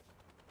almost there.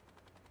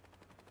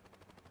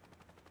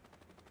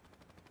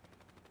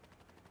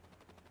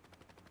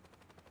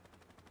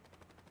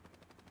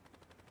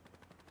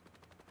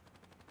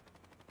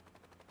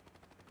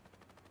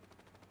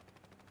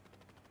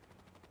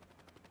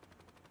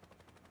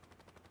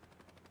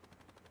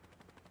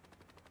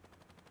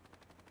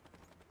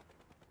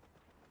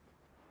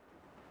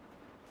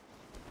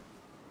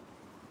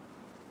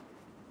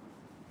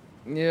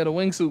 Yeah, the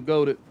wingsuit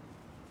goated.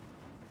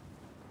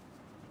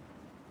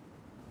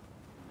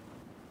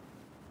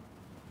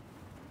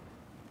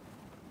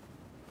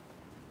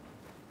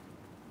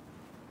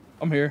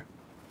 I'm here.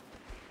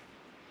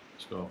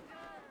 Let's go.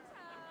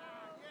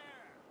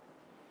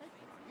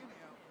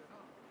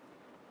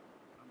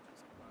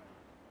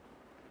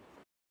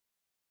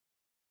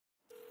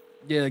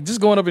 Yeah,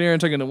 just going up in here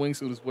and taking the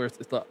wingsuit is where it's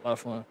a lot of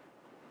fun.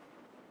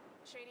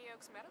 Shady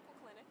Oaks Medical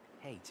Clinic.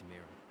 Hey,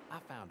 Tamira, I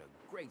found a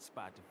great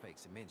spot to fake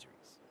some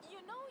injuries. You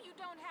know you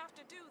don't have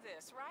to do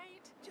this,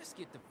 right? Just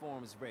get the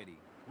forms ready.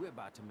 We're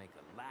about to make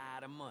a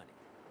lot of money.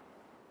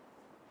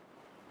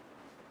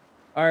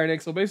 All right,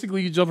 X. So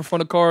basically, you jump in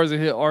front of cars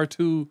and hit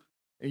R2,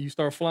 and you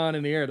start flying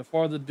in the air. The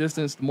farther the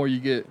distance, the more you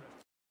get.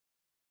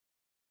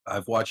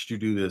 I've watched you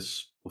do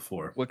this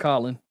before. With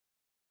Colin.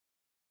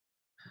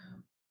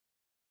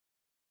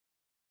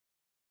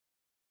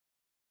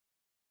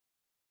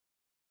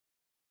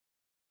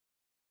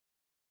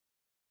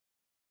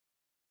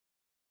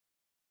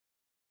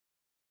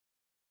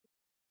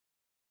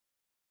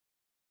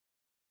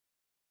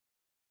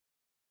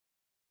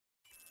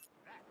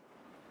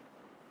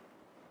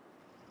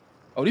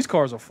 Oh, these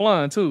cars are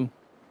flying too.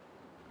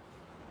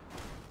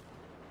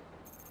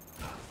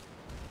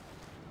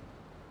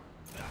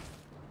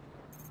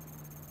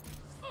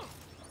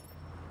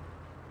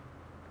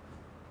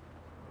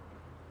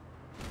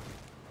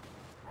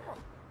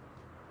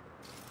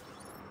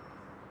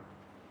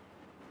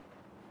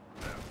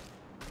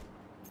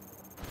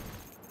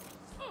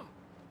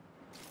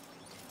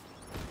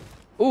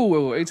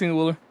 Ooh,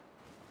 18-wheeler.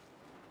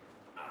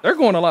 They're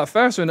going a lot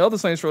faster than the other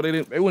Saints Row.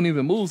 They wouldn't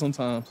even move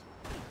sometimes.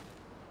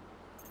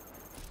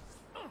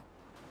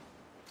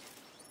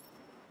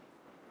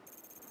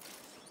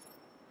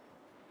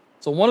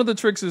 So one of the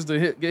tricks is to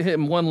get hit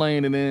in one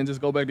lane and then just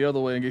go back the other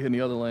way and get hit in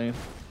the other lane.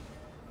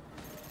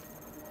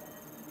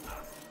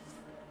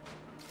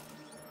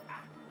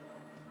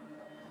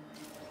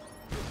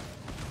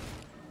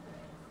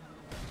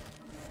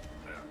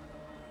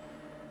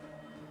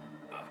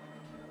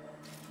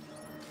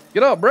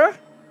 Get up, bruh.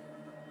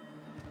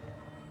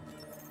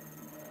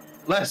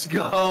 Let's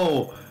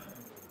go.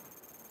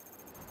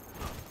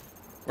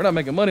 We're not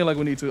making money like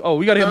we need to. Oh,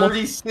 we gotta hit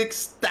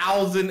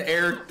 $36,000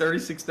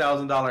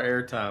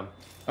 airtime.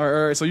 All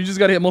right. So you just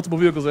gotta hit multiple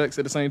vehicles X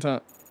at the same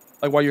time,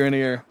 like while you're in the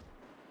air.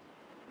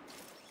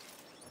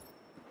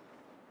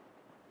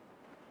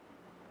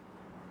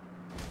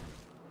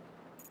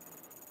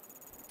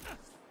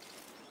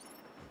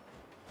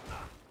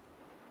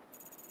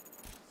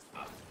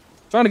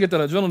 Trying to get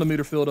that adrenaline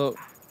meter filled up.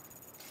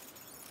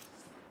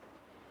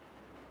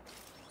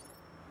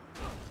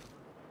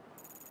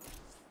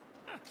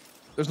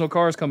 There's no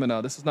cars coming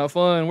out. This is not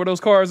fun. Where are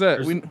those cars at?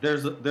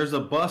 There's a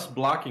bus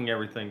blocking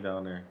everything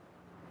down there.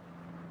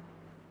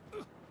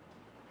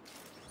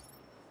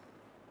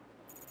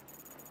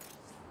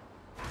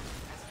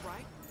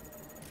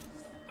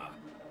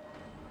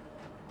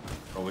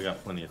 Oh, we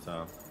got plenty of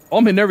time. Oh,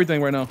 I'm hitting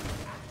everything right now.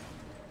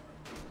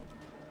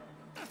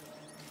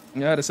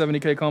 Yeah, I had a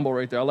 70K combo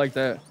right there. I like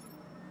that.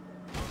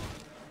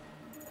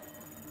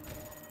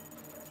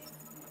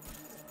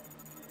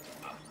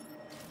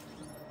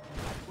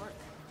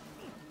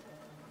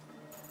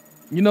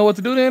 You know what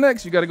to do then,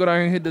 X? You got to go down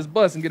here and hit this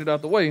bus and get it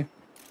out the way.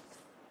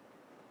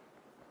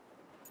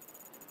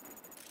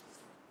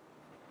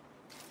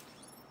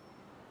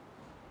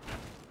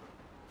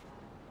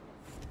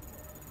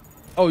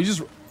 Oh,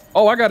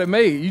 oh, I got it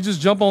made. You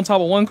just jump on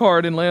top of one car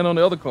and then land on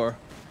the other car.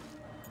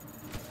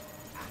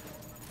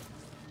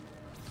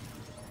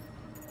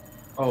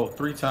 Oh,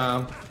 3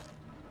 times.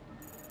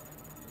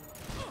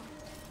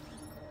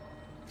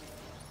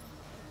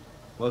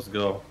 Let's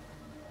go.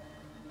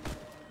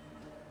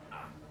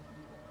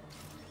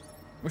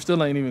 We're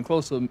still ain't even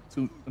close to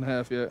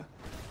 2.5 yet.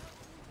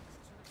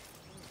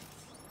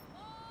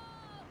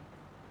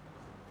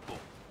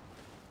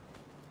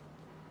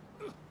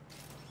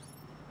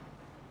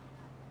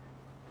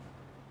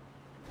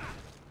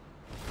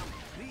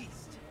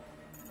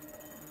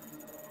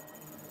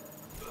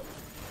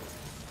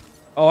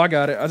 Oh, I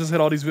got it. I just hit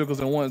all these vehicles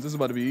at once. This is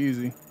about to be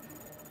easy.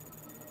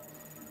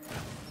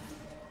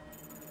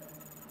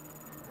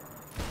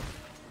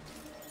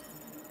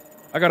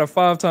 I got a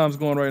 5 times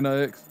going right now,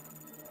 X.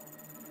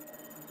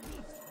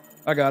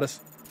 I got us.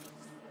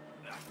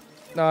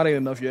 Nah, it ain't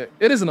enough yet.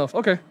 It is enough.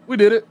 Okay, we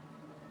did it.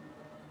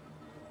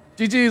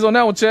 GG's on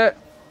that one, chat.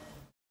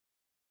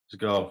 Let's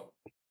go.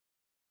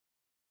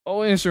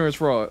 Oh, insurance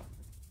fraud.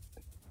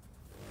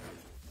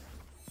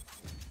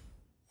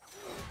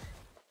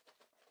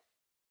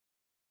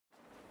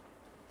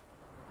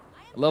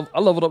 I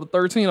leveled up to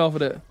 13 off of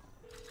that.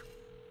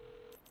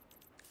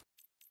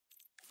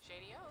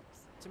 Shady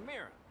Oaks.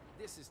 Tamara,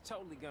 this is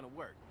totally gonna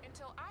work.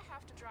 Until I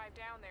have to drive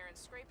down there and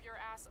scrape your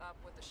ass up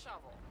with a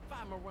shovel.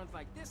 5 more runs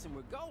like this and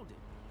we're golden.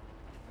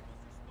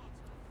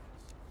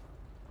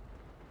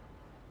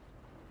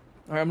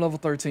 All right, I'm level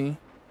 13.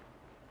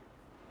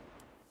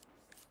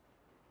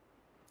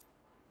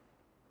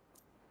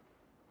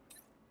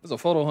 There's a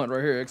photo hunt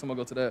right here, X. I'm gonna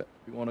go to that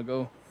if you want to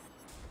go.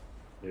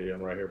 Yeah,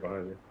 I'm right here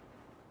behind you.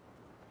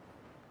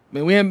 I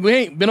mean, we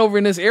ain't been over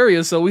in this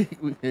area, so we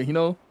you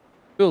know,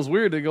 feels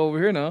weird to go over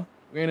here now.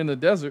 We ain't in the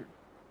desert.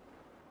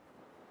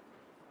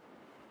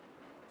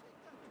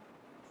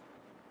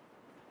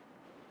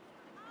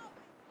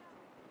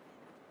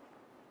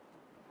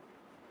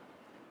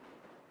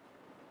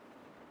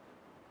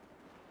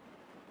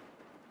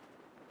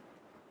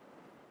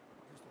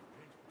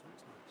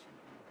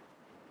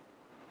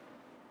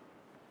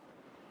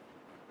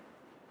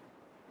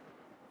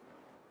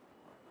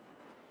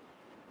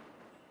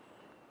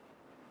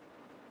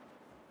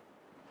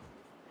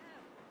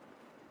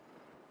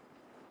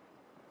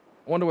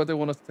 I wonder what they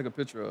want us to take a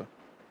picture of.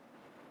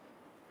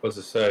 What's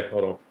it say?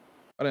 Hold on.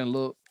 I didn't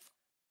look.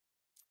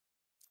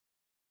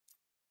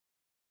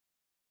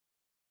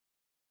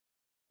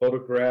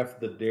 Photograph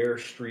the Dare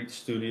Street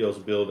Studios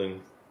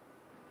building.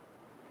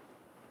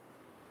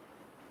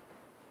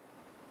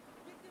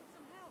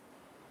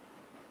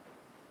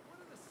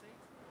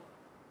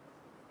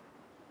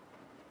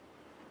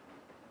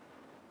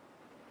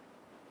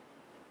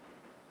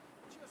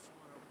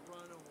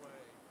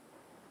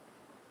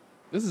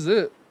 This is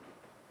it.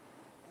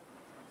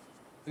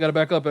 We gotta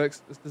back up,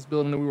 X. It's this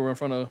building that we were in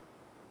front of.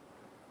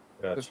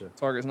 Gotcha. This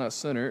target's not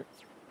centered.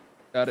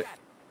 Got it.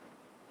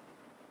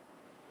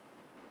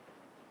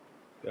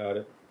 Got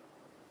it.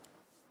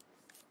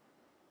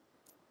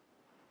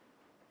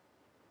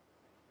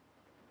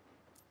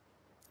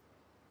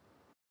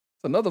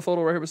 It's another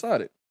photo right here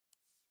beside it.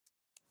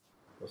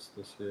 What's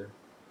this here?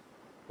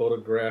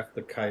 Photograph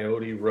the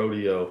Coyote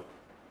Rodeo.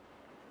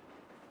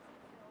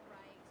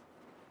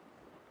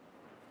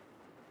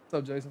 What's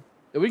up, Jason?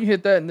 Yeah, we can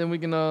hit that and then we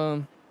can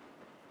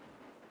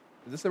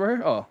is this it right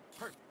here? Oh.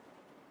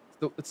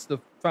 It's the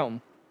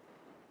fountain.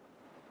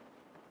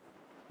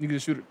 You can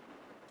just shoot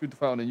the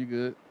fountain and you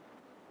good.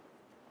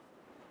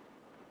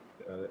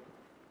 Got it.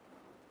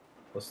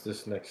 What's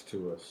this next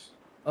to us?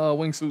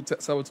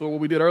 Wingsuit saboteur. What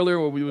we did earlier,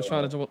 where we was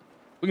trying to jump up.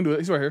 We can do it.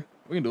 He's right here.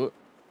 We can do it.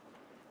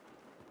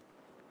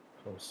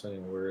 I'm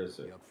saying, where is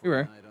it? You're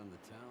right.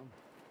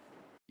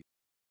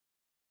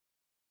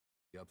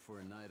 You up for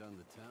a night on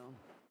the town?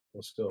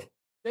 Let's go.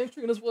 James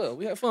treating us well.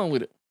 We had fun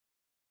with it.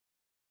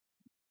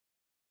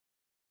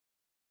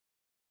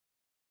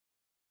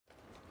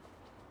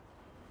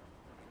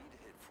 We need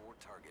to hit 4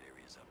 target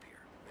areas up here.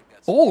 They've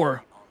got 4? On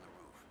the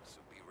roof, so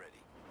be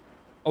ready.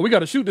 Oh, we got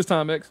to shoot this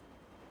time, X.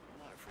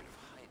 I'm not afraid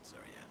of heights,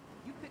 are you?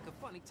 You pick a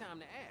funny time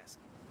to ask.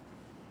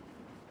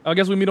 I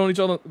guess we meet on each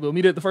other. We'll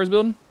meet at the first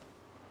building.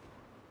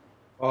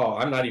 Oh,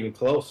 I'm not even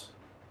close.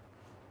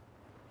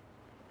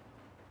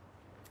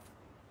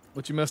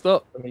 But you messed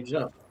up. Let me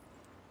jump.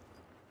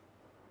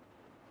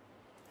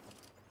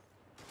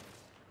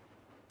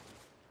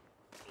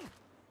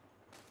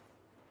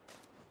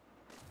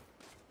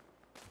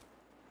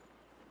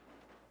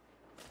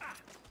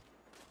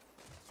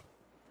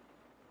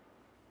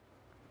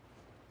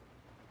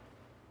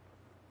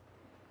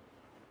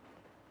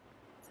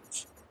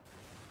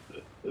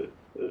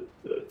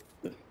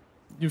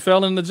 You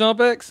fell in the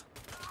jump, X?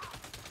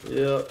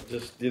 Yeah,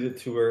 just did it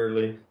too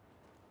early.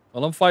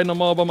 Well, I'm fighting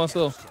them all by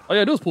myself. All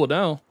you gotta do is pull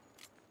down.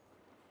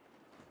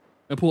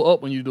 And pull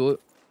up when you do it.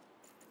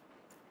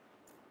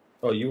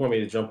 Oh, you want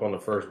me to jump on the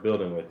first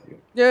building with you?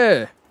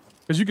 Yeah.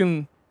 Because you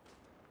can...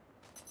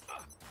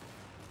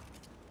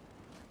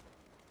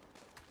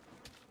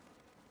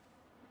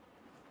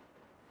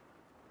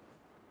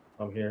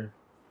 I'm here.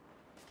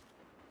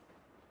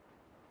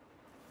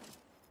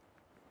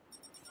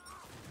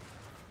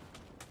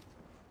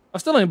 I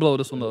still ain't blow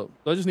this one up.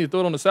 Do I just need to throw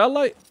it on the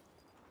satellite?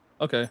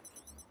 Okay.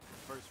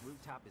 First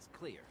rooftop is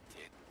clear.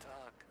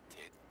 Tick-tock,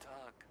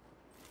 tick-tock.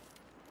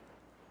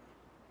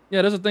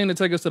 Yeah, there's a thing to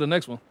take us to the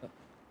next one.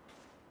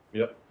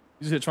 Yep.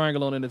 You just hit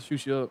triangle on it and it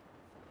shoots you up.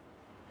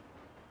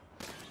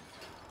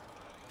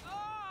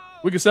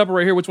 We can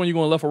separate here. Which one you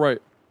going, left or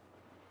right?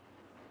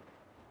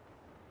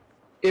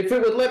 If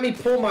it would let me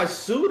pull my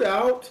suit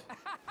out.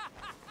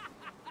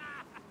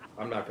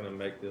 I'm not gonna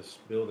make this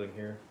building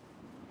here.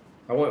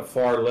 I went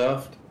far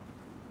left.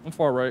 I'm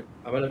far right.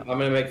 I'm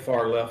gonna make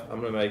far left.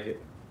 I'm gonna make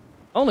it.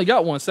 I only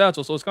got one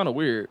satchel, so it's kind of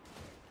weird.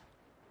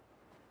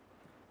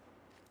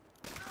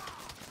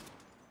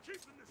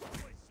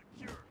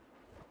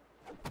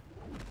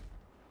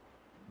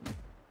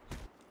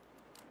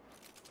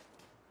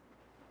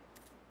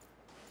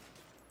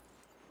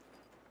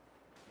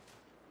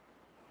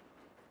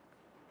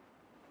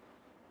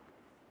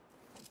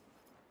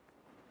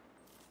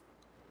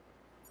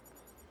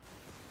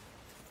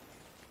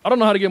 I don't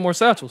know how to get more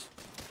satchels.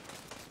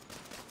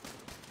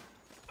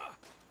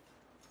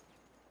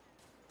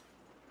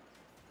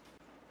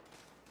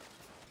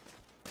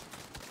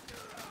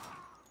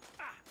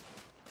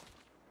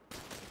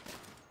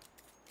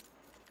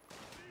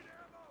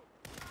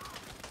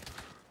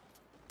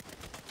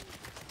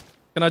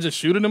 Can I just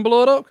shoot it and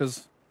blow it up?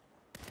 Cause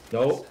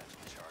nope.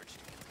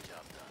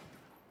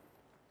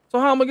 So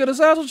how am I gonna get a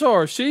satchel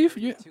charge, Chief?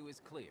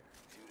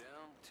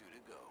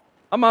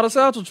 I'm out of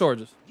satchel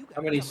charges.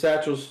 How many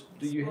satchels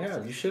do you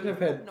have? You should have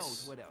had.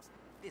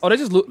 Oh, they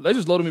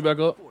just loaded me back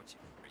up.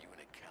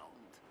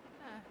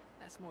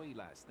 That's more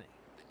Eli's thing.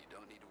 Then you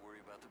don't need to worry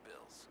about the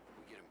bills.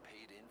 We get them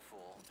paid in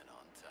full and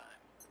on time.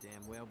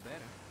 Damn well better.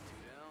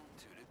 2 down,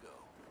 2 to go.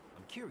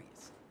 I'm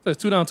curious. So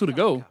it's 2 down, 2 to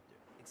go.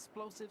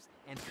 Explosives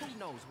and who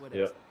knows what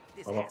Yep.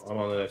 else. I'm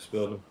on the next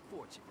building.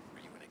 Fortune.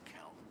 Are you an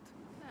accountant?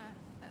 Nah,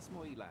 that's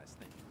more Eli's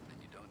thing. Then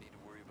you don't need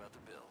to worry about the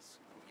bills.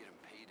 We get them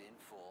paid in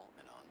full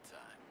and on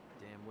time.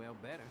 Damn well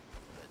better.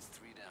 That's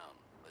 3 down.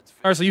 Let's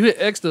All right, so you hit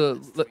X to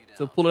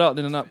pull it out,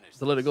 then not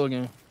to let it go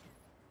again.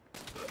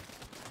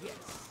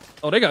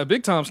 Oh, they got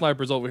big time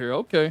snipers over here.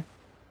 Okay.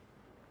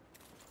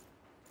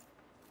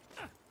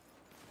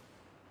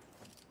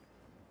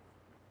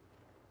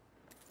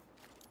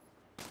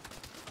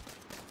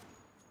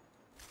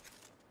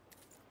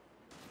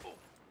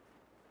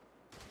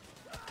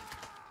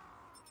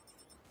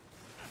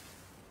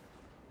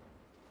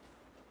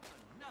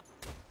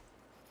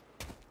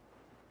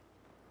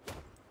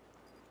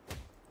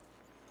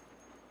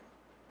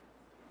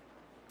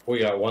 We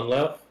got one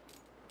left.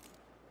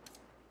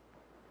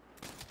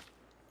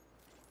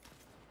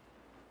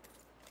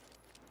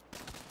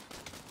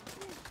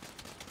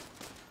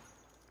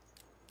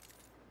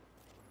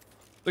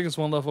 I think it's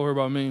one left over here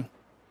by me.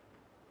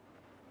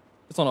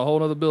 It's on a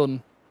whole other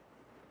building.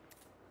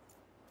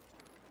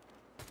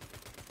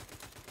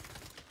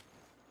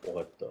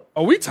 What the?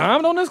 Are we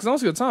timed on this? Because I don't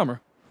see a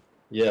timer.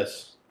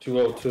 Yes,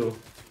 2:02.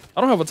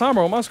 I don't have a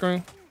timer on my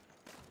screen.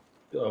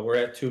 We're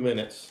at 2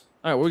 minutes.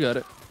 All right, we got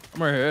it.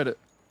 I'm right here at it.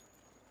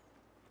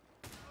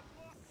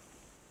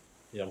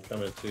 Yeah, I'm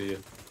coming to you.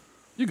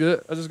 You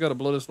good? I just got to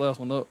blow this last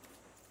one up.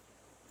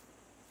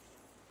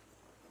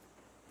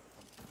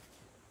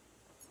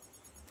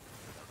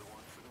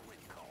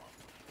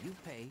 You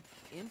pay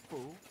in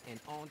full and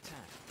on time.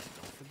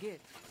 Don't forget.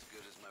 As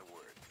good as my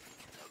word.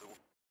 Another one.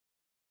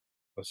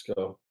 Let's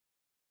go.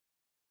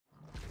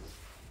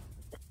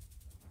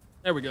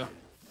 There we go.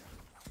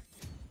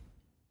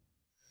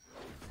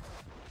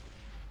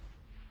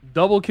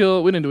 Double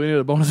kill. We didn't do any of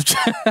the bonus.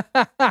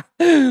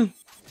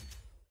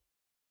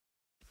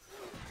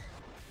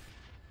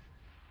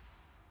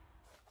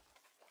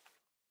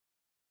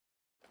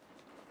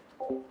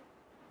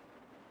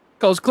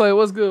 Coach Clay,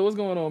 what's good? What's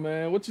going on,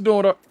 man? What you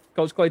doing?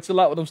 Coach Clay, chill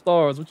out with them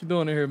stars. What you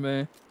doing in here,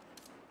 man?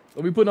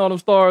 Don't be putting all them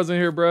stars in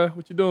here, bruh.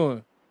 What you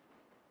doing?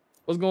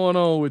 What's going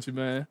on with you,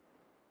 man?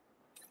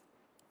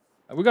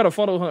 We got a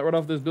photo hunt right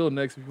off this building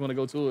next if you want to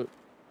go to it.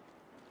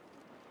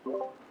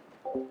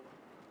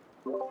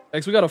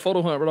 X, we got a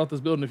photo hunt right off this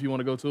building if you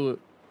want to go to it.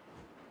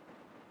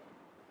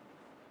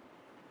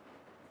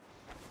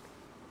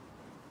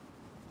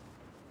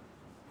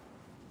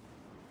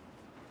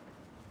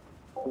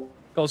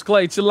 Coach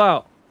Clay, chill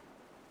out.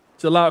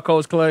 Chill out,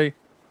 Coach Clay.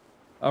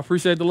 I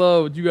appreciate the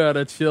love, but you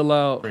gotta chill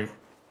out.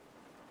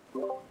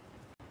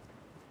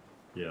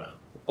 Yeah.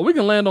 Oh, we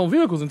can land on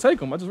vehicles and take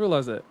them. I just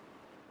realized that.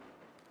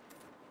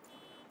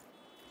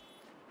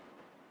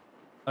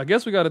 I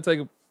guess we gotta take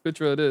a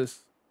picture of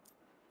this.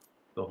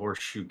 The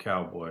horseshoe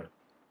cowboy.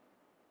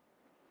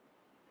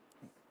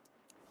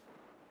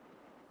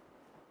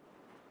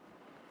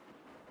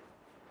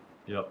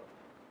 Yep.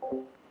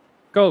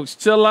 Coach,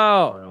 chill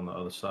out. Right on the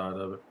other side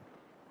of it.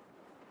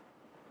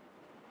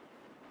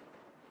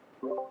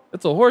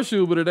 It's a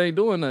horseshoe, but it ain't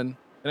doing nothing.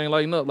 It ain't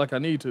lighting up like I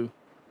need to.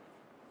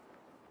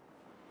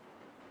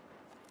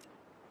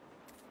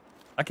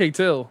 I can't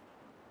tell.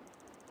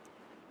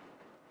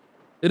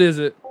 It is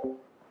it.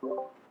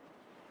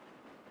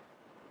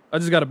 I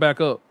just got to back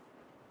up.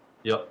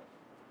 Yep.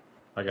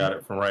 I got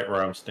it from right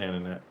where I'm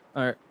standing at.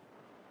 All right.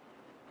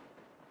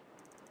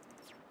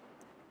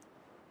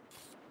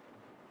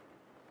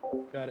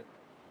 Got it.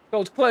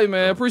 Coach Clay,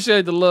 man,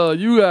 appreciate the love.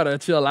 You got to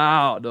chill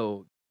out,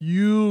 though.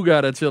 You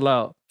got to chill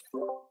out.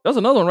 There's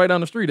another one right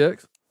down the street,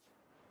 X.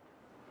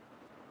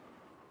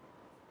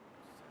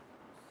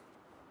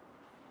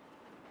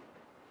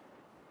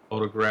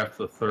 Photograph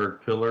the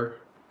third pillar.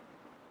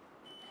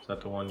 Is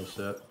that the one you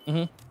said?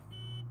 Mm-hmm.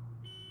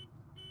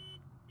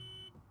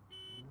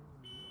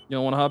 You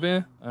don't want to hop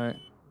in? All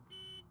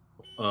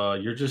right.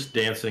 You're just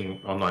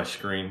dancing on my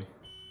screen.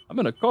 I'm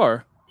in a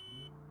car.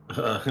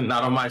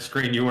 Not on my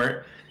screen. You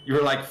were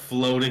like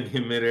floating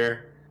in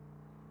midair.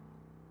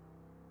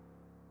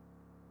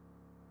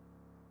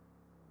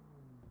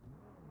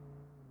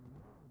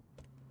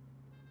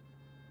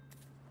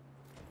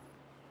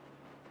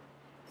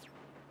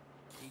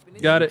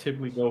 Got it.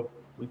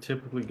 We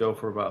typically go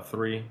for about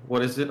 3.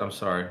 What is it? I'm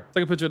sorry.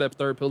 Take a picture of that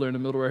third pillar in the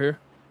middle right here.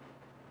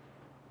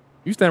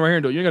 You stand right here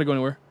and do it. You ain't gotta go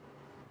anywhere.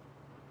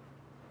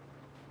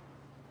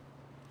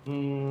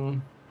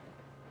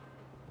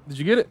 Did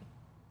you get it?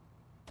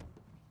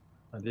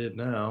 I did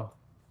now.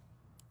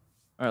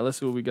 All right, let's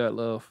see what we got,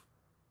 love.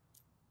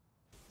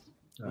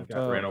 I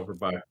got ran over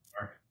by a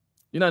car.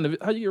 You're not in the,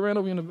 how you get ran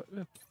over in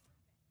the...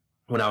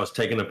 When I was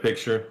taking a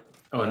picture.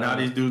 Oh, now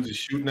these dudes are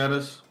shooting at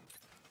us.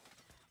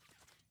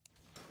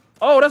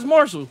 Oh, that's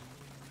Marshall.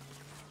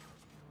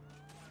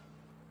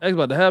 He's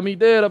about to have me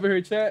dead up in here,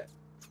 chat.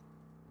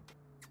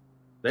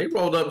 They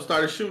rolled up and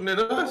started shooting at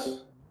us.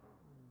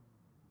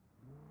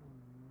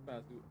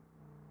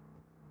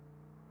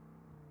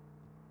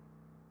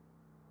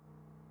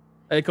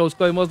 Hey, Coach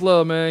Clay, much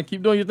love, man.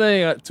 Keep doing your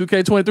thing.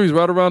 2K23 is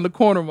right around the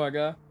corner, my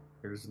guy.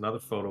 Here's another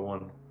photo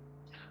one.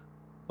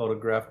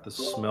 Photograph the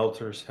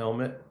smelter's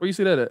helmet. Where you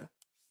see that at?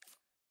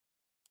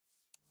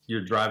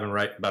 You're driving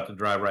right, about to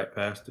drive right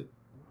past it.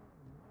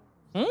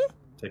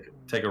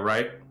 Take a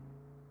right.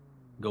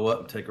 Go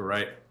up and take a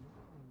right.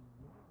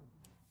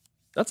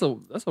 That's a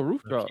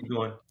roof drop. Keep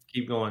going.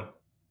 Keep going.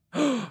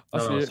 I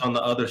see It's it. on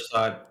the other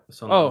side.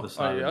 It's on the other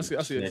side. Yeah, I of see. the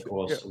I see it. Snake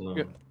Oil Yeah, Saloon.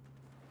 yeah.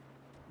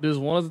 Does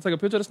one of us take a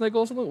picture of the Snake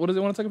Oil Saloon? What does it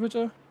want to take a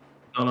picture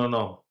of?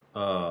 No.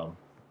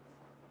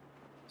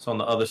 It's on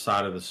the other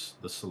side of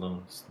the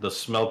saloon. It's the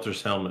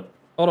smelter's helmet.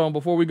 Hold on,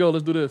 before we go,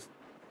 let's do this.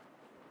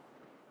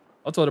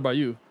 I'll tell it about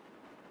you.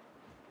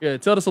 Yeah,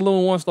 tell the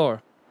saloon 1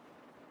 star.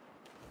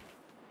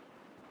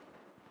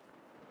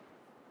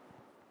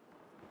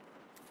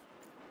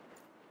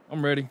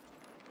 I'm ready.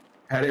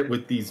 Had it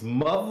with these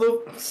mother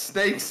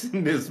snakes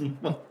in this.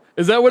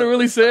 Is that what it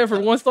really said for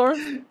 1 star?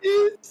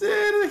 It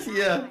said,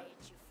 yeah.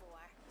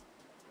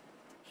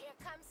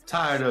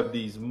 Tired of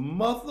these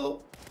mother.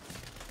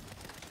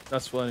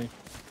 That's funny.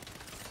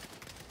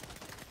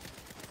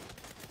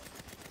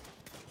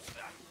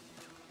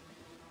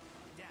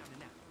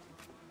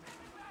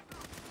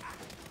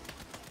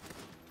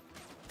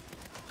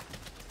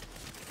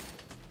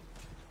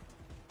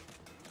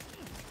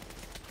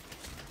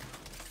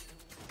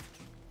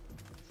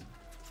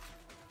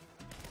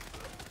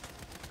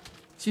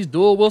 She's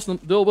dual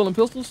wielding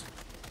pistols.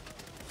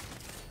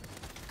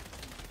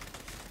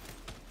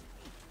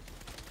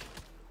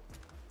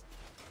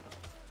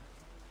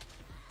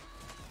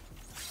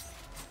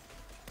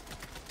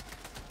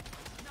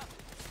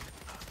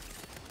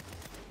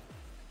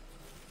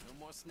 No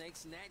more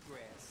snakes in that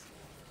grass.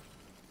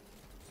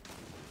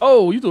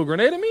 Oh, you threw a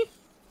grenade at me?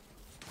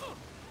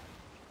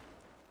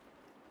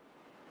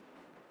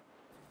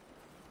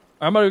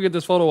 I'm about to get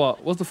this photo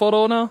out. What's the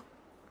photo now?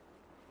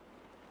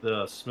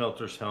 The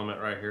smelter's helmet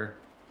right here.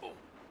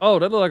 Oh,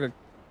 that look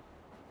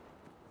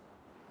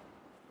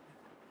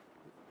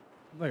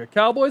like a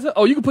cowboy's hat?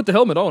 Oh, you can put the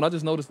helmet on. I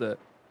just noticed that.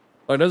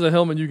 Like, there's a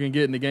helmet you can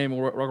get in the game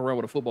and walk around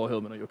with a football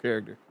helmet on your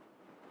character.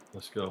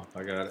 Let's go.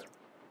 I got it.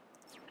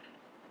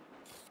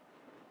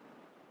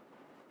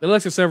 It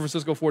looks like San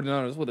Francisco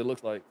 49ers. That's what it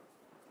looks like.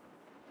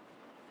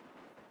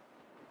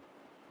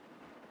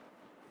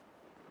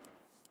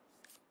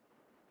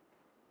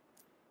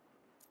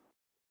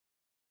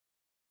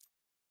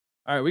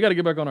 All right, we got to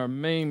get back on our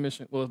main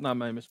mission. Well, it's not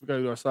main mission. We got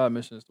to do our side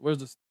missions. Where's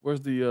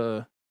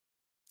the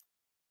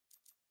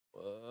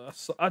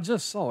I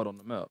just saw it on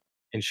the map.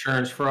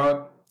 Insurance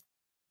fraud?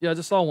 Yeah, I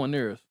just saw one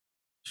near us.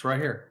 It's right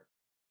here.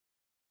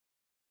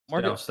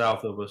 Mark Down it.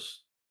 south of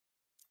us.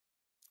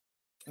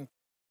 I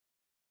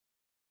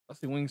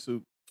see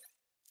wingsuit.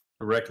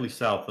 Directly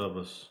south of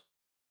us.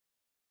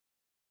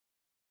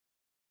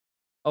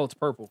 Oh, it's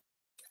purple.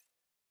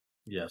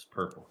 Yes,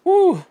 purple.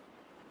 Woo!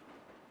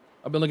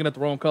 I've been looking at the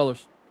wrong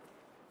colors.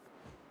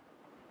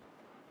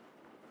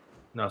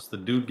 No, it's the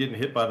dude getting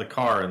hit by the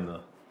car in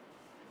the.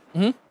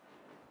 Mm-hmm.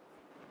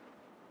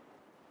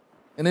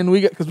 And then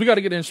we got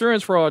to get the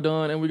insurance fraud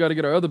done, and we got to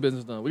get our other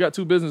business done. We got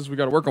 2 businesses we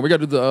got to work on. We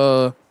got to do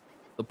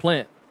the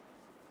plant.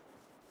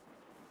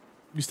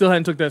 You still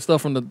hadn't took that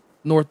stuff from the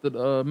north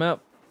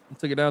map and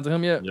took it down to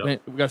him yet? Yep. Man,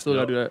 we got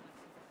to do that.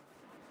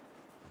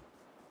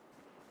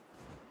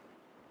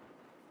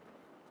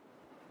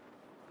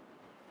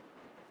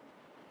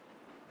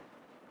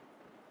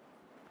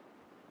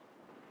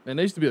 Man,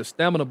 there used to be a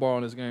stamina bar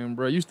on this game,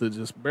 bro. I used to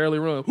just barely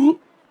run.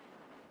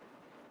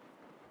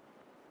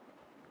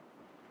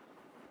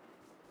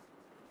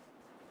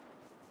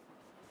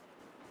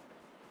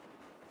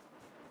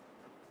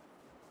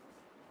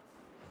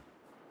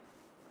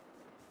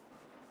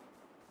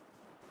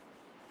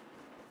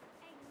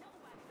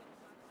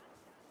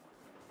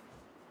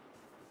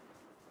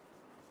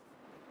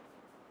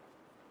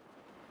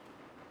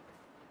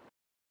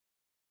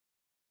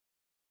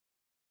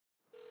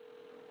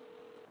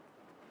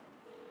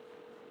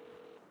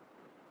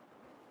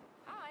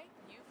 Hi,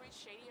 you've reached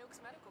Shady Oaks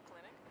Medical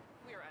Clinic.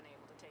 We are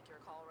unable to take your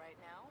call right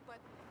now, but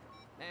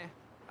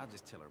I'll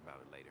just tell her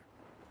about it later.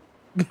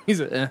 He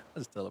said, I'll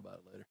just tell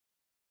about it later.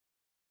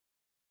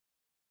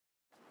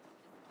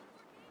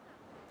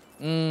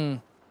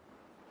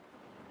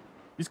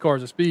 These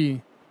cars are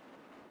speedy.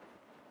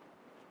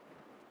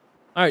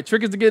 All right,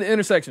 trick is to get an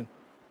intersection.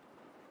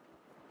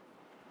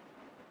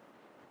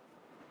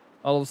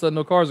 All of a sudden,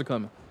 no cars are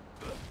coming.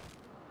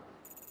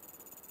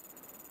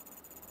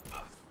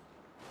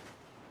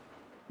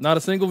 Not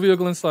a single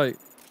vehicle in sight.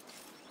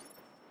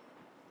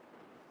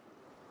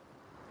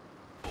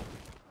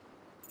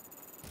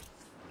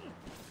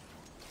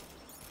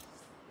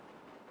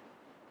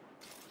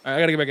 All right, I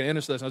gotta get back in the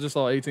intersection. I just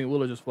saw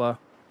 18-wheeler just fly.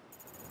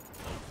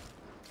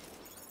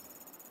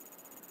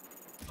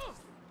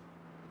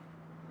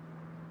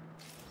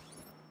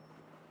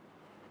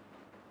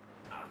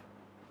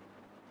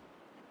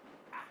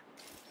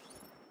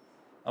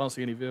 I don't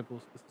see any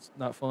vehicles. It's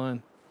not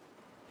fun.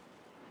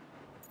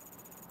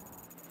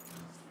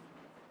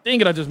 Dang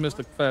it, I just missed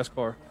a fast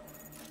car.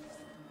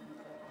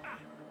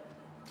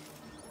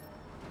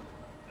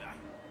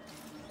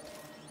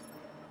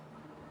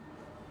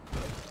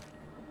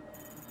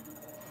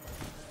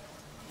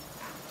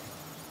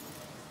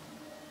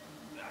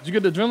 Did you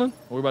get the adrenaline?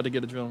 We're about to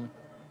get adrenaline.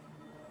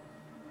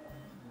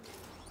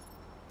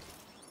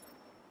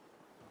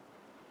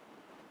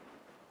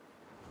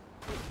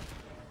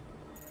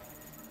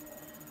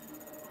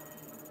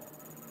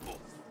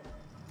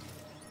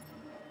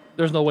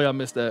 There's no way I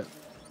missed that.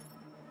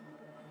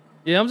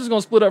 Yeah, I'm just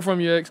gonna split up from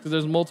you, X, because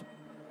there's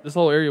this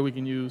whole area we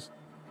can use.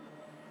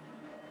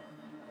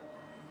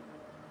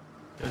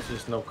 There's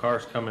just no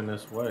cars coming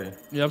this way.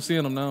 Yeah, I'm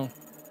seeing them now.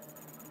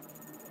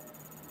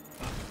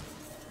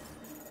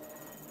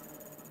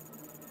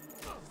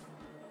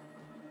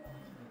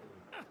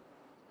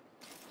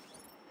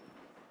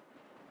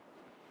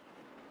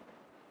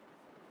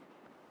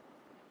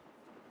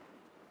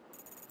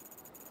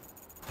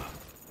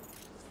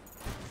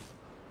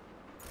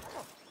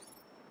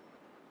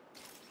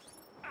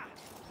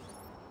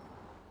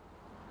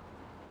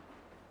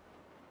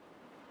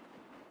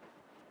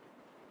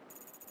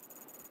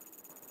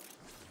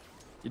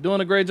 You're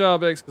doing a great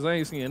job, X, because I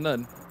ain't seeing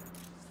nothing.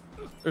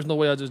 There's no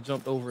way I just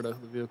jumped over the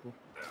vehicle.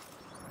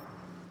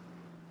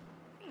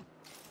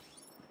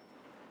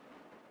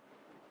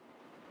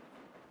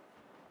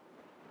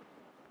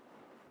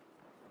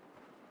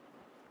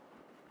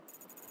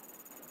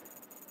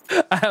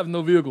 I have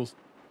no vehicles.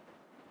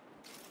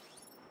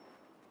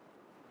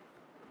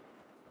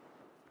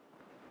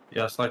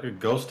 Yeah, it's like a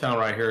ghost town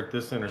right here at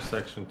this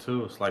intersection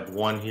too. It's like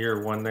one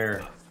here, one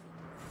there.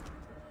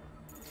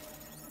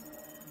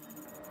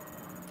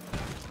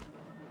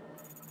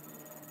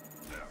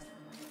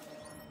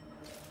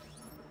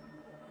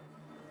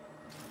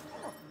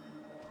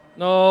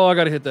 No, I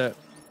gotta hit that.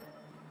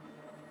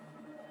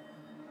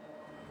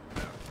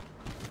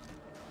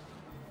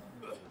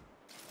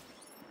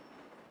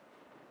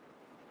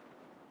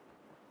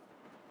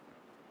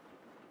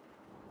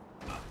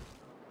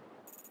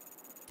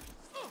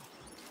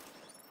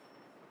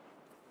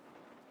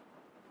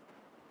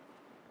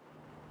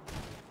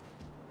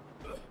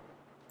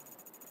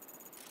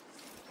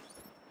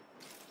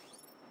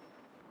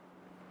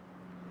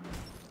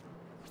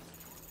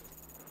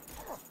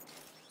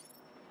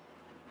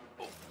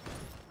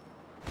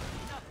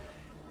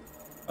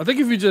 I think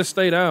if you just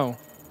stay down.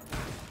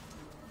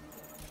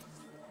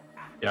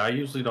 Yeah, I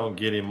usually don't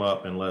get him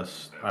up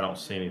unless I don't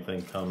see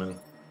anything coming.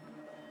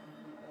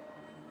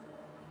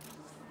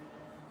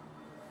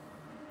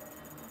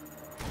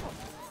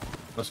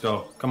 Let's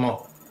go. Come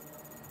on.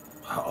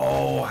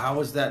 Oh, how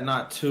is that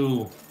not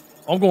two?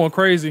 I'm going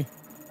crazy.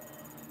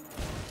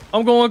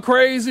 I'm going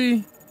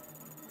crazy.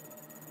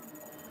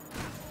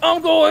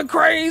 I'm going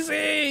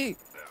crazy.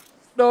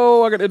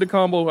 No, I got hit the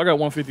combo. I got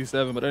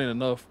 157, but that ain't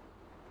enough.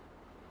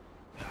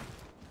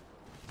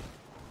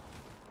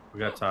 We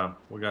got time.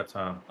 We got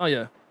time. Oh,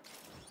 yeah.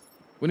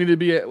 We need to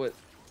be at what?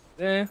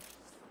 Eh.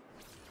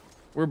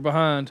 We're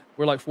behind.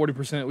 We're like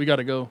 40%. We got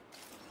to go.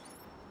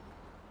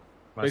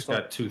 Mike's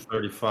got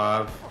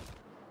 235.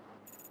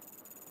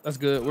 That's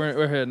good.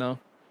 We're ahead now.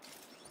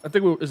 I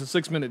think it's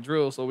a 6-minute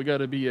drill, so we got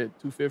to be at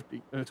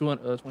 250,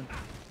 220. So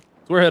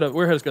we're ahead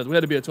of schedule. We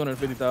had to be at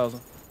 250,000.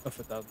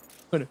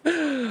 50,000.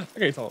 I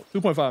can't talk.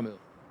 2.5 mil.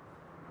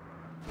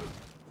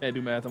 Can't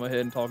do math in my head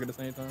and talk at the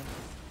same time.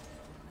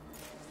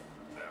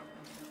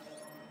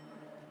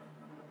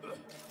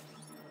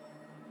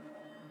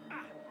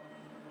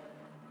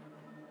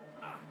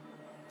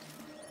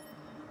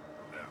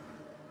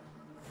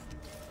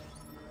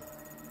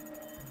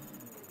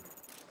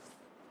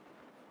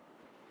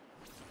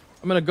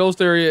 I'm in a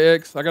ghost area,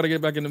 X. I gotta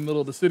get back in the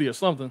middle of the city or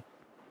something.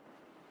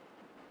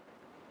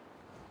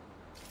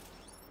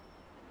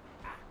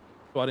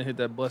 So I didn't hit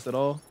that bus at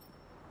all.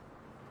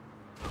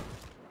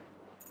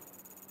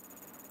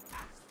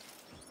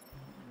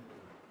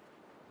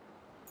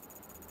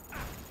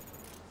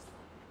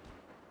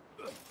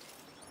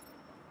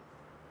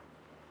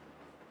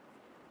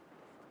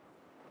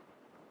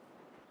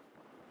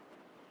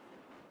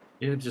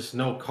 Yeah, just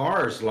no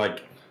cars,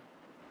 like...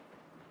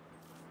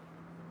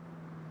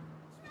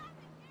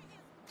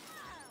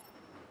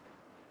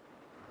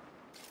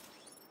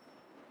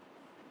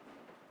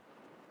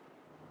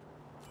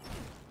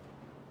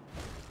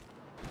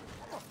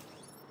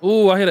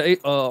 Ooh, I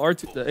hit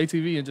the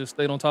ATV and just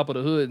stayed on top of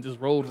the hood and just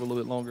rolled for a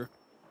little bit longer.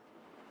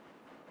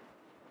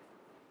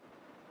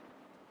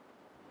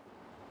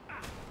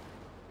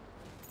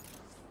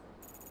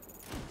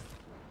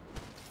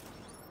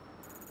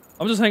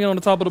 I'm just hanging on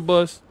the top of the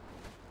bus.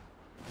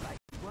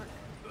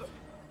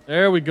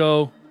 There we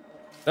go.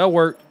 That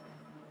worked.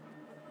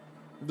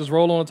 Just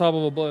roll on the top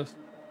of a bus.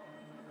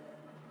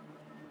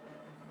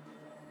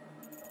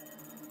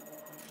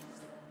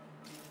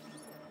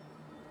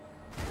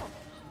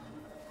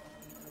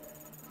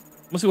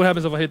 Let's see what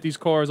happens if I hit these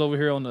cars over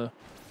here on the...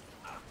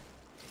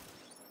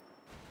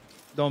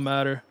 Don't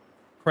matter.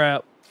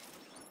 Crap.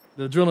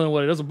 The drilling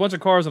away. There's a bunch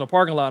of cars in the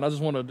parking lot. I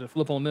just wanted to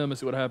flip on them and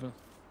see what happens.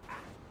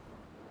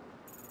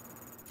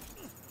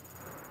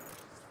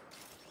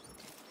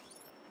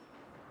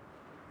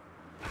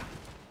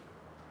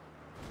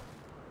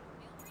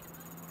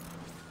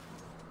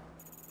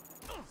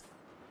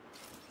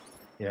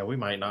 Yeah, we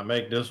might not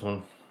make this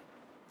one.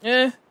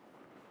 Yeah.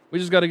 We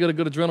just got to get a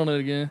good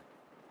adrenaline again.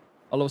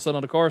 All of a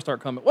sudden, the cars start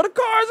coming. What the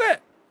car is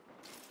at?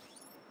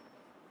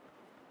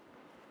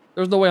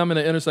 There's no way I'm in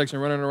an intersection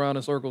running around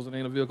in circles and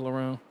ain't a vehicle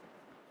around.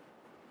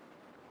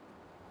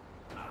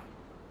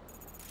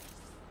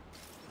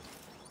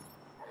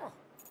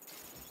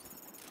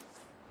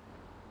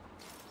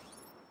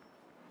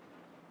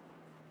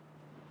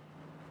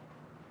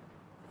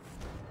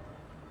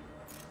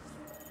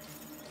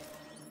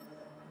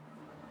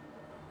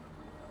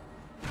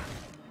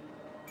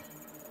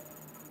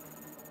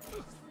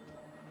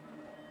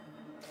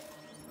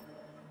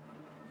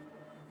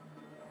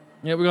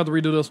 Yeah, we're going to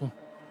have to redo this one.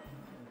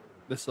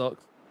 This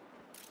sucks.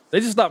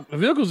 They just stopped. The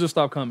vehicles just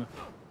stopped coming.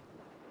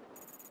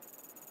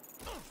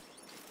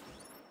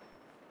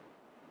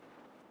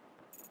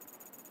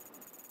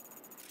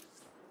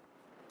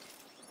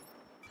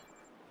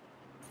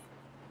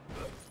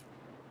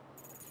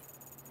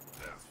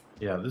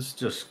 Yeah, this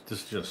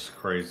is just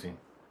crazy.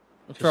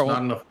 Let's Just try not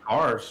one. enough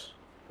cars.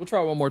 We'll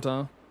try it one more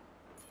time.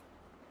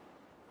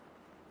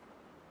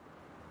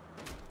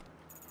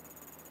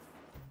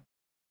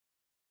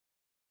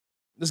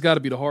 This got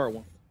to be the hard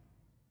one.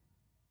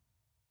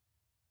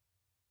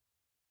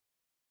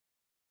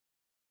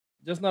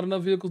 Just not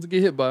enough vehicles to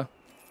get hit by.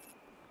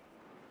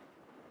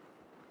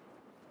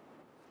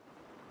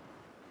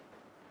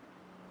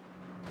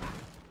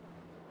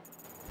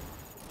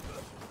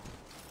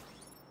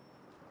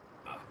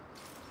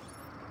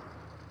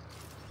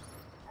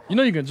 You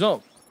know you can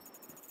jump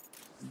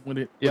when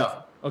it.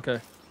 Yeah.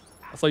 Okay.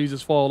 I saw you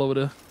just fall over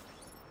the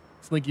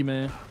Slinky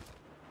Man.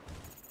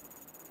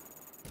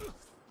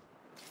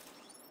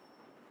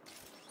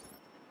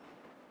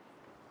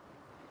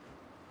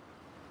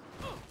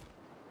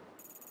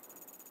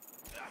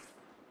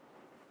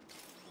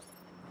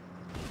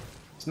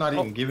 It's not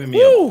even giving me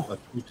Woo! a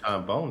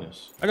 2-time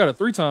bonus. I got a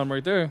 3-time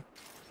right there.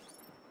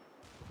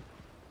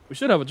 We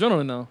should have a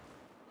adrenaline now.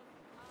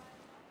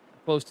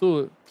 Close to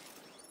it.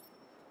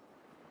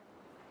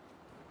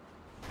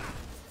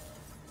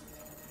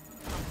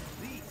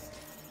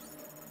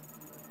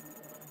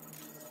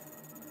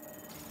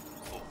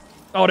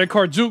 Oh, that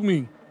car juked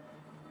me.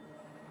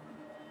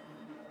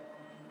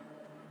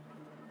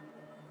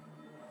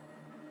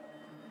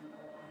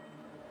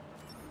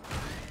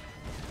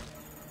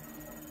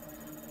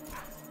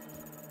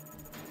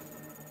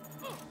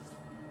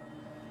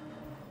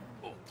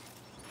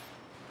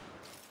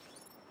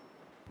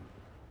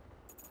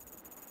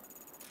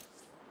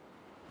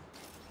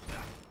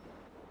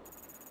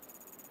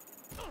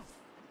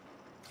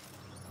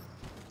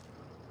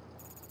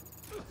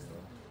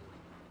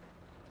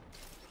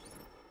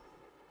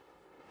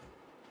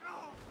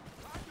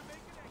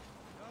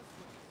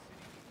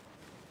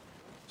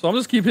 So I'm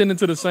just keep hitting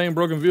into the same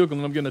broken vehicle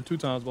and I'm getting a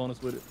 2-times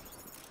bonus with it.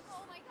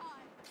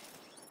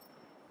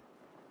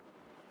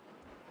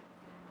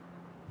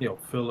 Yo,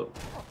 Philip.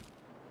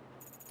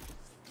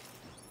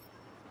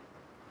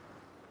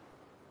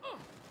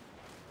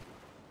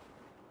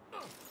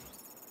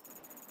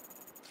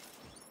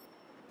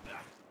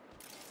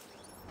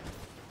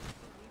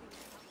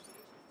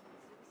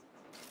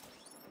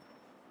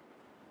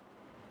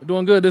 We're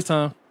doing good this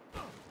time.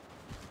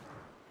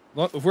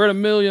 If we're at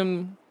 1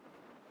 million,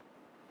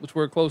 which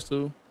we're close to.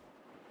 All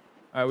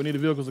right, we need the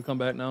vehicles to come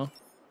back now.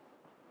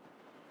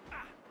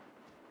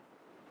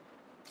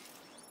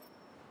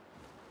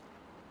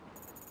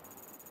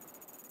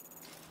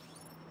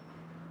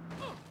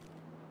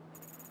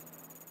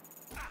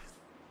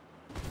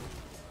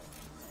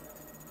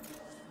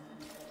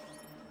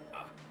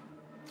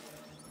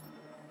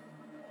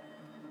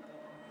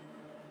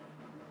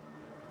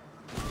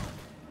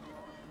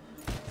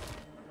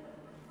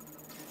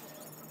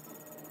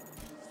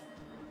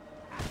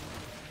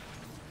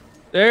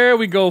 There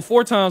we go.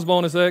 4-times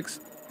bonus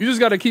X. You just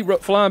got to keep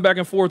flying back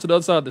and forth to the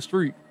other side of the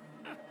street.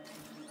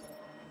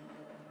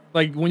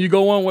 Like when you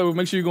go one way,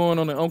 make sure you're going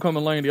on the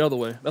oncoming lane the other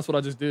way. That's what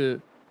I just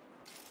did.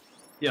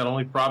 Yeah, the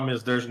only problem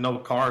is there's no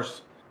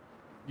cars.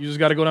 You just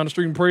got to go down the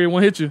street and pray it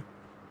won't hit you.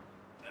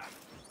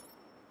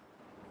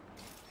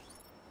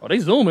 Oh, they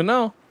zooming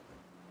now.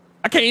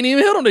 I can't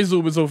even hit them. They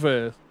zooming so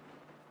fast.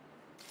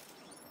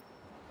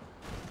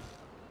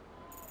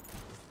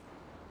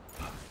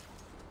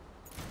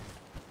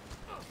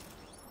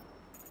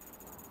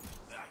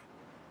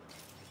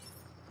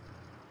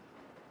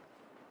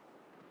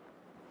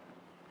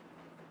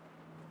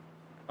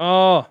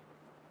 Oh.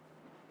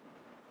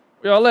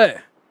 Where y'all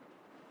at?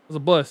 There's a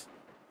bus.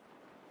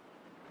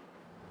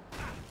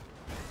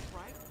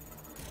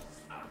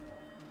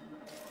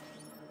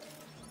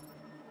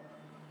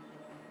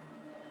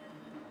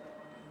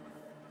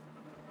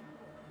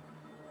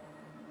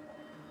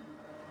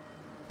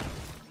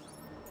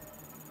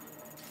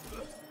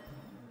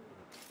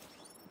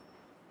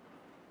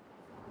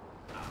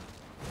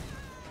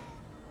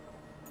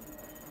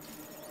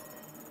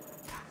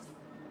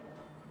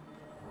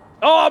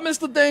 Oh, I missed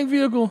the dang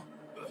vehicle.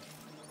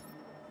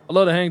 I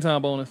love the hang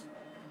time bonus.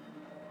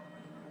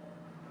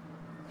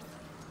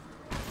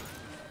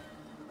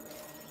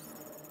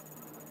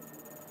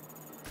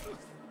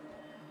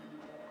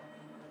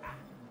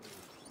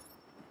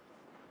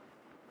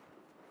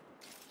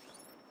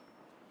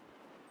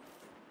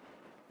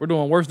 We're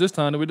doing worse this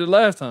time than we did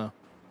last time.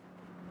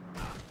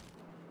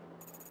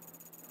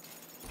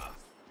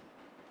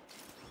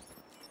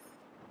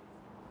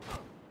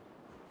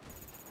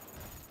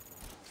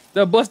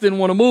 That bus didn't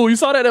want to move. You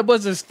saw that? That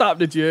bus just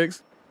stopped at you,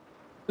 X.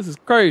 This is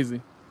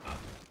crazy.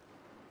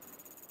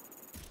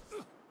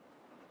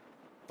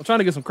 I'm trying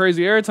to get some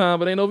crazy airtime,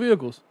 but ain't no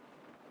vehicles.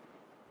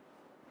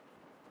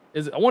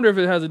 I wonder if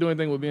it has to do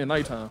anything with being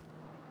nighttime.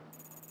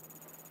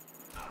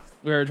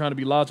 We're trying to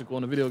be logical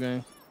in the video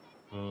game.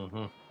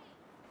 Mm-hmm.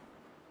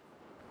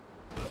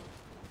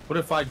 What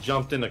if I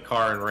jumped in the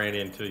car and ran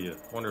into you?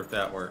 Wonder if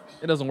that works.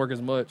 It doesn't work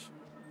as much.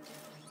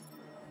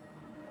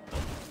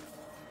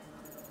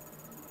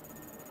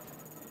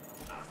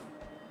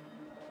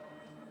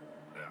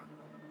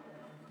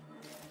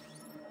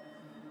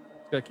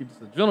 Gotta keep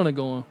this adrenaline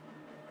going.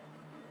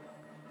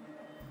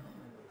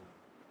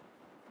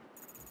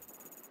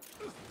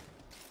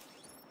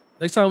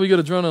 Next time we get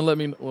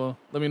adrenaline,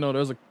 let me know.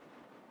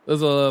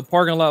 There's a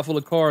parking lot full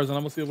of cars, and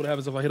I'm gonna see what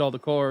happens if I hit all the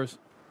cars.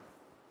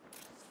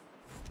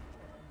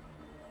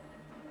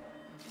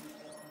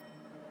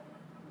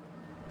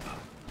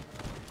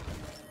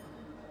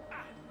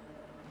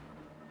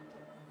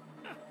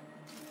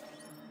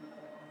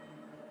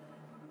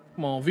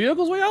 Come on,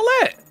 vehicles, where y'all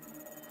at?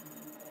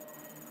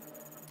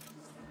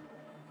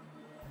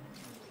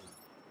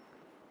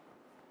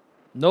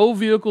 No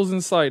vehicles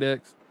in sight,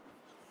 X.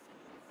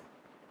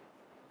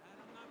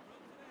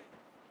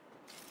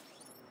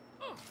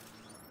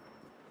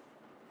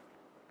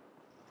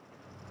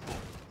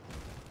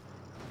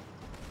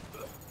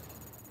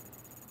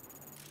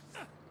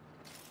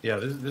 Yeah,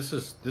 this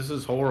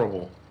is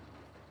horrible.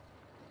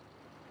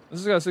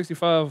 This has got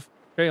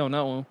 65K on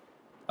that one.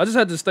 I just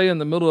had to stay in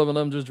the middle of it and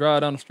let them just drive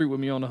down the street with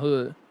me on the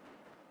hood.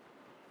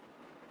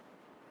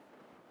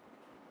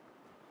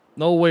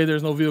 No way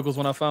there's no vehicles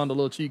when I found a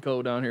little cheat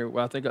code down here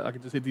where I think I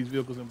could just hit these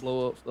vehicles and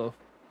blow up stuff.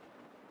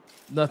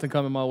 Nothing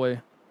coming my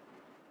way.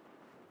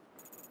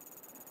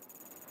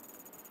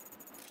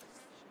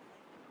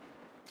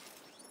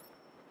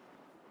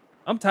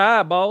 I'm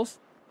tired, boss.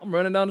 I'm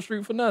running down the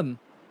street for nothing.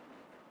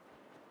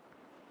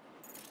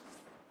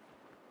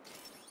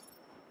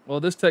 Well,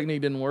 this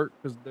technique didn't work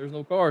because there's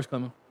no cars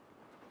coming.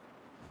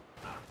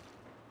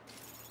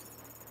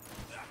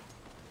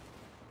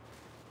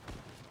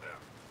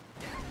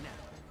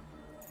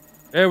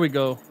 There we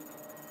go.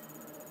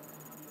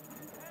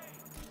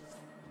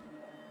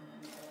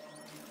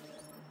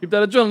 Keep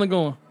that adrenaline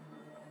going.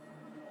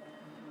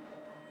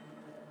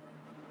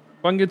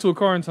 If I can get to a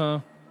car in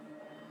time.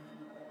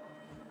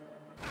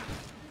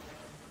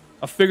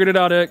 I figured it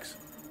out, X.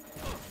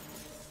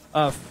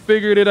 I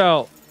figured it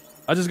out.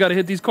 I just got to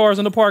hit these cars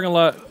in the parking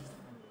lot.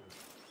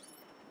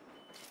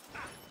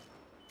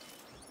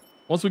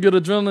 Once we get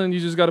adrenaline, you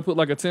just got to put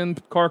like a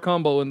 10-car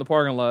combo in the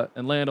parking lot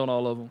and land on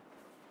all of them.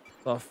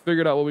 So I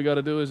figured out what we got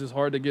to do. It's just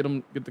hard to get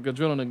the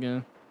adrenaline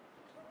again.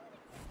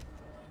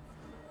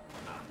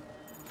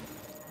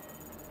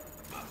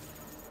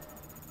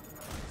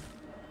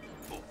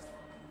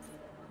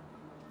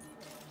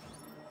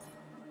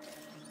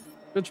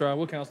 Good try.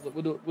 We'll cancel it.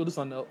 We'll do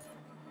something else.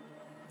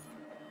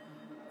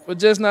 We're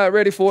just not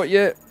ready for it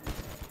yet.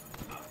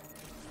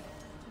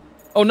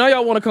 Oh, now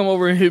y'all want to come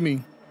over and hit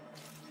me.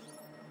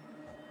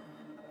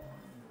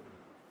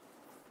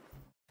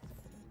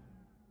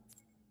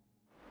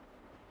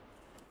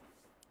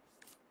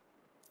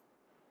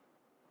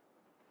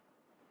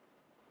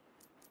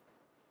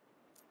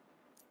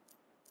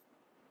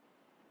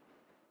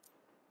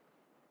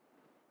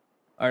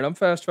 All right, I'm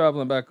fast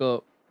traveling back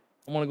up.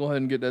 I want to go ahead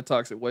and get that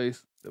toxic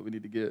waste that we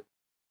need to get.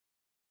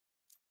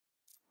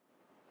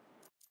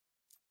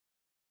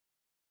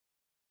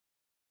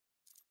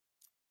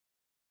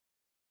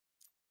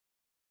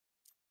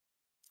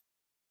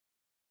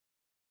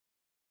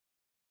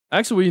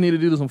 Actually, we need to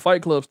do some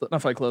Fight Club stuff.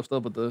 Not Fight Club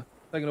stuff, but the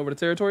taking over the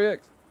Territory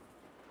X.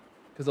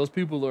 Because those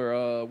people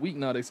are weak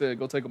now. They said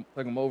go take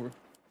them over,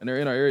 and they're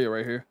in our area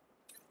right here.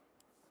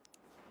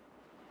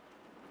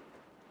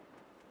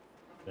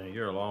 Yeah,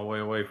 you're a long way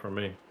away from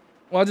me.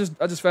 Well, I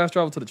just fast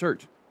traveled to the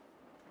church.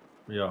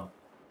 Yeah.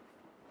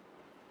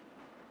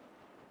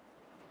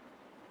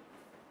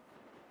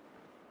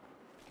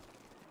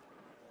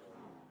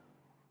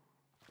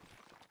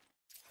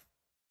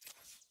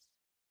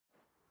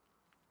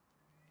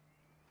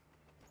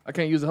 I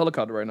can't use the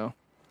helicopter right now.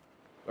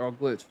 They're all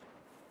glitched.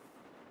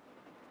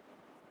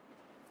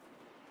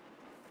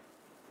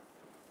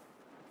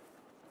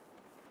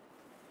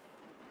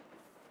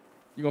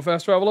 You gonna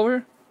fast travel over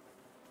here?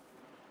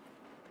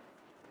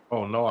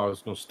 Oh no, I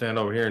was gonna stand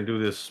over here and do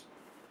this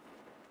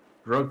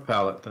drug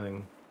pallet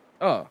thing.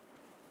 Oh.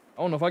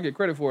 I don't know if I get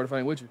credit for it if I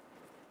ain't with you.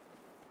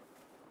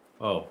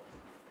 Oh.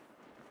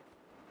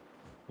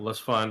 Well, let's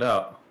find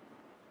out.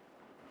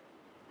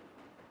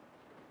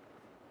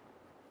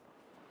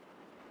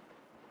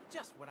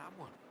 Just what I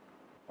wanted.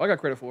 I got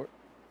credit for it.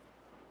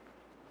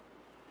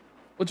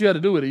 What you had to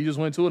do with it? You just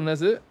went to it and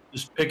that's it?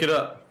 Just pick it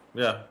up.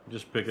 Yeah,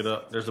 just pick it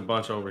up. There's a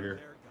bunch over here.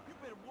 You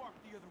better walk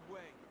the other way.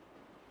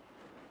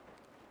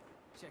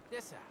 Check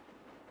this out.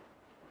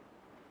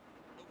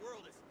 The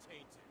world is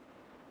tainted.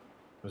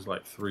 There's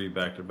like 3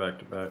 back to back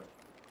to back.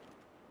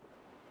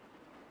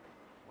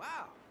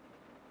 Wow.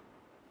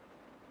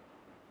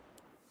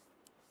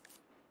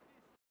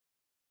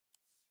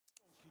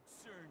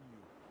 Concern you.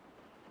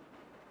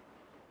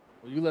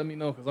 Well, you let me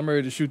know because I'm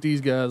ready to shoot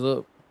these guys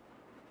up.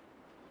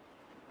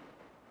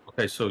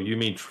 Okay, so you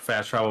mean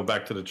fast travel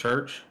back to the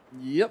church?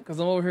 Yep, because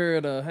I'm over here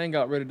at a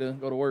hangout ready to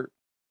go to work.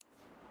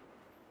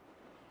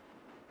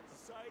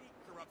 Society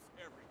corrupts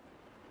everything.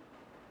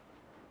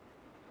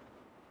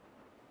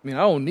 I mean, I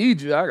don't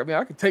need you. I mean,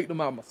 I can take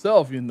them out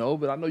myself, you know,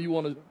 but I know you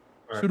want to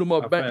shoot them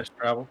up bang. Fast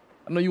travel.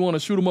 I know you want to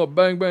shoot them up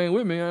bang bang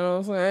with me. You know what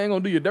I'm saying? I ain't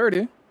going to do you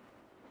dirty.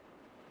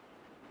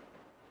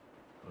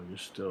 Oh, you're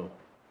still...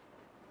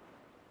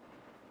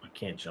 I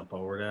can't jump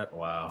over that?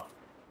 Wow.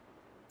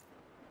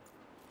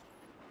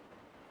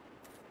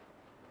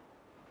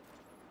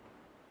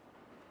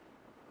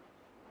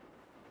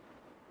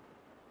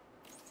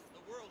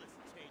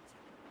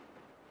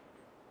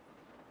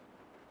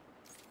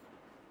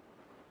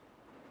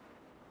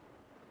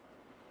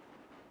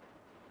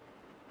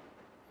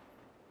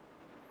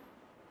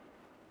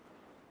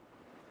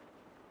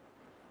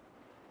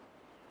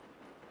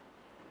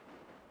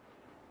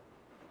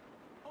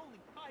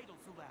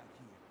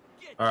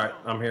 All right,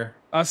 I'm here.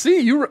 I see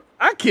you.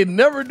 I can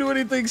never do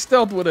anything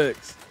stealth with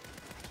X.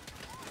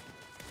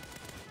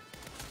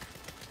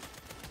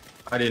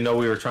 I didn't know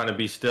we were trying to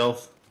be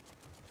stealth.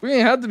 We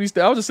ain't have to be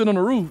stealth. I was just sitting on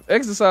the roof.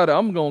 X decided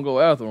I'm gonna go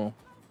after him.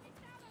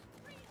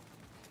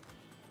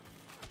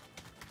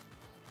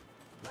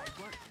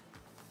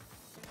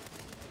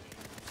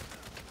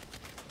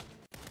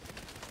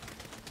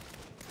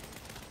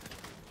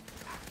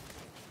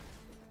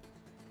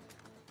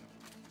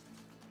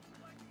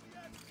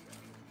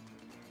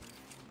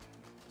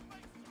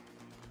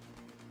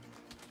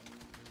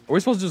 Are we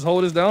supposed to just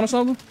hold this down or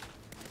something?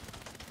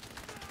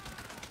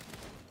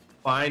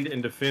 Find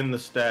and defend the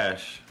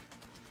stash.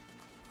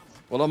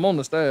 Well, I'm on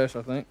the stash,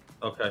 I think.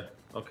 Okay,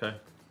 okay.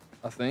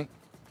 I think.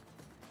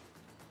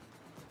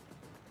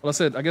 Well, I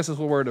said, I guess that's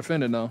what we're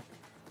defending now.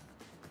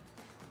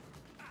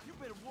 You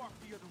better walk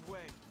the other way.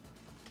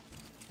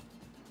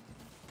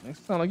 Makes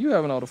it sound like you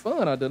having all the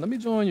fun out there. Let me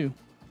join you.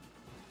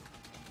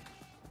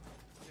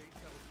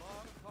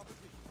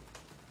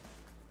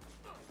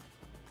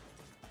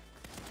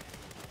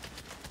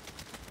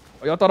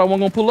 Oh, y'all thought I wasn't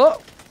gonna pull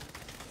up?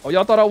 Oh,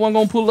 y'all thought I wasn't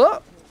gonna pull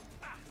up?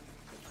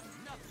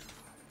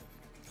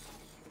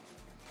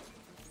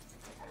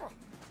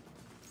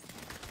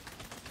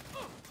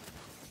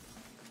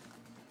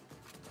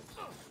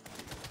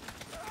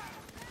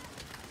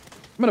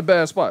 I'm in a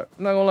bad spot.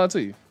 I'm not gonna lie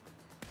to you.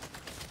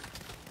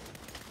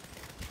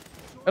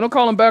 And don't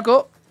call him back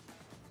up.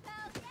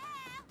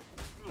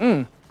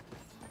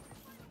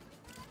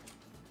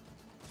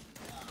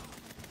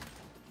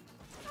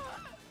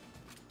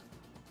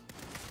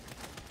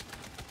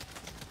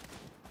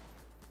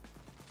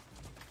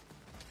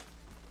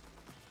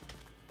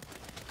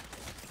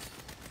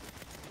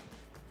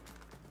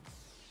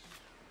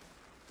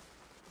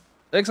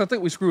 X, I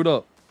think we screwed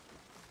up.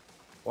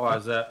 Why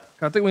is that?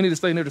 I think we need to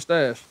stay near the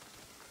stash.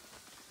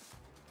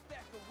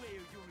 Back away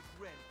or you'll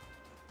regret it.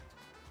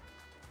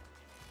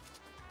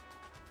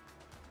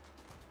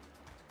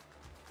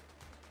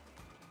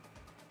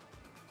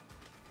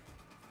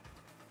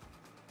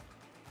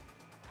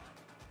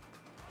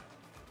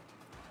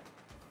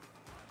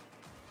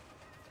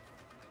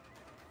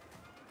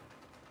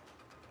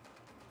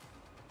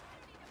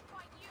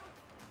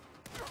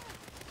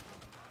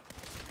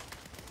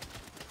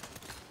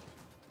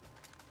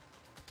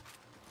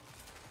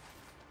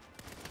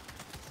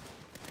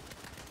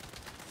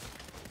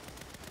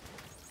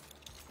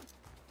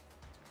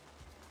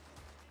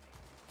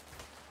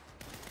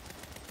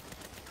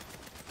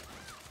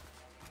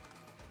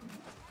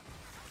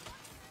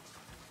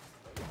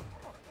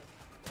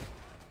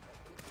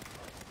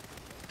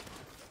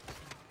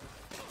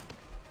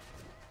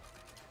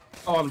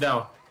 Oh, I'm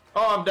down.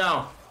 Oh, I'm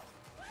down.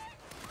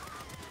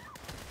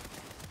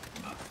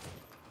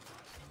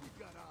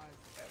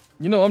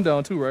 You know I'm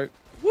down too, right?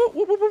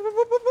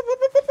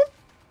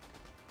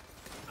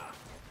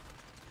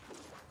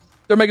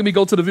 They're making me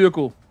go to the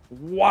vehicle.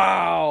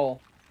 Wow.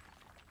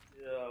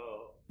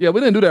 Yeah, we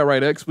didn't do that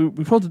right, X. We're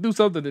supposed to do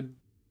something to...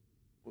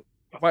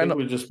 I think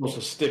we're just supposed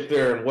to stick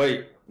there and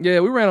wait. Yeah,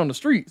 we ran on the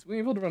streets. We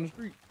ain't supposed to run the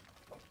street.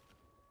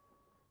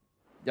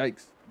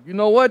 Yikes. You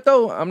know what,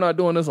 though? I'm not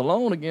doing this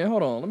alone again.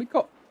 Hold on. Let me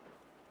call.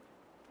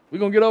 We're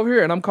going to get over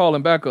here, and I'm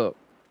calling back up.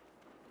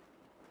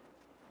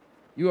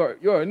 You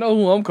already know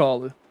who I'm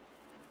calling.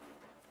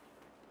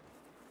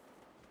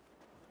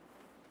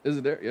 Is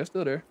it there? Yeah, it's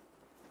still there.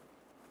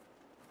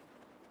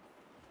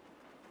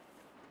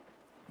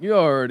 You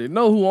already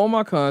know who on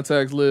my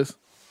contacts list.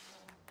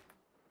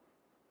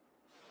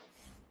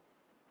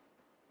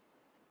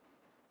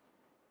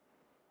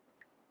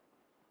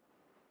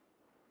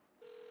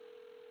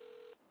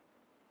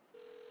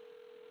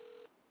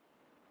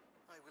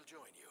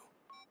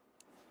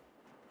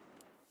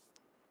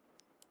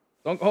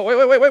 Don't, oh, wait,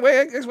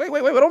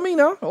 don't me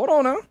now. Hold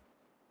on now.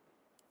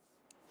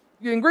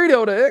 You getting greedy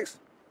over there, X.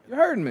 You're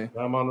hurting me.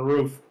 I'm on the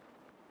roof.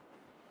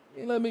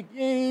 You ain't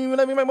even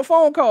let me make my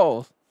phone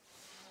calls.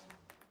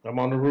 I'm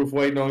on the roof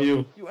waiting on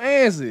you. You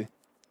antsy.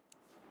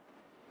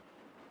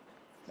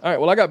 All right,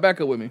 well, I got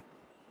backup with me.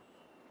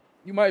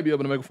 You might be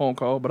able to make a phone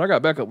call, but I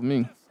got backup with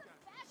me.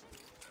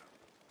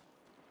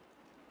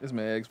 This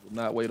man X will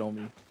not wait on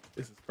me.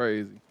 This is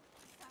crazy.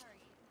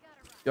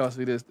 Y'all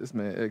see this? This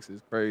man X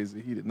is crazy.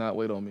 He did not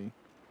wait on me.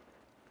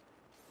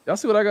 Y'all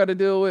see what I got to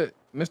deal with,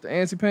 Mr.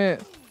 Antsy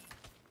Pants?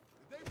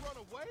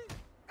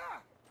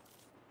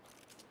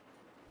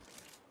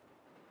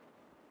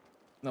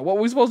 Now, what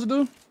were we supposed to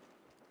do?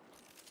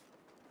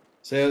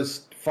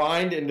 Says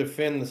find and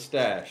defend the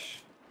stash.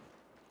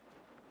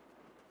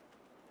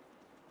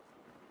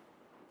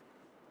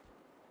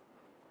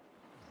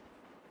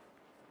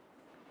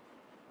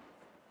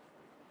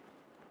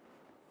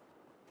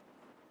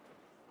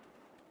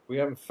 We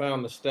haven't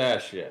found the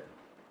stash yet.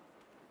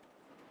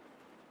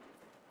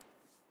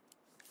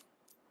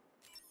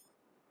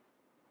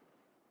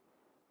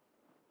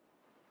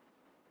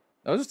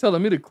 I was just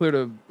telling me to clear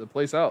the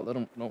place out. Let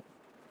them know.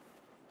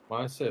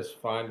 Mine says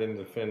find and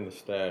defend the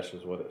stash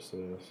is what it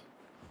says.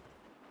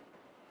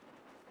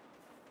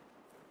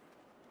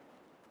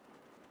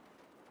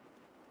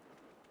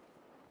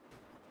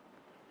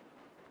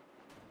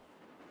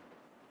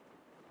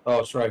 Oh,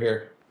 it's right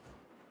here.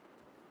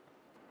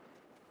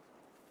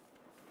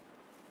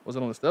 Was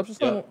it on the steps or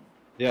something?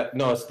 Yeah,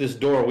 no, it's this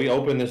door. We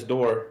opened this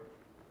door.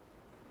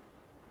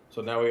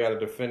 So now we got to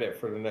defend it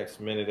for the next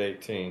minute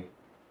 18.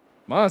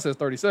 Mine says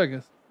 30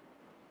 seconds.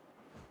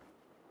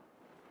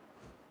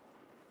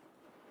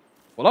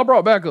 Well, I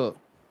brought backup,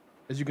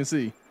 as you can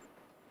see.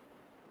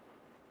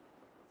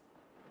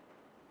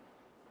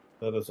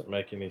 That doesn't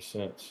make any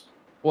sense.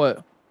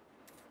 What?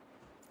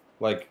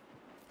 Like,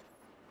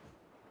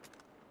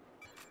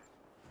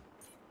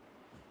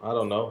 I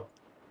don't know.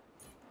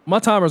 My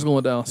timer's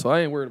going down, so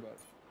I ain't worried about it.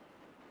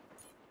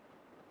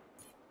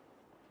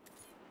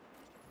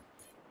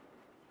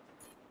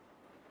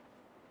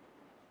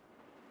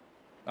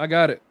 I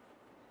got it.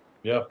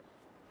 Yeah.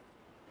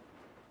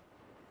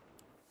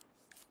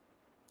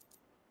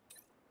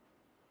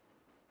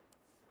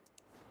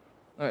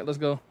 All right, let's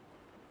go.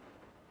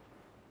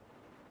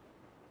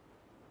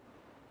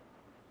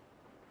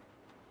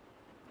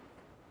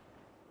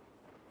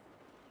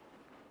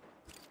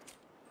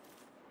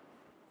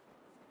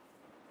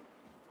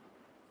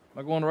 Am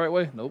I going the right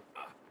way? Nope.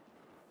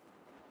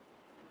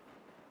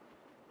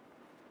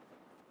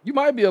 You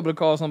might be able to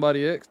call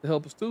somebody X to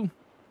help us too.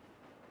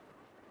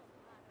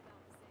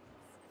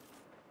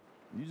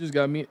 You just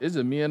got me. It's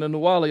just me and the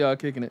Nuwali y'all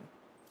kicking it.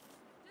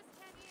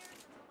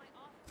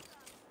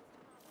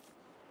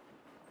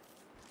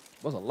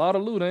 That's a lot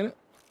of loot, ain't it?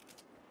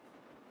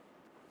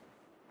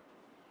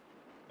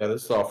 Yeah,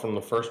 this is all from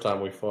the first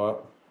time we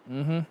fought.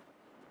 Mm-hmm.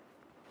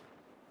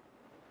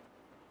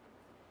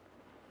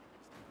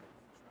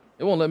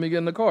 It won't let me get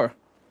in the car.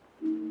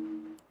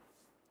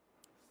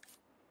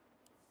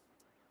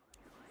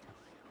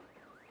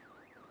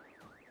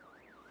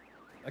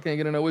 I can't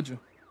get in there with you.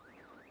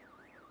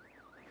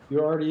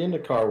 You're already in the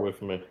car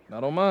with me.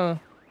 Not on mine.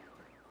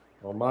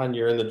 On mine,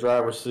 you're in the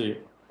driver's seat.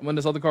 I'm in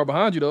this other car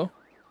behind you, though.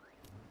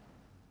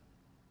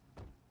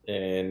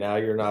 And now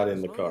you're not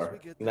in the car.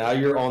 Now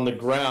you're on the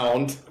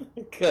ground.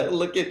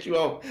 Look at you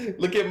all.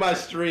 Look at my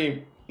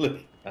stream. Look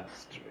at my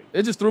stream.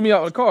 It just threw me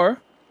out of the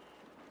car.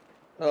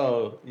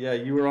 Oh, yeah,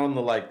 you were on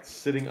the, like,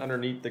 sitting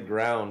underneath the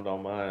ground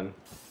on mine.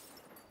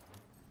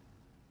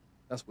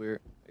 That's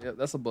weird. Yeah,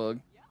 that's a bug.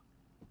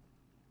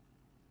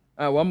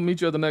 All right, well, I'm going to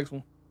meet you at the next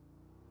one.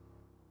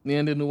 Me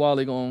and the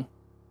Nuwali going.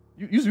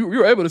 You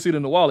were able to see the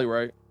Nuwali,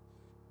 right?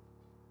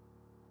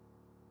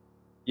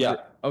 Yeah.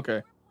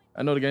 Okay.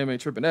 I know the game ain't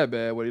tripping that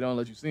bad, but he don't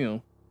let you see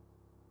him.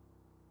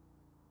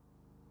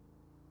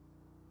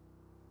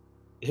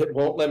 It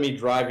won't let me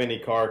drive any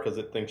car because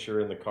it thinks you're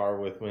in the car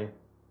with me.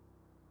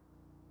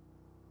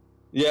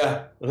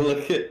 Yeah,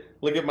 look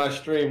at my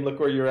stream. Look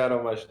where you're at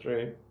on my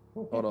stream.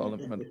 Hold on, let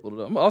me pull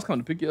it up. I was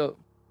coming to pick you up.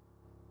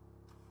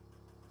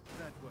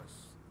 That was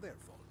their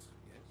fault,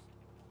 yes?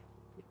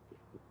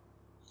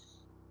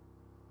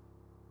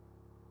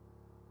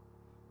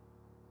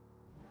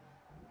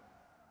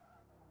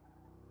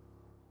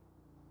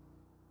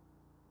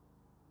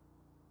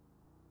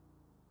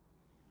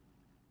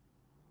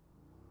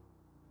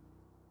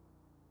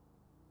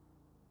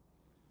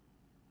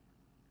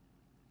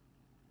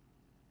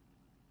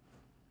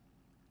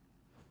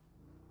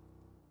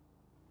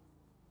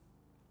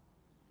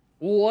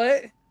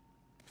 What?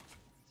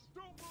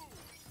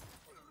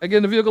 I get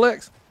in the vehicle,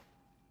 X?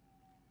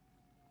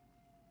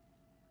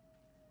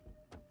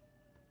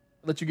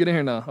 Let you get in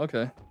here now.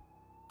 Okay.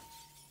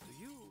 Do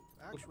you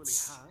actually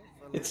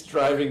have It's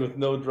driving with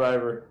no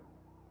driver.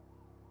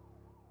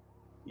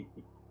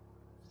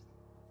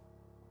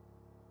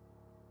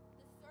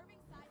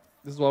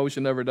 This is why we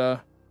should never die.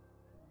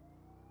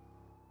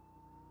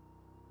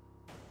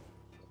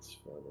 That's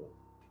funny.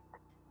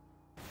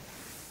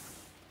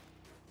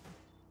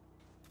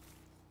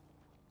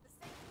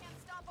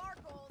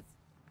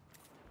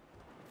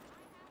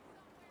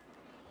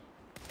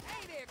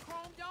 Hey there,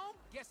 Chrome Dome.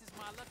 Guess it's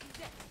my lucky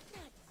day.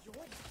 Not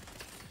yours.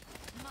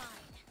 Mine.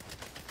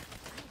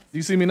 Do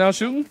you see me now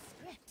shooting?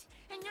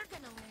 And you're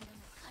gonna land on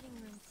the cutting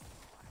room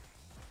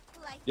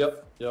floor. Like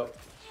Yep. camera.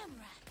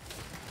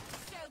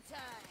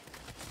 Showtime.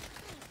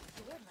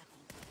 You're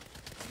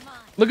lucky.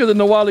 Mine. Look at the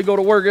Nuwali go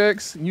to work,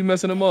 X. And you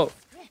messing him up.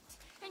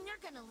 And you're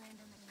gonna land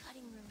on the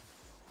cutting room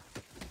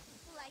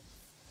floor. Like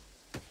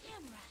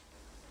camera.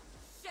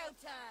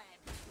 Showtime.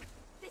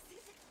 This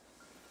isn't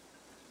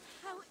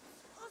how it's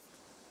supposed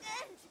to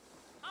end.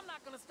 I'm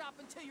not gonna stop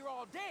until you're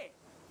all dead.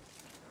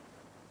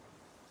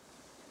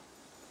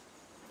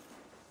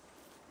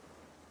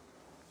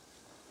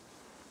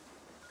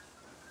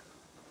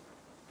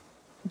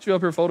 What you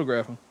up here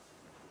photographing?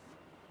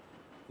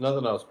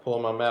 Nothing else.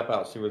 Pulling my map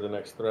out, see where the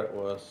next threat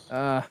was.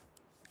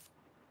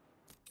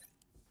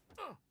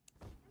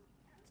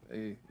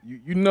 Hey,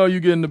 you know you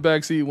get in the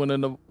back seat when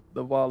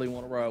the volley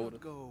want to ride with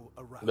it.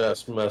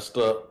 That's messed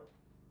up.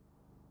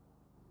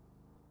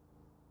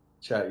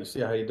 Chat, you see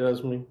how he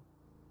does me?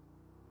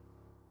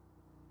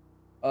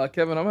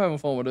 Kevin, I'm having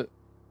fun with it.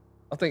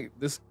 I think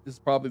this is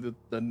probably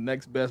the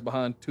next best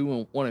behind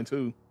 1 and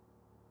 2.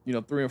 You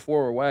know, 3 and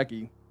 4 are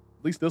wacky.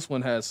 At least this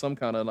one has some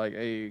kind of like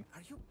Are you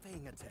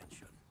paying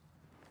attention?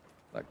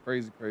 like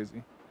crazy.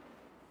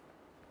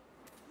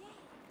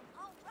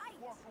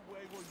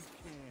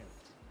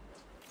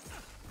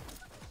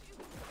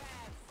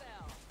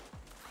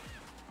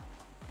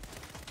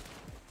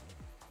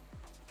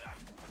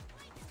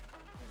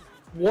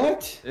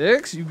 What?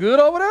 X, you good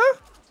over there?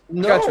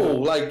 No, got you.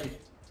 like.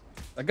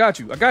 I got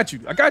you. I got you.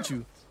 I got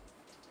you.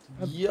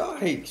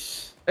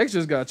 Yikes. X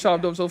just got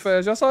chopped up so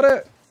fast. Y'all saw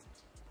that?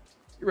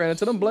 He ran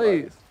into them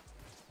blades.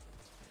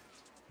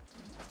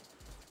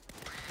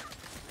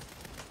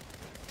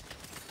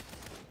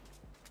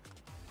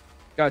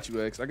 Got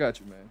you, X. I got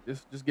you, man.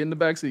 Just get in the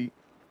back seat.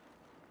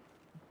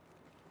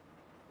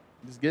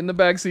 Just get in the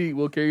back seat.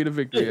 We'll carry you to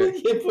victory.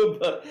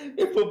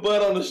 It put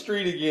Bud on the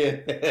street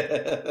again.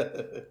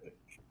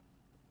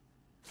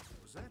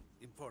 Was that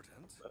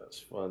important? That's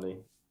funny.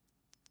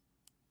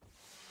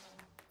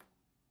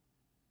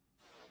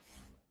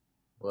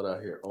 What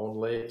out here? On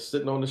legs,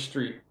 sitting on the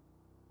street.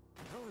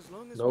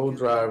 No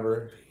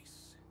driver.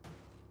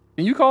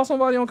 Can you call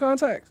somebody on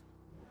contacts?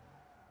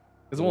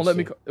 Because it won't let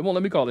me. It won't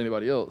let me call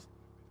anybody else.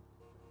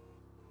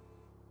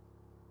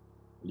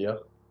 Yeah.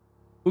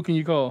 Who can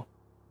you call?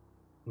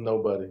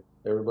 Nobody.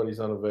 Everybody's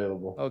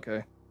unavailable.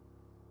 Okay.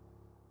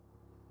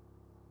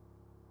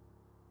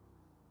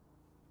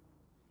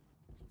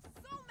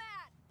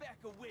 Back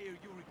away or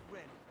you'll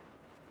regret it.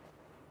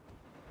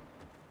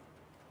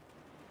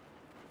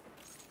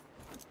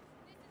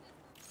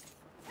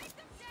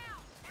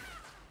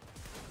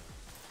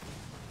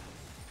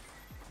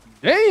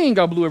 Dang,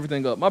 I blew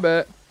everything up. My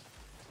bad.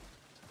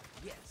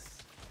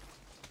 Yes.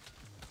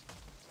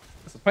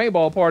 It's a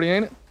paintball party,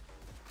 ain't it?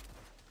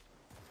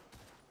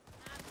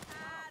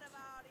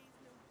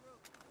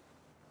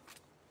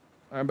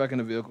 All right, I'm back in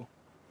the vehicle.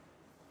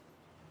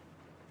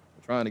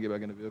 I'm trying to get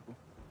back in the vehicle.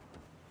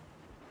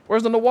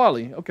 Where's the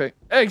Nawali? Okay.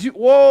 X, you.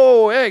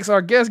 Whoa, X,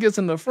 our guest gets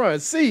in the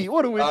front seat.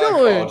 What are we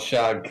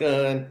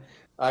doing?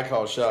 I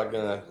call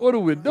shotgun. What are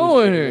we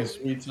doing here?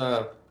 Sweet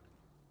time.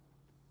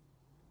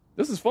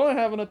 This is fun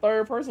having a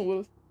third person with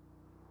us.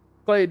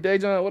 Clay,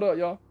 Dejon, what up,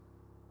 y'all?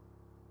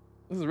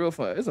 This is real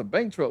fun. It's a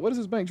bank truck. What is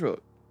this bank truck?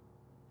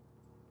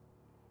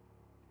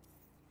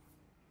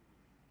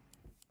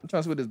 I'm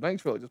trying to see what this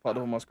bank truck just popped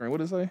up on my screen. What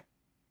does it say?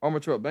 Armor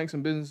truck. Banks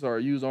and businesses are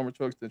used armor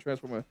trucks to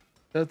transform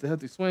a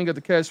hefty swing at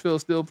the cash field,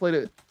 still plate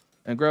it,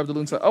 and grab the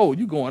loot inside. Oh,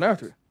 you going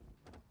after it.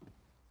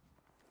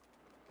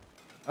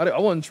 I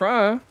wasn't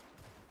trying.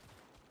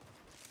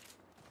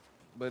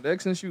 But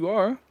X, since you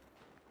are.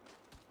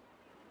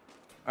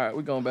 All right,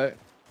 we're going back.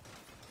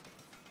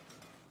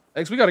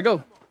 X, we got to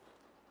go.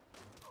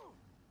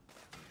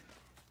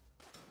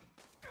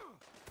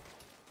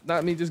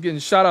 Not me just getting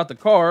shot out the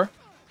car.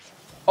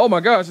 Oh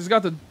my gosh, it's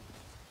got the...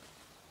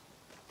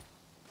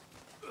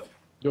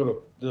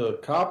 Yo, the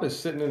cop is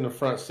sitting in the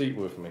front seat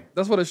with me.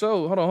 That's what it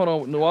showed. Hold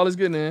on. Nawali's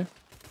getting in.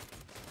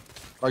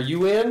 Are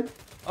you in?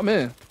 I'm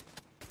in.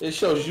 It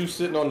shows you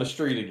sitting on the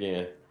street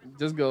again.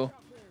 Just go.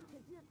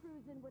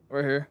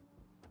 Right here.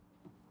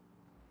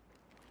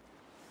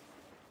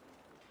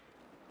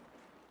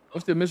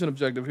 What's the mission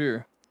objective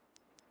here?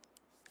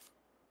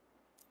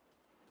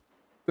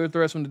 Clear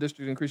threats from the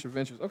district to increase your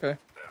ventures. Okay.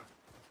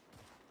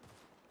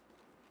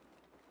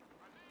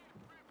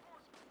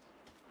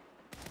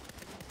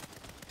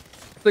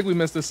 I think we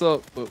messed this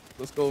up, but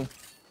let's go.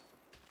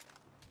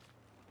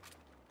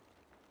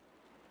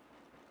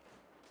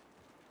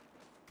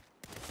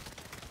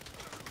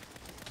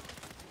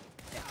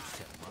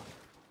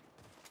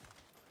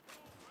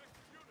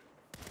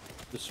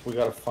 We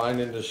gotta find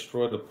and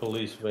destroy the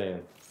police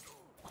van.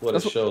 What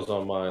it shows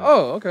on mine.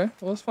 Oh, okay.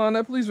 Well, let's find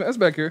that police van. That's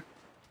back here.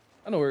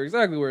 I know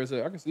exactly where it's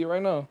at. I can see it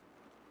right now.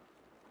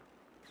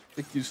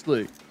 Think you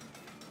slick.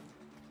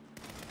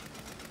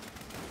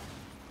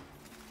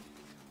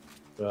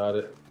 Got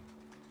it.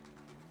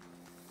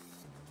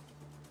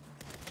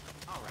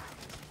 I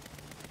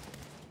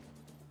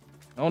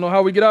don't know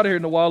how we get out of here,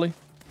 Nawali.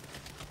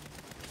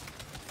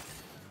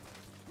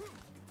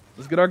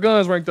 Let's get our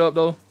guns ranked up,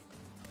 though.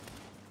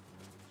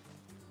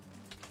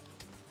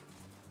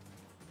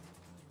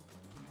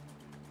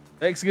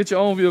 X, get your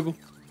own vehicle.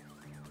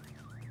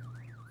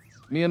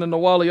 Me and the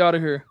Nawali out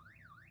of here.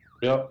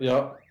 Yep.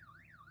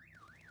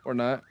 Or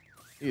not.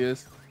 He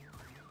is.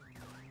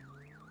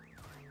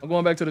 I'm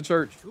going back to the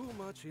church. Too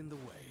much in the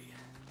way.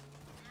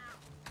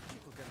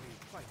 People can be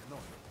quite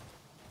annoying.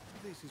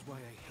 This is why I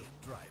hate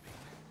driving.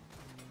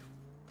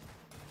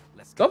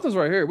 Something's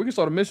right here. We can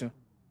start a mission.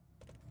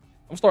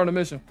 I'm starting a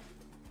mission.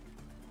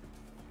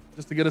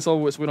 Just to get us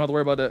over with so we don't have to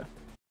worry about that.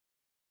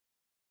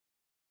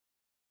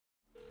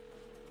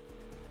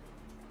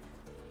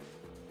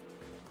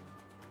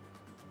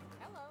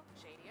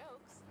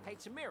 Hey,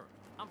 Tamira,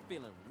 I'm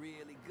feeling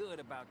really good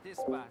about this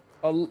spot.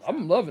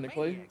 I'm loving it,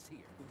 Clay.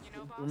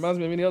 Reminds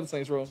me of any other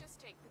Saints Row. Just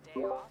take the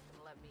day off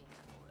and let me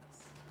handle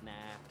this. Nah,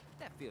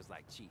 that feels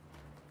like cheating.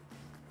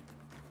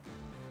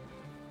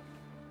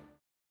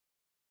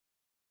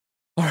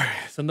 All right,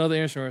 it's another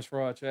insurance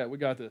fraud, chat. We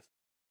got this.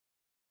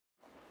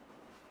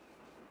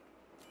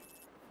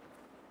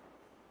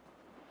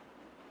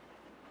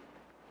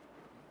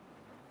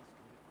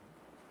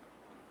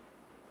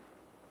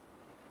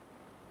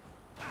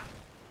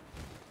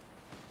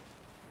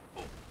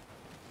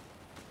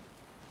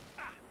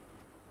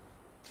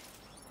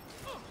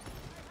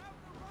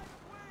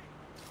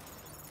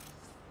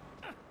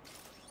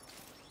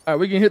 All right,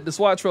 we can hit the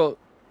SWAT truck,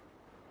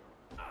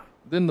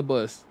 then the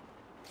bus.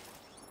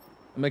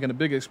 I'm making a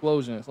big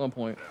explosion at some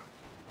point.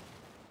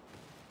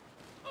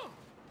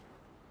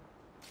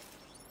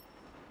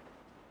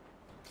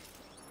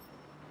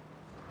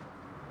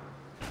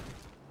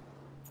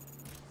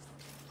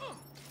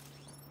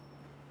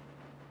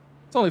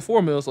 It's only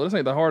 4 mils, so this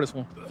ain't the hardest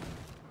one.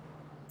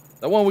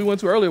 That one we went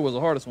to earlier was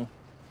the hardest one.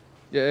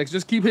 Yeah, X,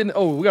 just keep hitting.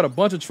 Oh, we got a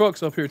bunch of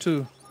trucks up here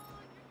too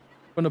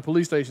from the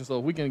police station, so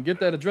if we can get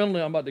that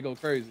adrenaline, I'm about to go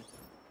crazy.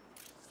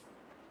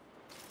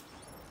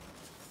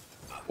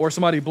 Or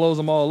somebody blows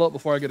them all up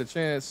before I get a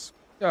chance.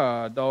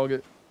 God, dog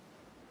it.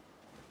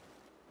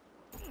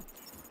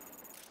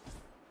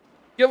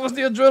 Give us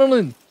the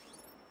adrenaline.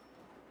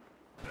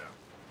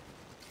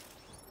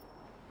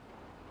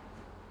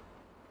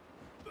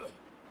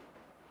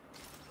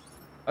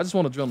 I just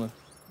want adrenaline.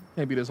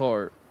 Can't be this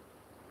hard.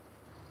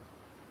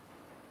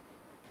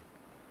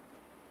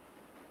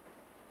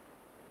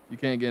 You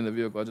can't get in the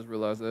vehicle. I just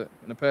realized that.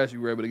 In the past, you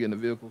were able to get in the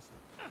vehicles.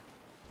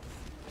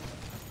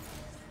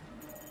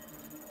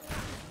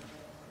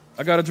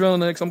 I got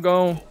adrenaline X. I'm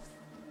gone.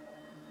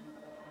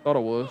 Thought I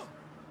was.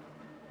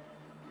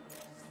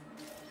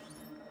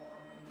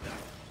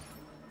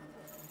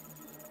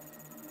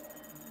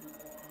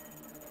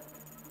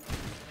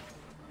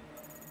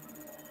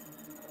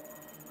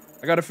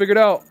 I got it figured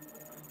out.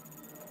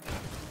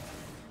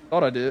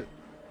 Thought I did.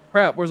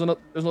 Crap, there's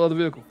another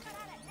vehicle.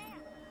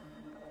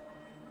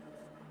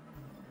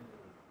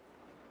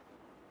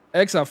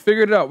 X, I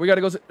figured it out. We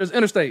gotta go. There's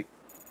interstate.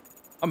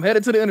 I'm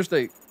headed to the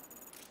interstate.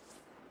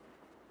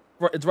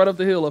 It's right up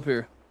the hill up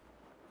here.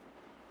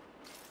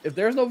 If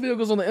there's no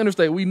vehicles on the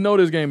interstate, we know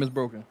this game is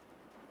broken.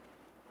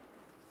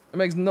 It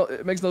makes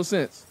no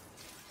sense.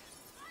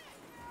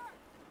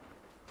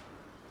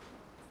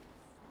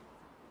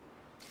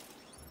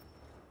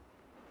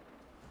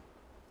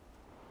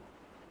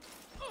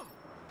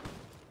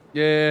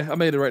 Yeah, I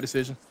made the right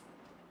decision.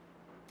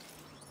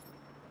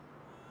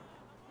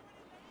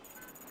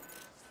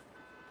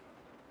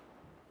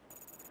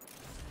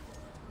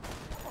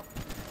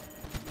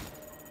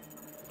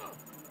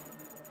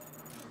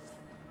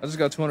 I just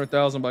got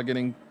 200,000 by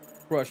getting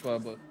crushed by a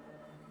bus.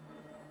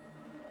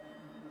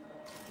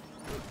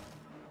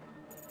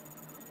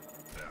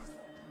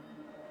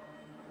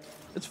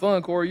 It's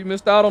fun, Corey. You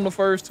missed out on the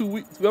first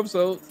two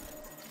episodes.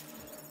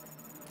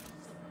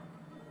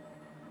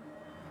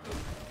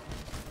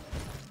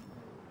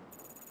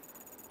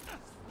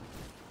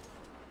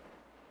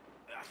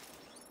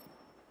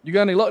 You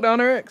got any luck down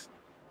there, X?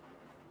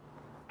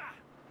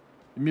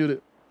 You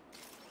muted.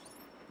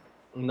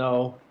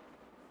 No.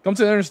 Come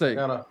to the interstate.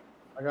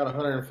 I got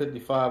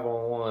 155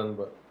 on one,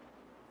 but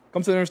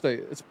come to the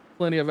interstate. It's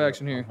plenty of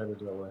action here. I'm headed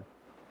that way.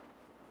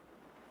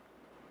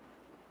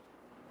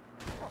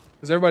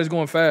 Because everybody's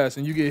going fast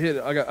and you get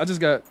hit. I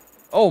just got,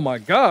 oh my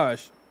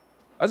gosh.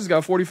 I just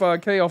got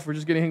 45K off for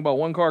just getting hit by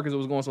one car because it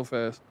was going so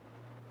fast.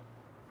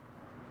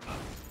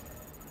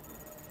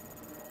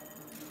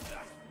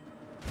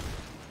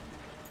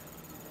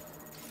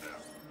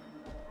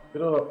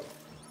 Get up.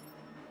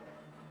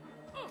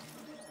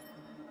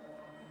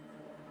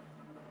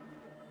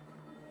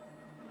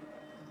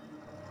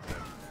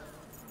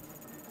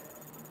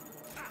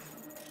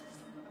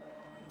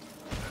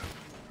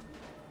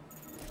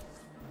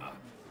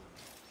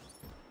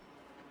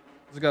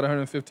 Just got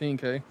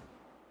 115K.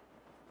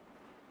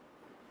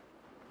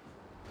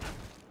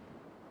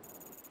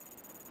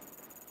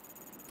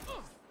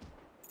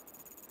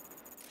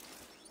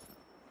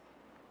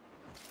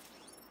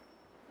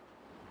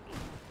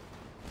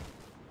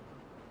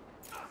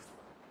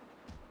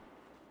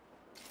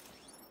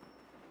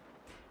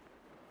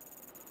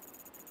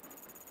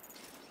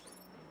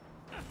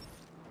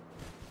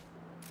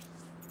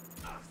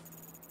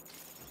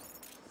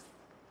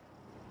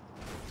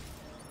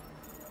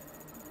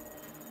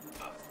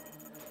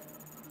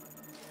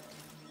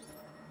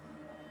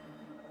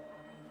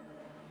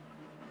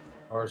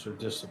 Cars are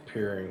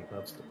disappearing.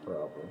 That's the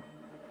problem.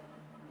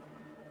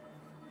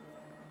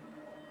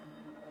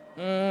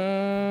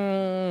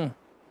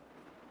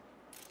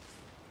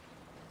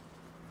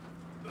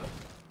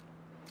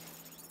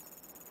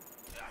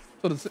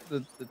 So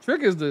the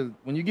trick is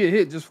when you get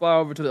hit, just fly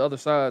over to the other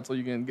side so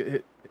you can get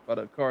hit by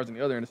the cars in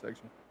the other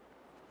intersection.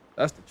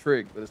 That's the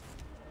trick, but it's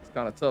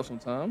kind of tough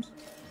sometimes.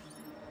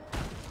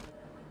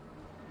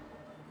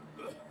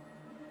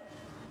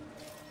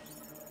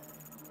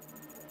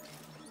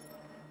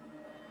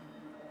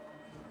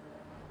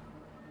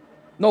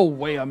 No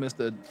way I missed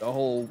the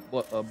whole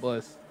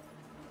bus.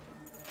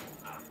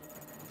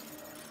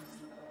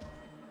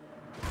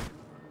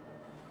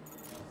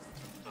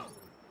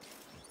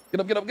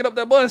 Get up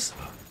that bus.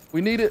 We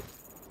need it.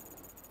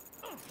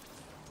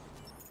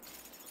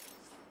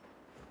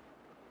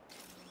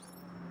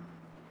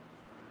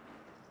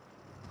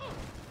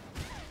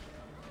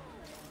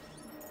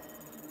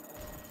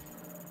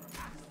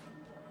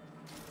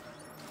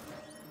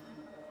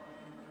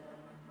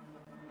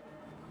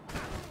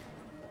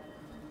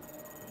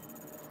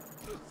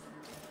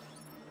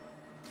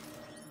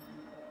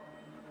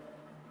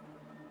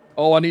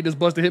 Oh, I need this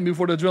bus to hit me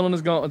before the adrenaline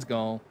is gone. It's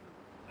gone.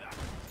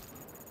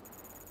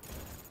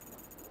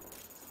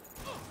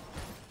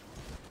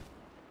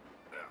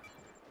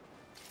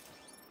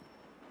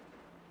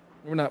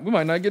 We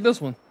might not get this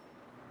one.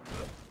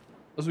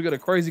 Unless we get a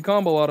crazy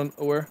combo out of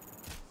nowhere.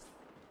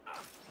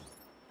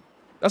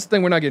 That's the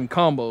thing, we're not getting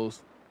combos.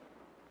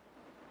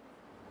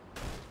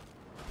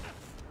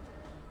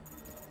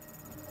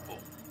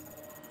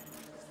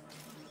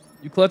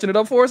 You clutching it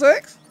up for us,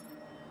 X?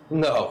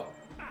 No.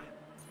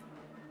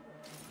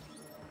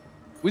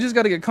 We just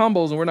got to get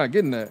combos and we're not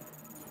getting that.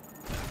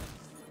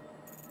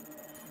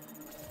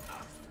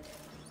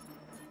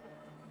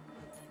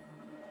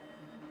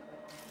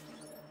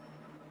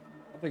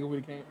 I think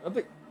we came.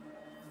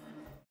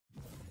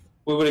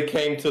 We would have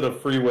came to the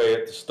freeway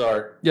at the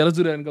start. Yeah, let's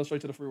do that and go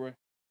straight to the freeway.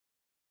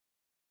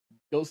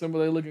 Goat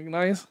Simulator looking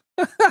nice.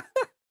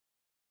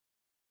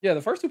 Yeah,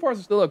 the first two parts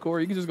are still up,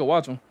 Corey. You can just go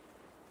watch them.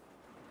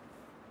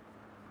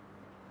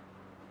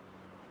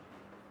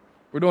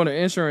 We're doing an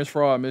insurance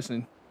fraud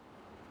mission.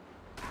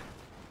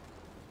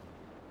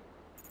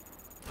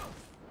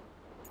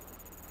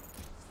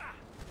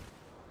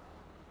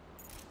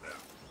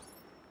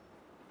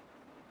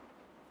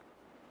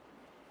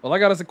 Well, I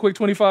got us a quick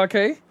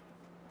 25K.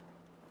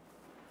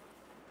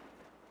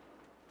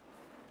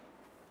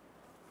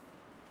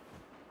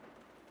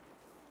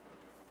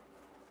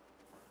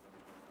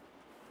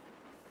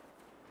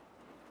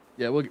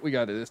 Yeah, we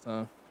got it this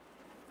time.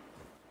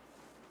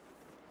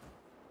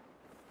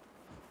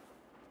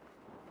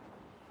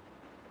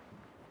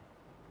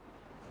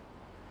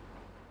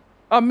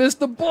 I missed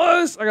the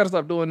bus. I gotta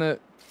stop doing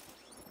that.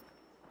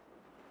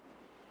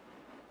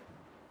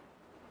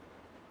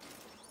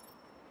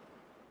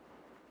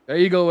 There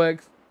you go,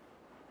 X.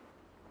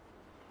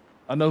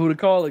 I know who to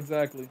call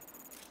exactly.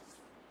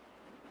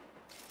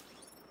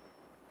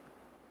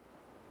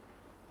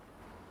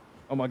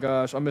 Oh my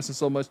gosh, I'm missing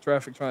so much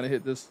traffic trying to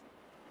hit this.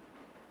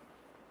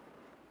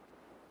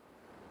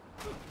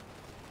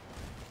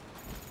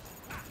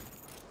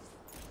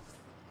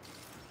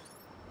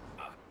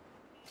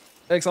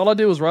 X, all I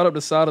did was ride up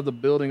the side of the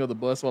building of the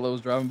bus while I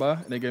was driving by,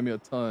 and they gave me a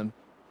ton.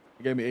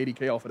 They gave me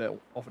 80K off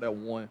of that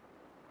one.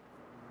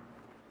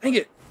 Dang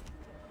it!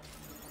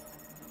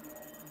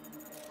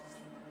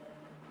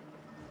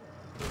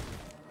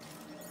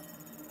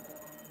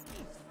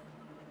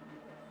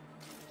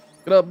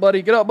 Get up,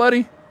 buddy. Get up,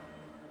 buddy.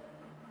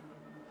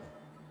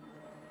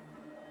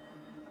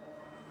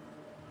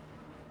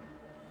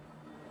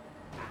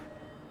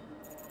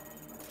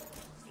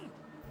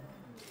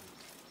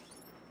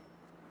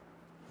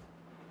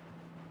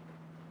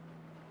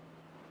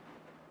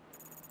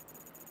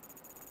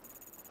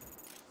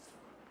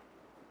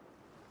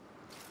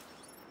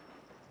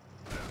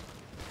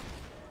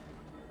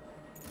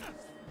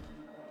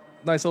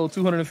 Nice old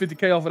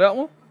 250K off of that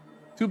one.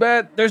 Too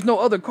bad there's no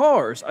other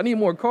cars. I need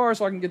more cars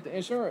so I can get the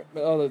insurance,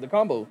 the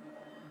combo.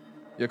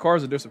 Your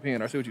cars are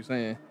disappearing. I see what you're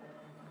saying.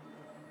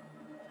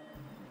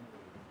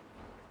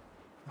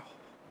 Oh,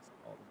 that's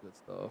all the good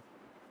stuff.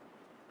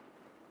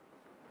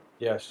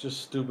 Yeah, it's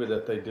just stupid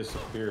that they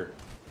disappear.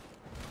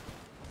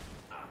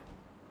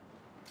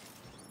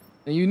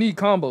 And you need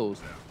combos.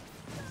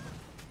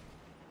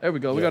 There we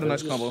go. We got a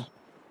nice combo.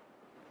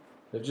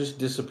 They're just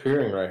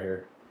disappearing right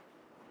here.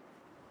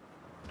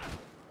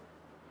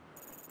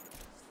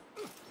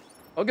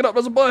 Oh, get up.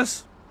 There's a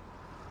bus.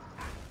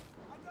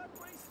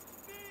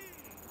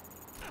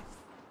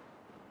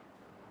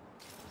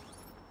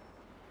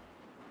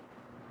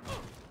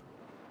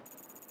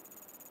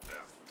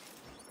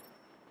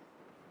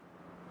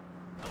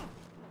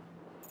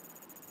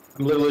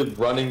 I'm literally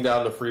running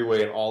down the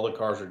freeway and all the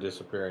cars are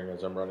disappearing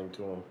as I'm running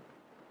to them.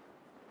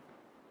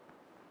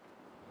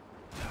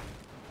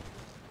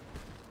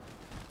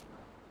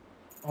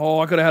 Oh,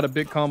 I could have had a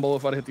big combo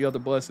if I'd hit the other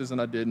buses and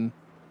I didn't.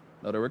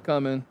 No, they were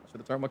coming. Should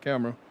have turned my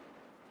camera.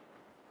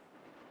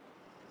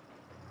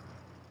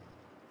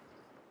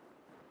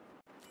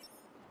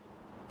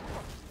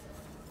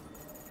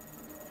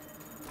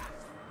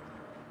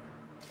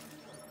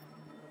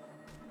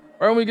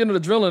 Right when we get into the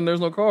drilling, there's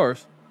no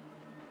cars.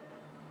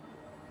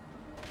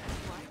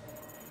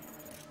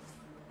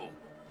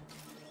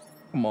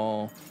 Come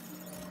on.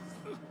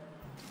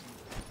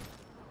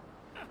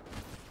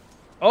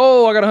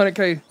 Oh, I got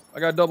 100K. I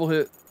got double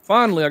hit.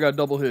 Finally, I got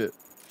double hit.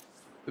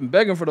 Been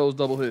begging for those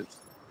double hits.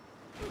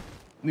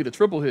 Need a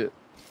triple hit.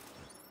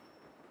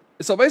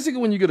 So basically,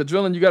 when you get a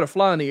drilling, you got to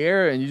fly in the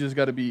air, and you just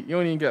got to be. You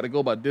don't even got to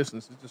go by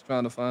distance. It's just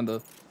trying to find a.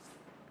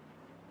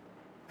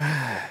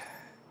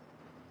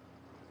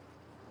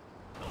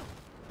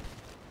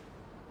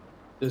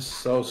 This is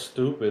so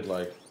stupid.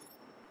 Like.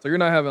 So you're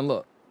not having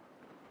luck.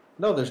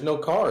 No, there's no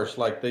cars.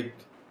 Like they.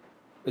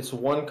 It's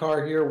one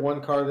car here,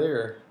 one car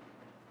there.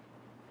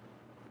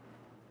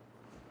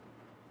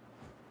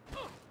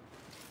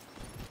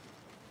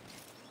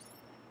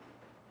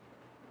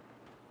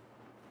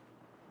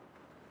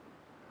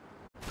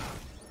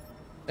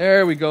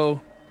 There we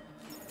go.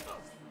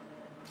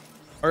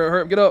 Hurry up,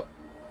 hurry up, get up.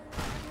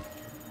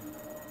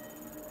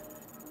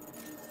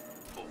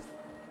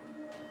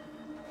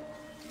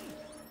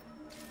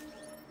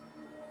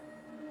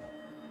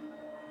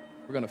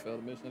 We're gonna fail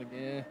the mission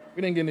again.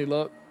 We didn't get any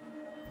luck.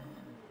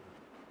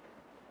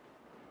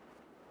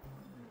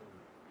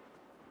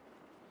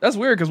 That's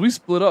weird because we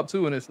split up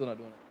too and they're still not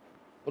doing it.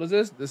 What is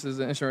this? This is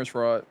an insurance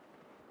fraud.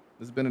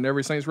 This has been in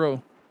every Saints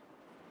Row.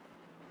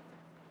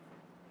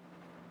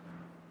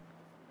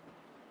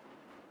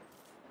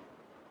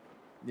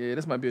 Yeah,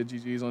 this might be a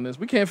GG's on this.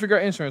 We can't figure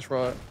out insurance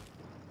fraud.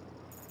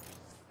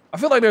 I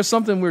feel like there's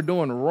something we're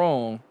doing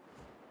wrong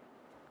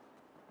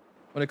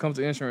when it comes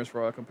to insurance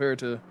fraud compared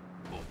to...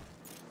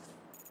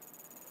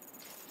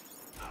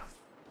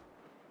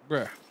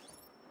 Bruh.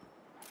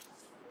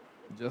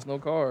 Just no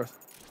cars.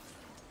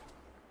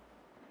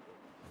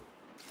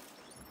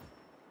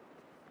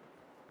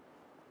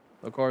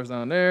 No cars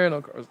down there,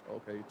 no cars.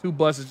 Okay, 2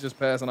 buses just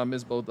passed and I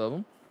missed both of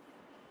them.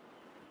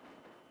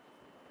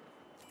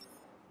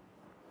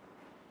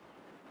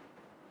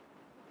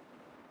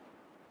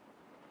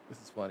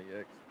 This is funny,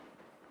 X.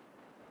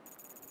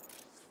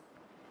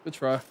 Good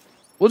try.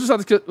 We'll just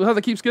have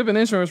to keep skipping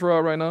insurance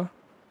route right now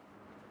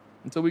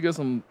until we get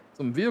some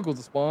vehicles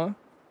to spawn.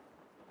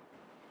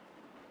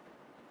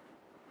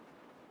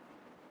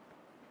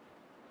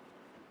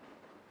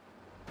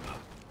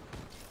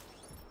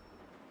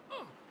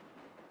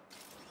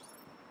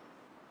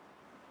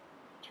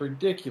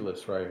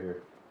 Ridiculous right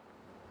here.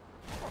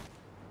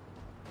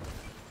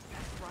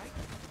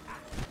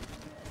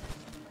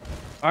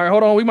 All right,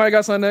 hold on. We might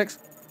got something next.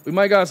 We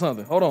might got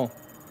something. Hold on.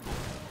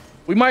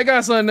 We might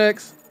got something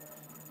next.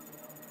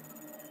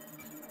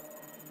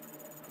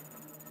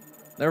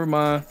 Never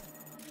mind.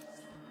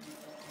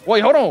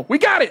 Wait, hold on. We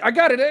got it. I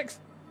got it, X.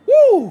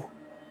 Woo!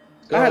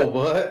 Go,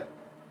 what?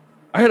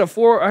 I had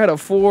a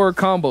 4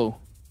 combo.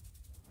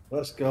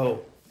 Let's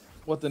go.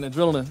 With an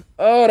adrenaline.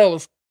 Oh, that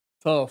was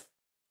tough.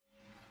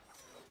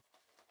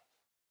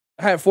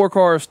 I had 4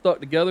 cars stuck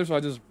together, so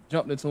I just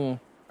jumped into them.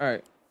 All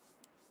right.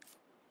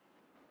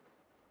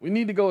 We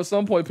need to go at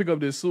some point pick up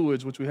this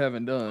sewage, which we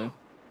haven't done.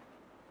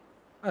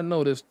 I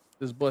know this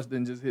bus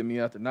didn't just hit me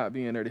after not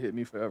being there to hit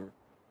me forever.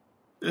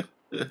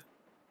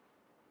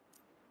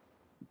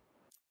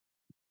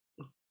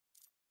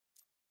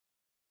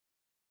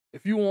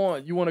 If you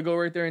want to go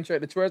right there and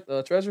check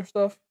the treasure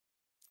stuff.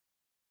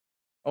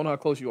 I don't know how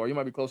close you are. You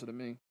might be closer to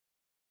me.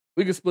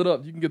 We can split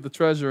up. You can get the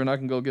treasure, and I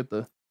can go get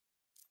the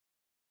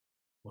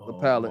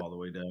pallet. I'm all the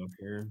way down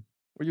here.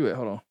 Where you at?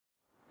 Hold on.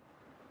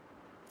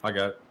 I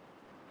got it.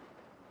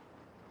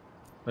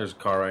 There's a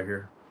car right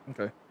here.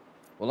 Okay.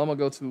 Well, I'm gonna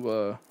go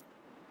to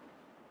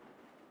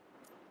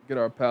get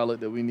our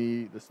pallet that we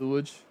need, the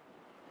sewage.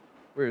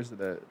 Where is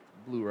it at?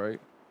 Blue, right?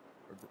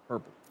 Or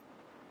purple?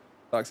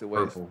 Toxic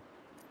waste. Purple.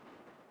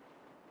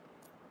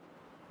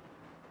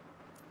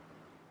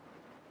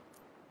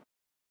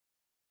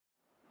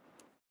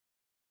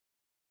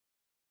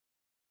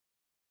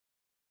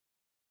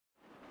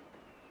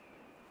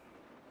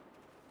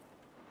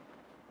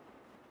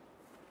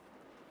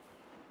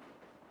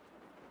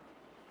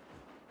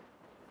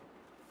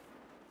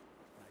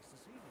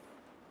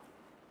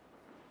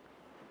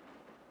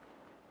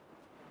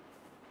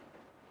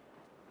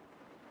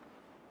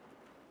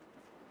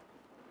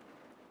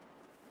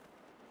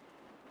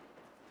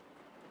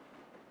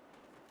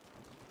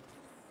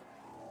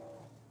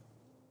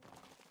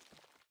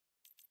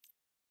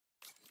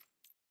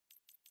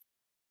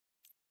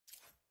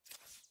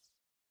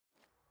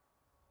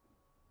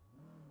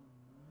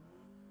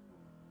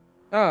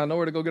 I know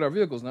where to go get our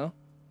vehicles now.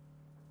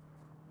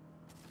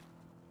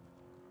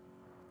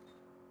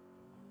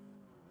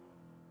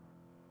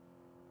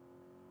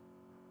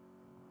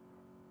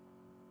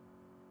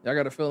 Yeah, I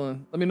got a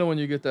feeling. Let me know when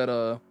you get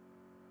that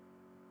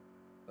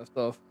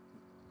stuff.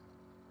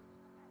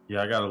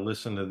 Yeah, I gotta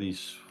listen to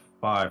these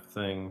 5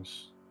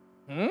 things.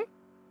 Hmm?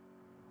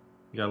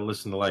 You gotta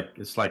listen to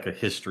it's like a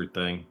history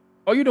thing.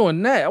 Oh, you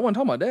doing that? I wasn't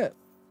talking about that.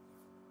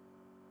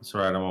 That's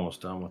all right, I'm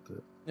almost done with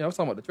it. Yeah, I was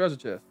talking about the treasure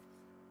chest.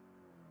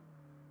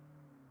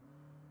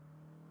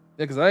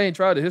 Yeah, because I ain't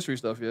tried the history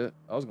stuff yet.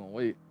 I was gonna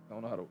wait. I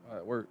don't know how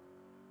it works.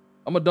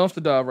 I'm a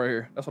dumpster dive right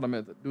here. That's what I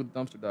meant to do, the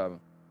dumpster diving.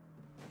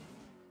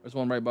 There's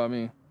one right by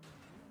me.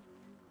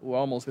 Oh, I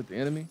almost hit the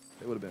enemy.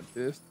 They would have been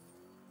pissed.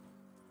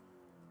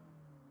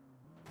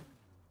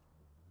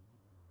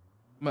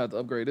 I'm gonna have to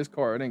upgrade this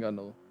car. It ain't got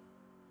no.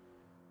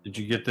 Did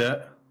you get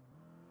that?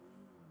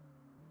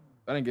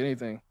 I didn't get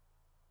anything.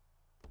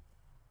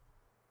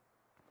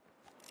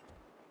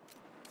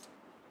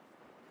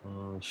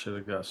 Should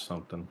have got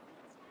something.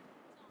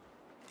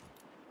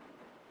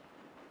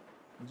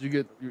 Did you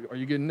get? Are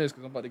you getting this?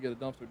 Because I'm about to get a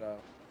dumpster dive.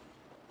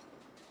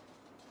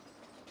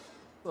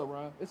 What's up,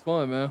 Ryan? It's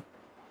fun, man.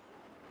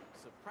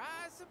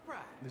 Surprise,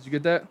 surprise. Did you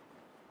get that?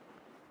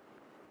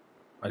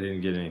 I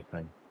didn't get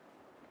anything.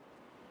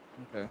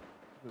 Okay.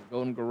 This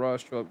golden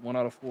garage truck, 1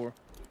 out of 4.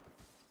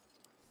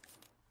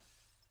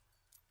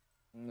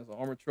 And there's an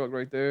armored truck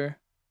right there.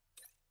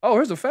 Oh,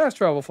 here's a fast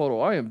travel photo.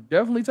 I am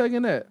definitely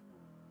taking that.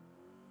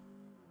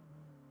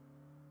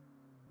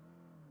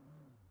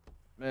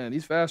 Man,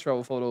 these fast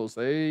travel photos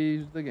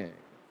save the game.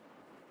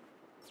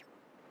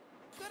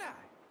 Good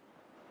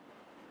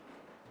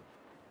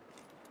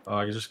eye.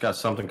 I just got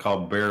something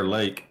called Bear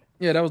Lake.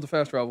 Yeah, that was the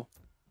fast travel.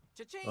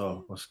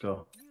 Oh, let's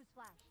go.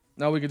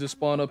 Now we can just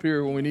spawn up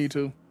here when we need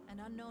to.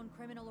 An unknown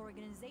criminal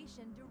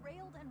organization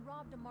derailed and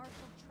robbed a Marshall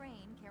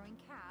train carrying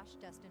cash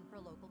destined for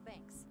local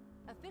banks.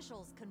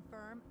 Officials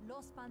confirm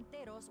Los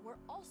Panteros were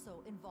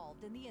also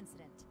involved in the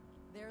incident.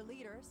 Their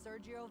leader,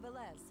 Sergio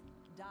Velez,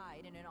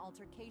 died in an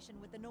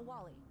altercation with the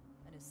Nawali,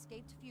 an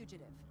escaped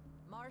fugitive.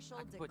 Marshall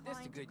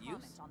declined to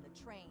comment on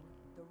the train.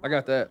 I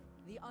got that.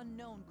 The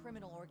unknown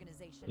criminal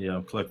organization. Yeah,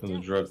 I'm collecting the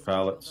drug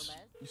pallets.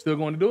 You still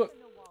going to do it?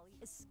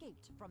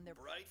 Escaped from their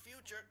bright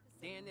future.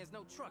 Dan, there's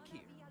no truck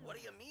here. What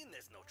do you mean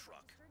there's no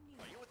truck?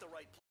 Are you at the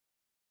right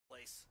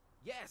place?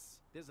 Yes,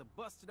 there's a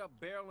busted up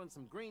barrel and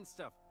some green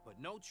stuff, but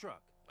no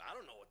truck. I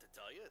don't know what to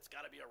tell you. It's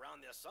got to be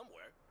around there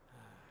somewhere.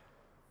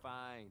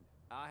 Fine,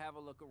 I'll have a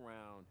look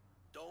around.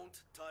 Don't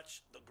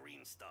touch the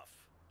green stuff.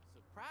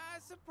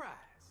 Surprise, surprise.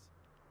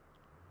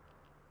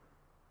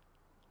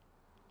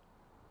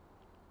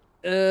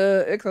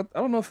 X, I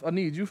don't know if I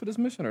need you for this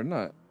mission or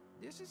not.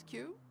 This is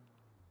cute.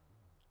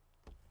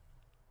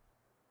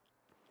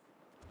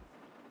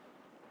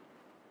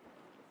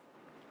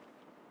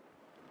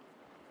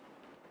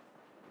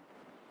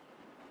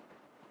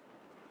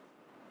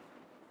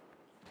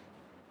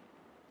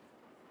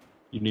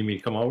 You need me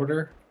to come over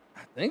there?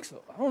 I think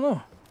so. I don't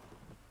know.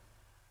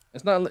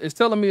 It's not. It's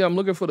telling me I'm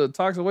looking for the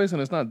toxic waste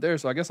and it's not there,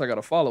 so I guess I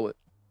gotta follow it.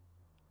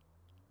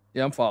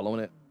 Yeah, I'm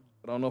following it,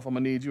 but I don't know if I'm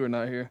gonna need you or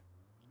not here.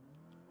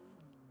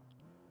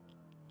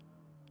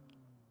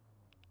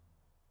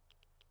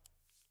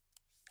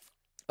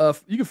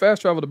 You can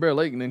fast travel to Bear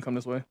Lake and then come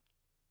this way.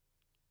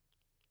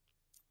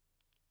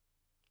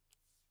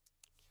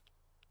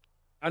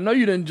 I know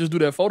you didn't just do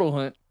that photo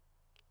hunt.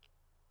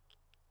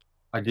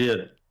 I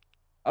did.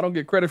 I don't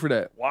get credit for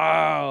that.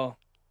 Wow.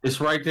 It's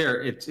right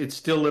there. It's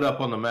still lit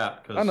up on the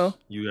map I know. because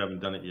you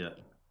haven't done it yet.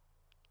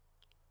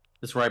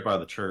 It's right by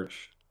the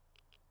church.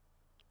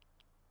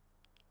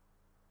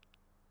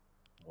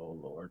 Oh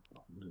Lord,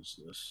 what is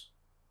this?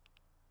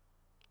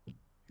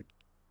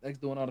 X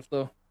doing all the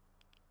stuff.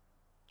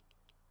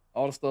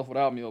 All the stuff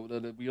without me over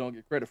there that we don't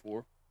get credit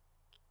for.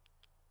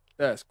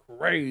 That's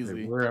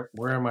crazy. Wait,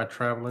 where am I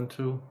traveling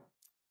to?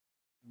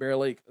 Bear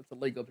Lake. That's a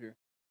lake up here.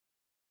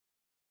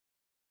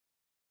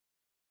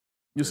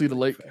 You'll see the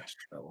lake.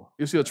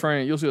 You'll see a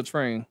train. You'll see a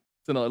train.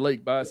 It's in a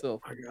lake by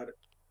itself. I got it.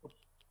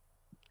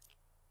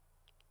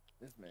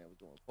 This man was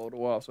doing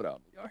photo ops without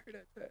me. Y'all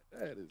hear that?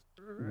 That is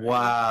crazy.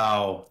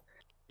 Wow.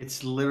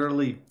 It's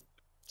literally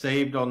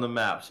saved on the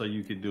map so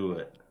you could do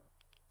it.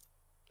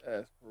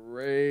 That's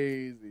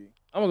crazy.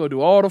 I'm gonna go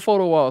do all the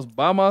photo ops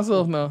by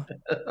myself now.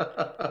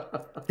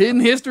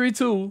 Hidden history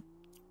too.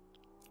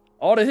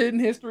 All the hidden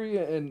history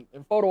and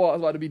photo ops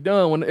about to be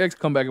done when the X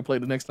come back and play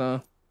the next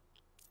time.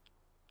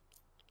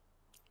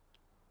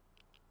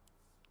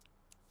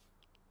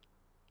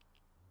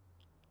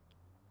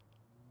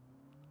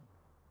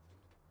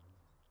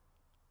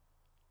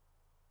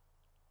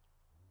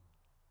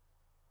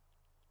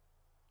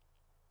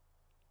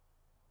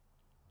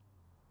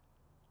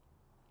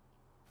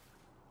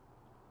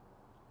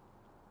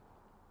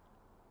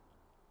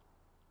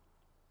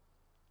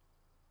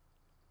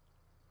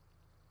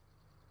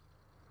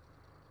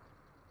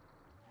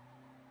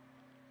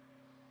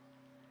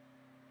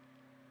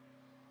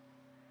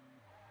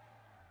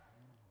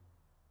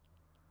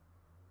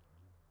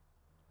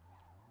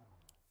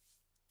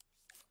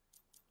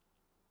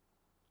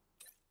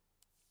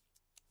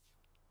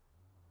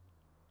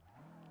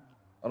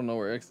 I don't know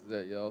where X is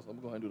at, y'all, so I'm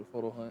going to do the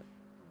photo hunt.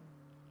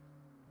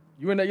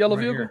 You in that yellow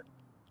vehicle? Here.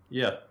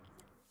 Yeah.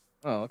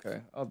 Oh,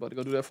 okay. I was about to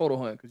go do that photo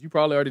hunt because you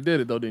probably already did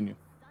it, though, didn't you?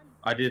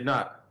 I did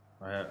not.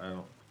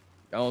 I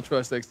don't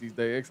trust X these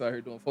days. X out here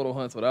doing photo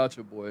hunts without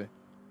your boy.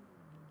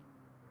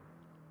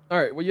 All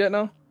right, where you at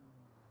now?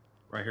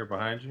 Right here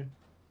behind you.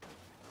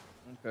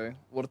 Okay.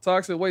 Well, the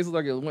toxic waste looks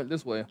like it went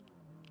this way.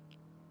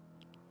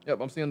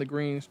 Yep, I'm seeing the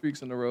green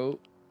streaks in the road.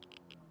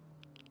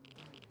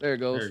 There it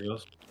goes. There it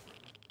goes.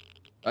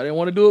 I didn't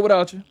want to do it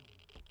without you.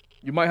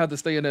 You might have to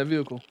stay in that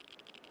vehicle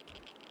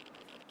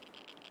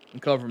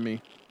and cover me.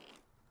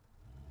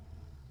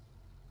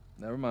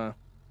 Never mind.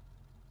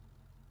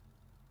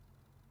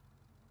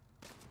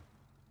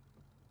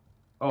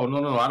 Oh,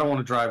 no. I don't want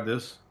to drive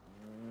this.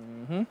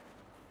 Mm-hmm.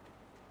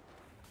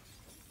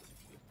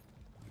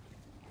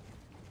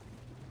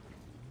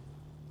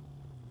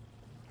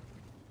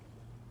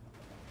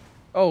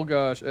 Oh,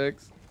 gosh,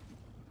 X.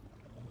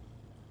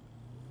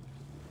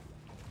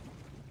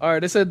 All right,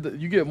 they said that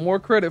you get more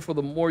credit for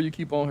the more you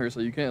keep on here,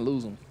 so you can't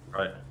lose them.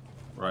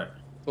 Right.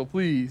 So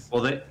please.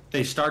 Well,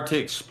 they start to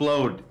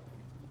explode.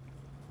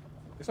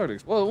 They start to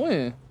explode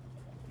when?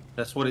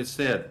 That's what it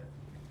said. It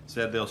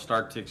said they'll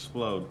start to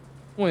explode.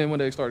 When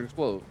they start to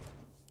explode?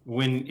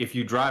 If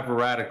you drive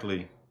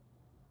erratically.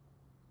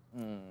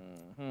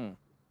 Mm-hmm.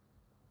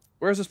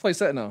 Where's this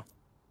place at now?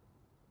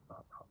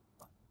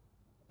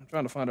 I'm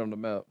trying to find it on the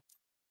map.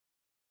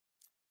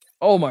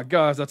 Oh my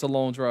gosh, that's a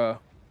long drive.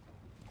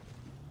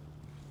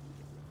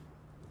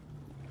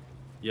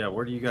 Yeah,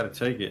 where do you got to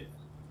take it?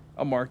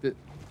 I marked it.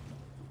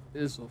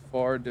 It's a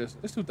far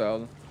distance. It's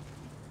 2,000.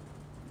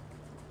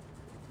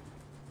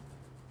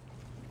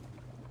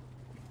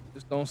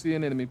 Don't see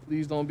an enemy.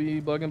 Please don't be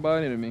bugging by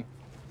an enemy.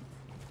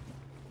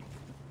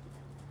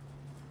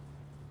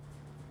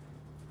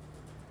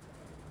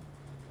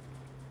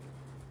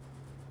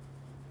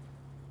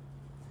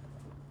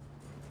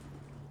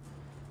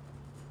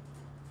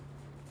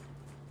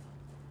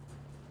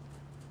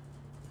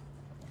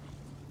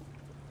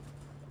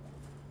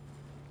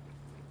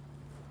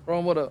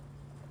 Ron, what up?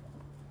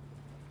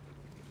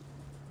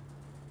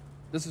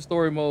 This is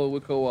story mode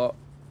with co-op.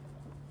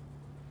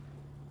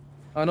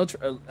 I know.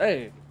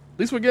 Hey, at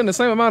least we're getting the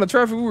same amount of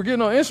traffic we were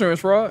getting on insurance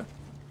fraud.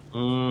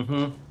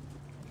 Mm-hmm.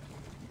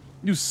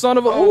 You son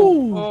of a.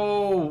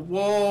 Oh,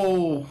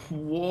 whoa.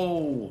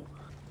 Well,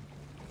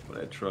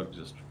 that truck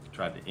just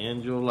tried to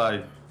end your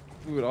life.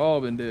 We would have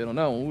all been dead on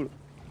that one.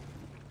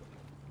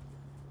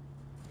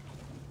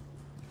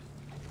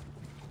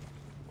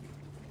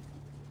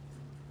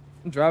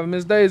 I'm driving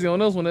Miss Daisy on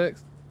this one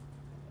next.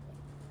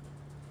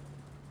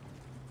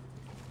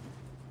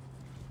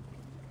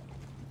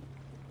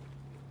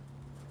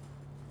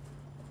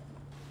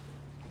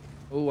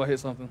 Oh, I hit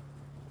something.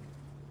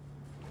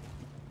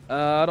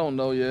 I don't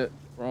know yet.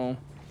 Wrong.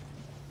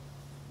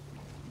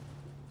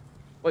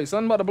 Wait,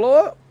 something about to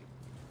blow up?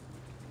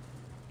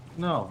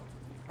 No.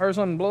 I heard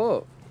something blow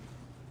up.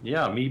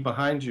 Yeah, me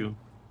behind you.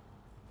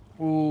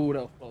 Ooh,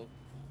 that was close.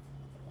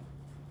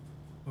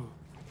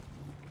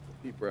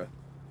 Deep breath.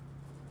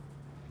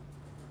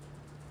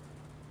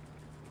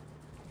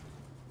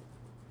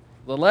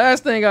 The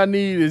last thing I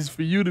need is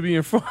for you to be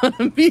in front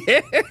of me,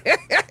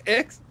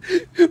 X.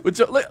 With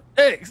your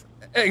X,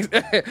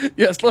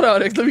 yeah, slow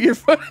down, X. Let me get in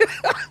front.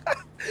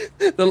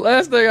 The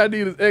last thing I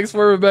need is X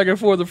swerving back and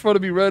forth in front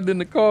of me, running in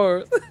the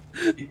cars.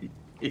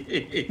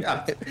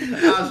 I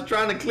was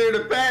trying to clear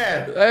the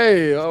path.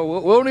 Hey, we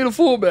don't need a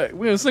fullback.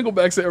 We're in a single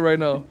back set right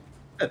now.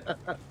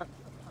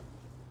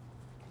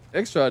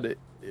 X tried to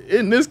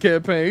in this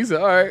campaign. He said,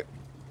 "All right."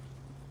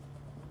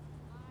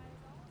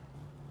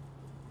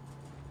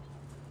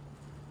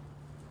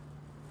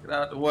 Get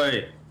out the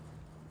way.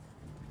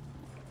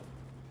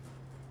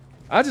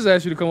 I just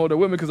asked you to come over there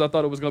with me because I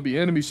thought it was going to be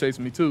enemies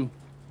chasing me too.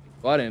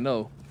 Well, I didn't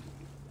know.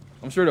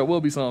 I'm sure there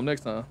will be some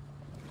next time.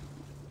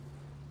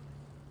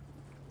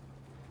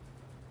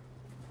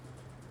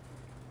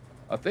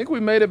 I think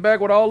we made it back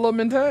with all of them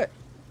intact.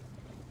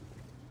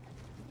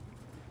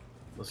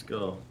 Let's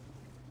go.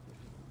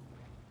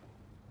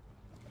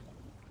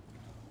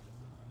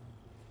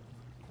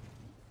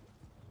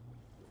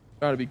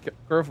 Try to be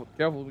careful.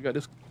 We got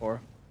this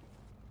car.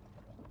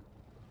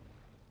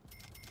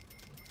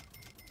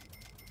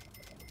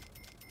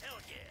 Hell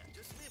yeah,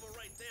 just leave her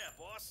right there,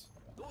 boss.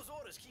 Those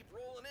orders keep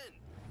rolling in.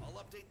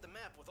 I'll update the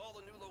map with all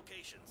the new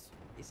locations.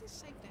 Is it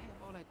safe to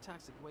have all that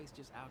toxic waste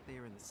just out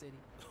there in the city?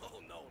 Oh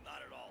no,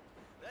 not at all.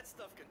 That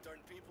stuff can turn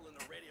people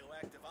into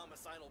radioactive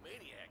homicidal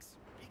maniacs.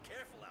 Be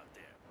careful out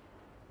there.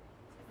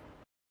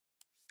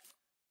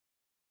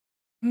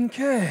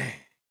 Okay.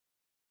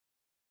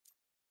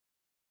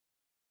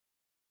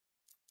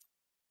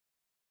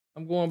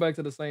 I'm going back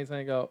to the Saints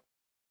hangout.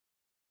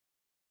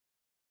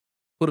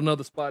 Put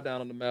another spot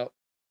down on the map.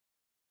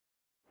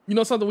 You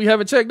know something we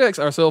haven't checked next?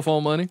 Our cell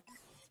phone money.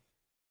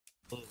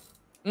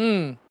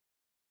 That's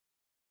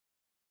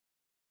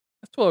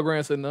 12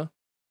 grand sitting there.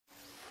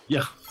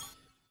 Yeah.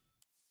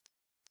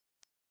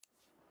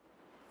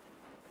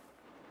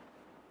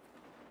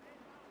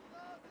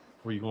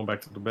 Were you going back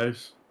to the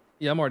base?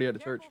 Yeah, I'm already at the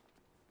church.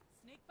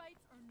 Snake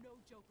bites are no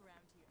joke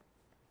around here.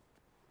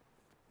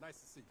 Nice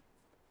to see you.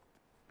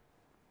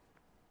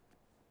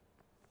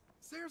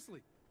 Seriously,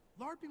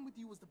 LARPing with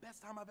you was the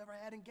best time I've ever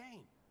had in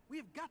game. We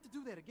have got to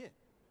do that again.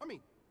 I mean,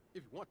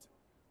 if you want to.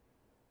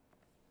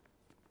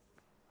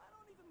 I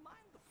don't even mind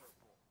the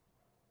purple.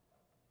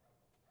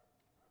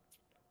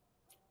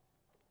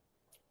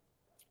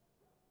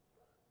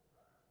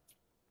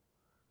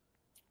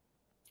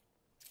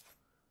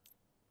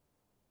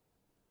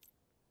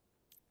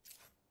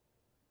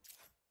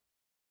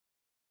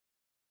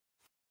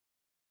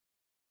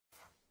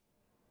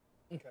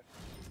 Okay.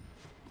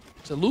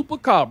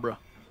 Chalupa Cabra.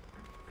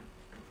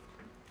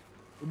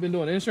 We've been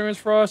doing insurance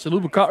fraud.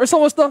 Chalupa Cabra. There's so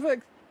much stuff.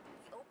 X.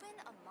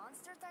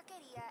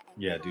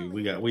 Yeah, dude,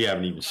 we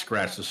haven't even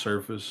scratched the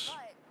surface.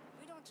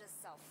 We don't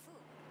just sell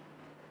food.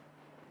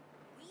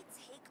 We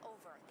take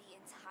over the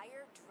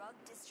entire drug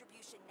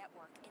distribution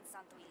network in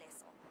Santo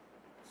Ileso.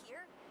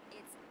 Here,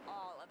 it's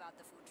all about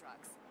the food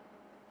trucks.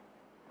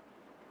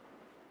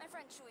 My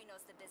friend Chuy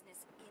knows the business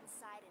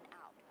inside and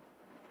out.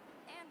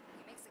 And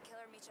he makes a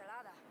killer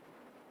michelada.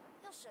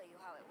 He'll show you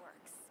how it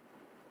works.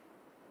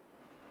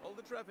 All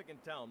the traffic in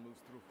town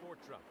moves through 4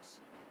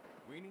 trucks.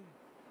 Weenie,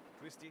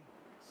 Christy,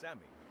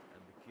 Sammy,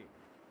 and the King.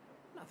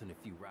 Nothing a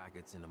few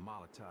rockets and a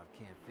Molotov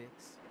can't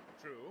fix.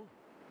 True.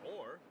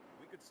 Or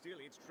we could steal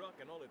each truck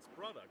and all its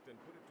product and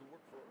put it to work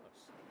for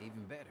us.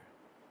 Even better.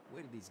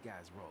 Where did these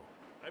guys roll?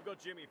 I've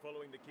got Jimmy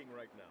following the King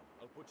right now.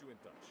 I'll put you in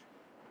touch.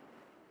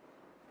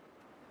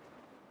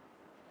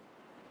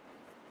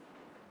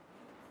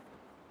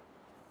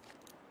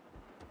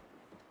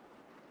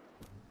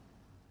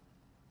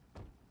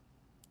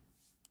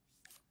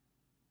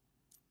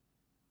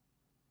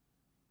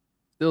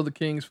 Steal the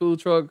King's food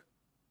truck.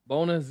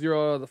 Bonus 0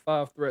 out of the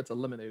 5 threats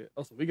eliminated.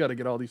 Oh, so we got to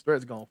get all these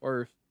threats going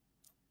first.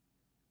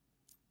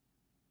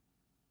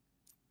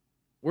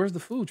 Where's the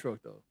food truck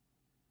though?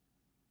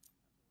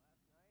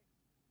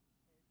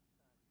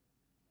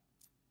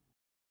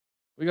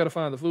 We got to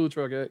find the food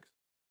truck, X.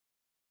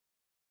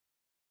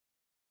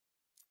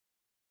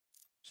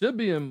 Should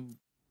be in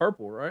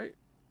purple, right?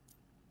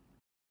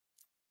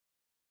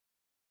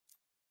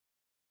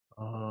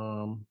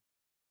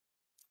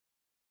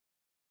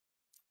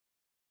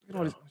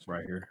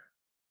 Right here.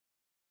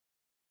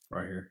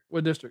 Right here.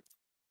 What district?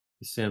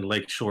 It's in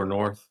Lakeshore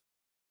North.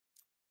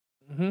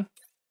 Mm-hmm.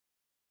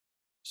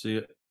 See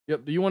it?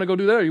 Yep. Do you want to go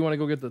do that, or you want to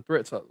go get the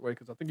threats out of the way?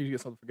 Because I think you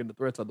get something for getting the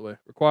threats out of the way.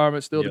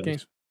 Requirements, steal the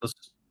King's.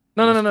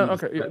 No.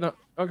 Okay, yeah, no.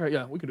 Okay,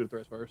 yeah, we can do the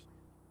threats first.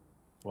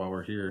 While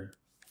we're here.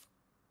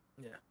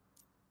 Yeah.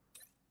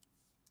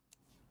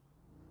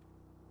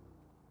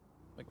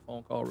 Make a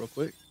phone call real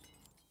quick.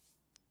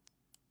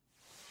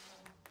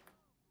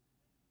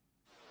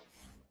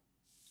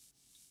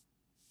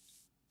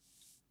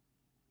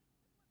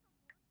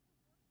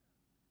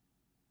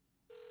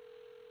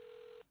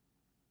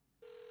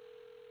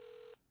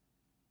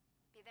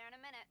 Be there in a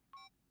minute.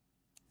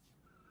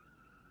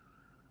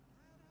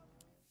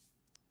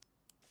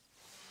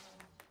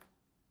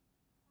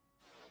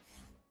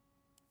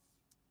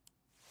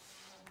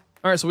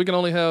 All right, so we can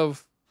only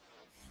have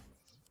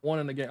one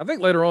in the game. I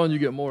think later on you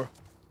get more.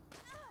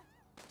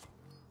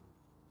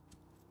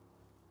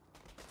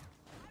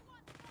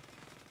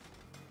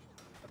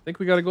 I think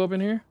we got to go up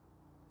in here.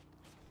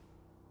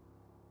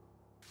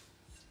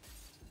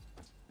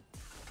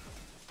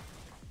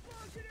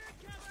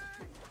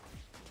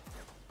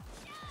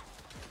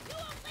 You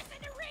won't listen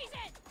to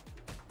reason!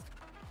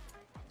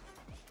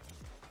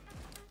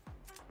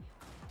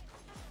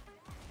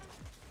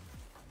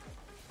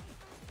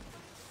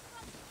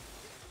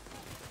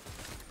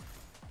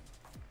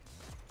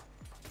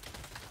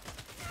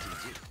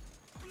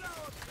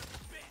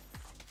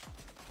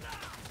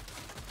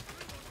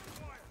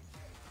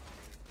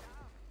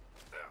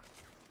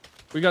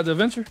 We got the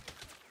adventure.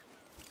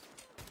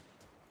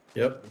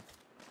 Yep.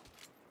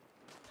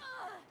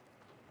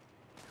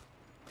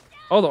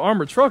 Oh, the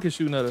armored truck is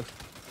shooting at us.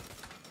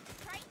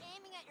 Try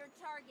aiming at your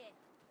target.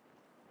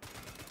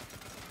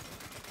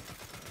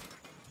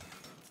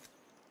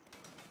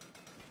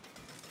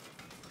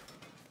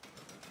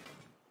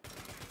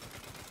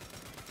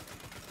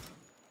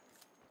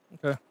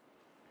 Okay.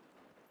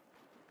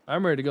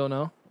 I'm ready to go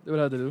now. Do what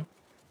I have to do.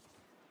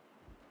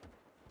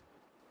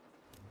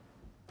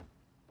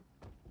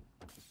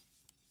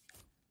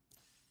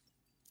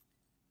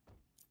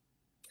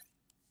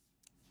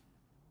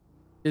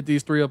 Hit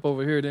these 3 up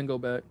over here, then go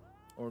back.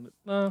 Or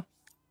nah,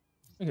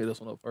 we can hit this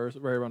one up first.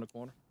 Right around the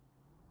corner.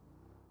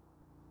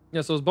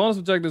 Yeah, so his bonus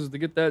objectives is to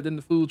get that, then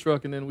the food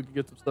truck, and then we can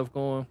get some stuff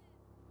going.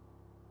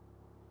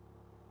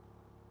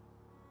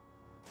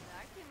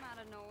 That came out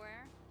of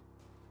nowhere.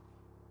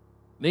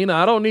 Nina,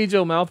 I don't need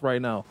your mouth right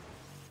now.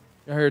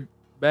 I heard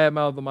bad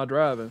mouth of my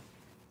driving.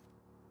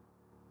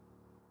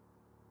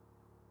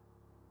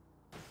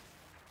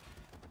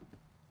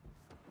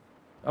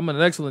 I'm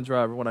an excellent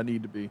driver when I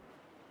need to be.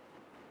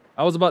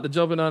 I was about to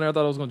jump in down there. I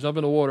thought I was going to jump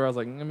in the water. I was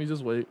like, let me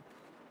just wait.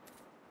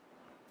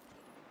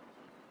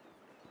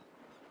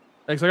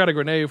 X, I got a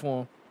grenade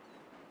for him.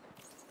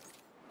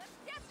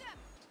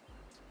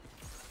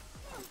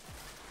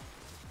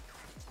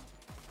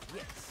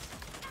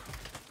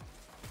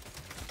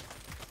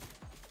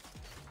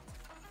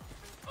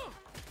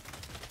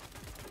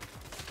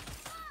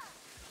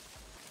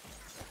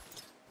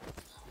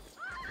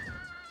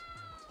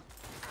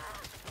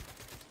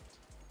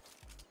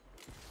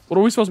 What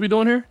are we supposed to be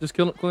doing here? Just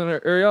clearing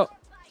our area out?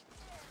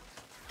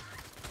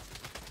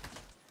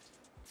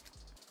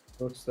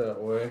 Looks that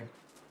way.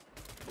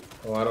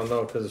 Oh, I don't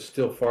know, because it's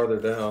still farther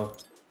down.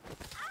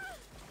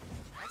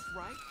 That's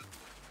right.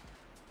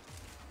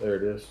 There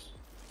it is.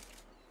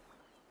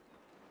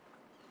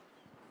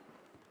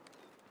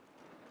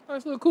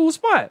 Nice little cool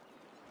spot.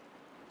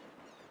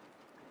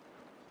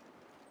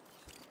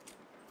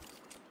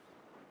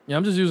 Yeah,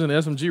 I'm just using the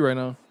SMG right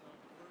now.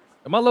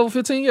 Am I level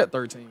 15 yet?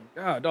 13.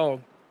 God,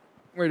 dog.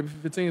 I'm ready for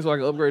 15 so I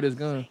can upgrade this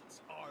gun.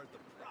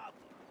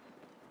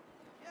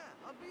 Yeah,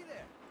 I'll be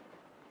there.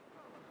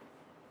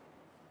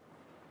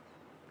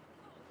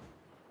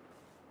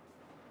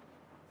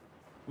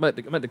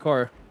 I'm at the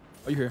car.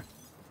 Oh, you here?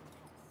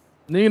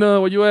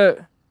 Nina, where you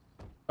at?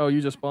 Oh,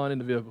 you just spawned in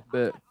the vehicle.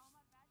 Bet.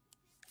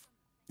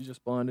 You just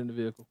spawned in the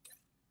vehicle.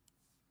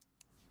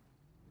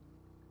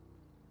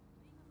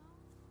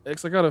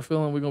 X, I got a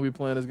feeling we're going to be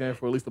playing this game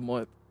for at least a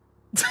month.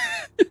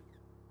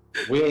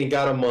 We ain't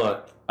got a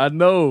month. I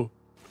know.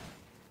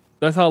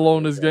 That's how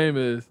long this game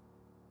is.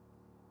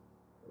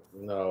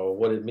 No,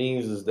 what it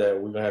means is that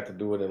we're going to have to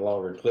do it in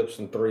longer clips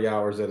than 3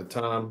 hours at a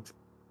time.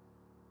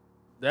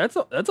 That's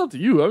up to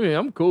you. I mean,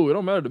 I'm cool. It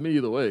don't matter to me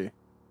either way.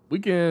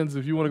 Weekends,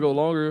 if you want to go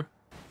longer.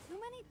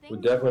 We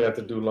definitely have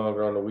to do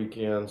longer on the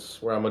weekends,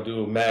 where I'm going to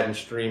do a Madden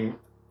stream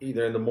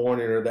either in the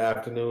morning or the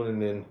afternoon,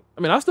 and then...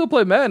 I mean, I still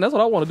play Madden. That's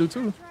what I want to do,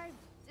 too.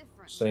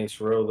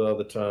 Saints Row the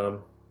other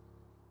time.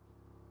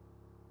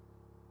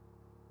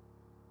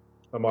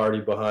 I'm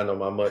already behind on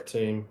my MUT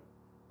team.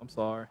 I'm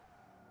sorry.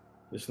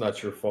 It's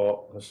not your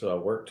fault. I said I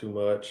work too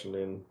much and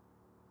then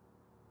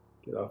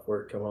get off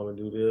work, come home and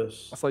do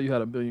this. I saw you had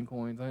 1 billion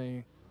coins.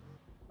 I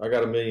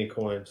got 1 million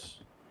coins.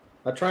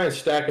 I try and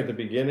stack at the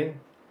beginning.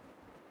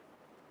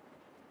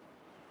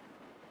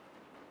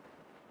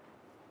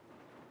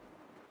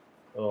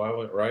 Oh, I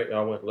went right,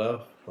 I went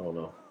left. Oh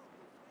no.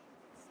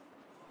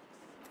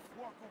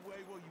 Walk away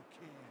while you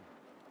can.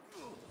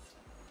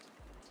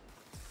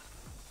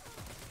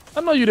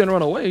 I know you didn't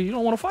run away. You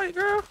don't want to fight,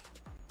 girl.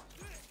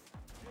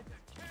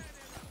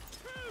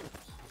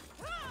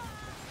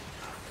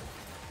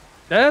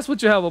 That's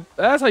what you have.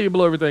 That's how you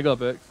blow everything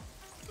up, X.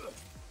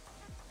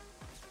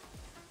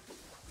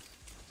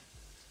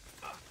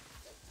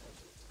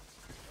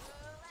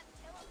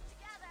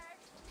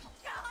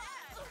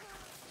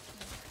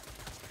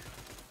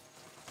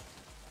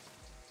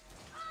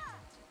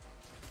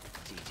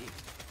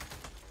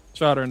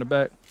 Shot her in the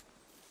back.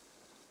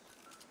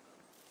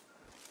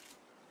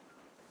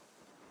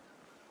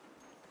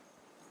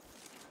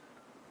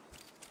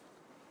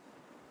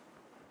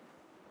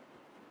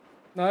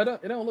 No,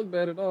 it don't look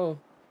bad at all.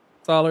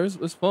 Tyler,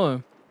 it's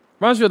fun.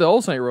 Reminds you of the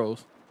old Saint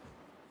Rose.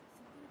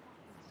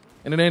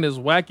 And it ain't as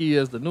wacky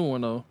as the new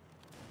one, though.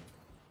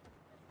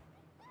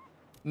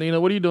 Nina,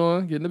 what are you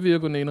doing? Get in the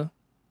vehicle, Nina.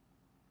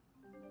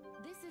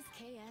 This is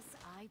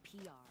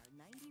KSIPR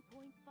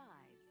 90.5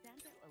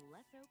 Santa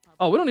Alesso Public.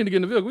 Oh, we don't need to get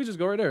in the vehicle. We just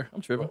go right there.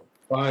 I'm tripping.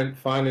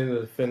 Finding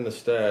to defend the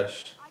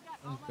stash.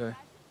 Okay.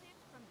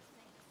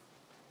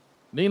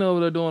 Nina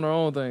over there doing her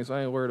own thing, so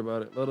I ain't worried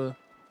about it. Let her.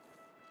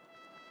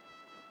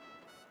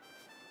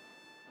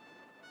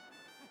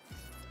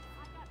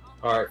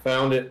 All right,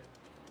 found it.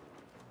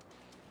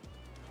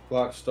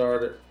 Clock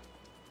started.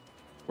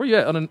 Where you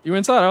at? You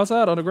inside,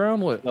 outside, on the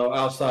ground? What? No,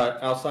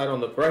 outside on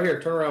the right here.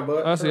 Turn around,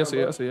 bud. I see.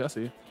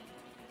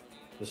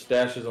 The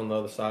stash is on the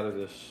other side of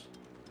this.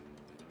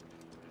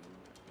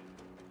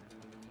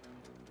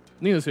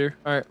 Nina's here.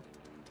 All right.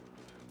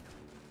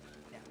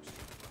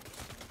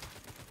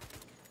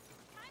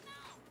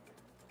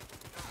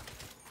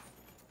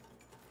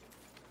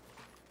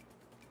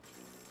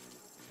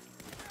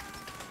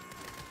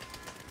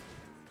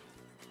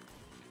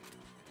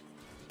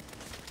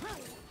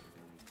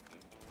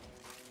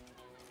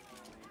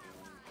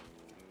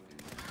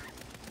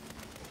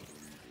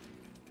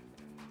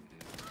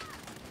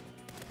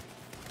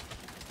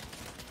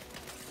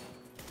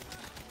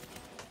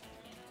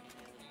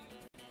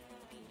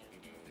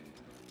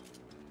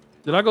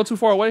 Did I go too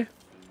far away?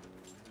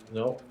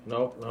 No,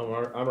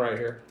 I'm right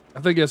here.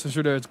 I think yes, for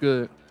sure there it's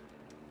good.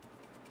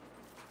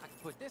 I can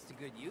put this to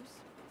good use.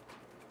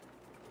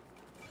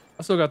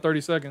 I still got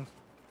 30 seconds.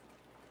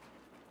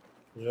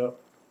 Yep.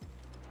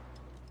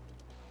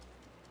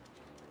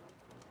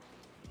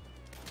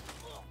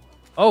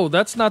 Oh,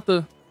 that's not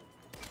the...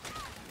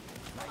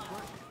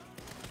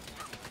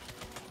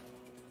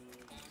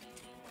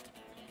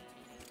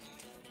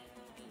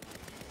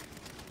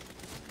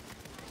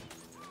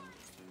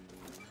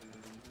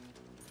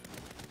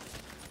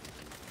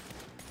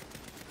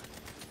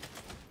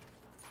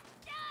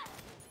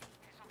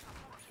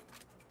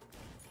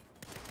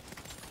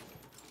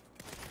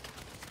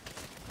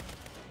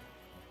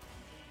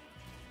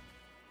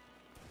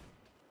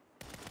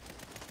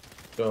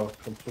 Go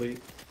complete.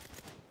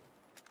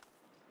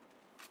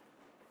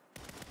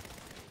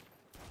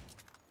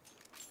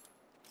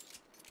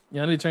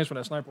 Yeah, I need to change from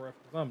that sniper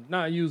rifle. I'm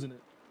not using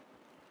it.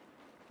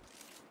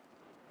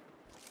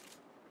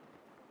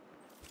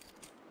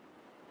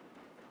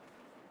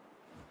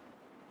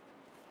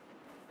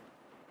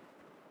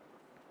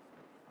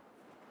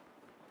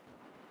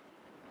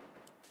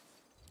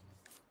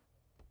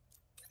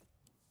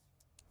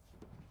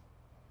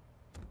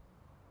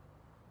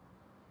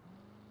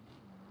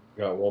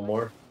 Got one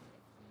more.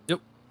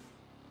 Yep.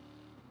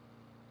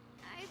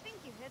 I think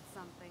you hit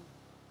something.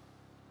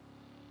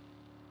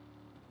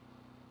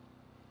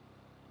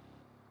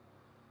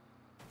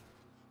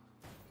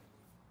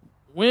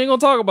 We ain't gonna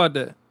talk about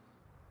that.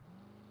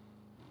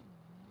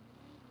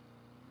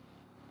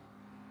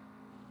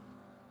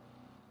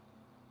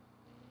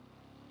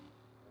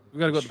 We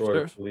gotta go up the Destroy the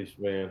stairs. police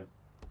van.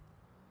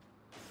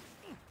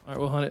 All right,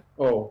 we'll hunt it.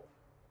 Oh.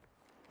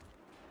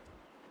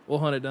 We'll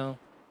hunt it down.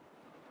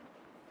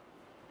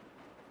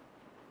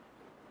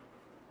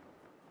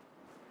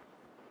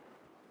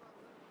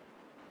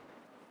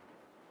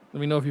 Let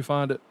me know if you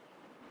find it.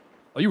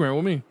 Oh, you ran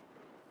with me.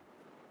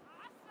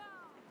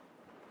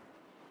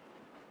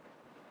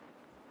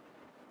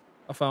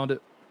 I found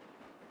it.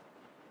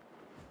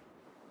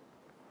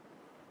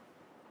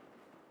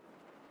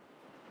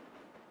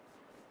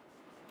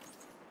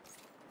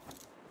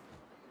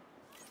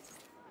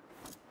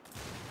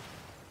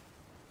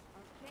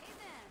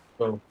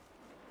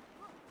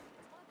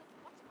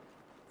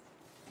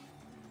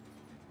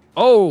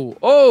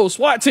 Oh,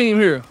 SWAT team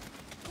here.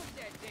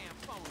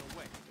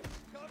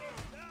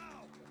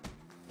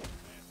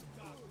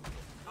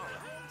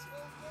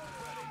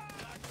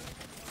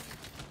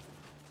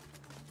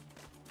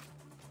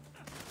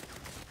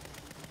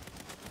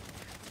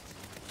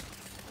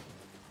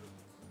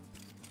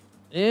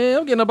 Yeah,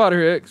 I'm getting up out of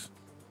here, X.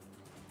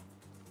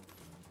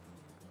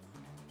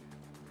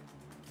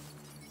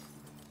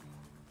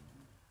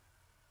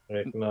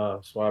 Heck nah,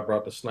 that's why I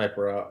brought the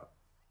sniper out.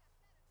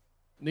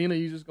 Nina,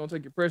 you just gonna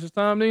take your precious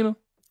time, Nina?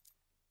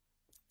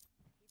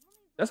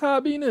 That's how I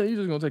be, Nina. You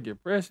just gonna take your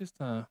precious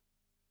time.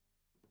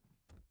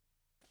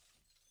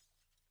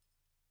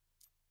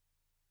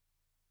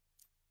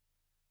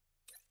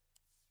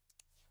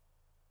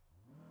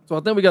 So I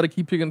think we got to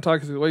keep picking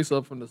toxic waste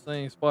up from the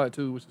same spot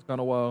too, which is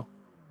kind of wild.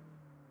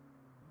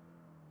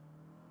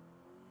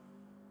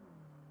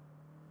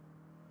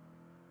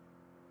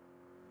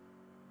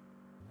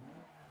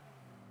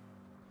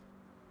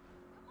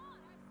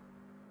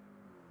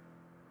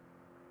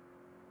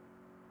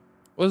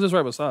 What is this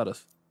right beside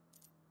us?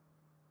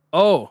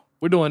 Oh,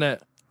 we're doing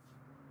that.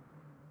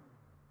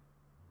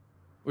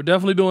 We're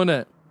definitely doing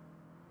that.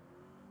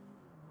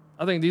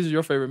 I think these are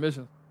your favorite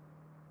missions.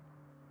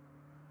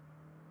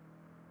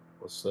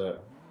 What's that?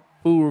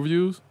 Food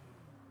reviews.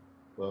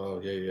 Oh,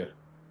 yeah.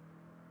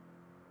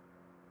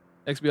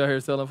 XB out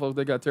here telling folks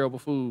they got terrible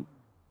food.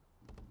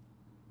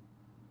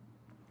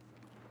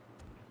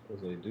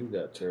 Because they do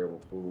got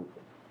terrible food.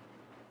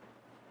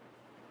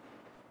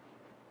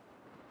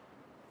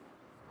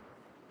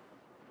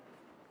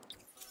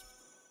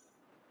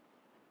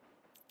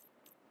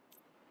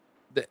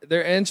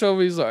 Their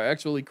anchovies are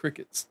actually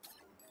crickets.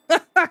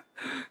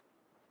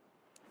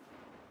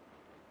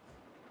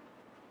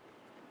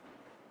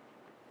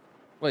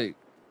 Wait,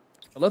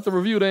 I left the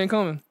review. They ain't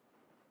coming.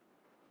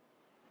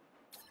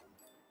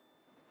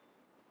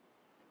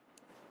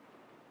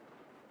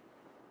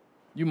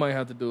 You might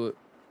have to do it.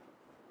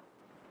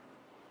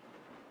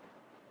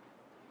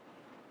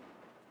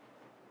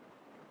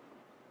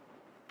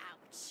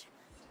 Ouch.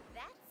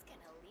 That's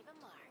gonna leave a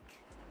mark.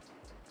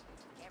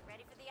 Get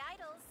ready for the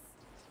idols.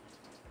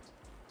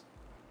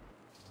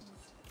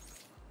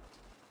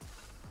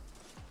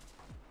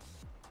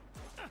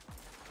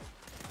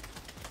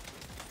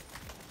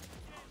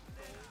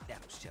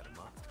 That'll shut him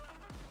up.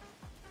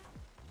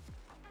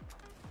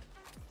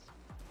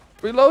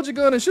 Reload your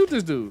gun and shoot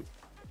this dude.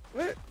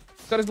 What?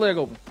 Cut his leg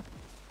open.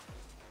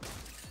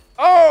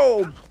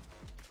 Oh!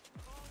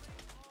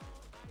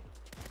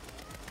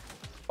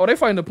 Oh, they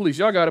fighting the police.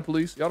 Y'all got it,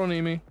 police. Y'all don't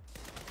need me.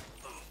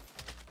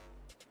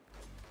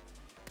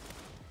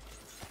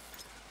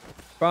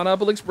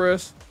 Pineapple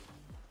Express.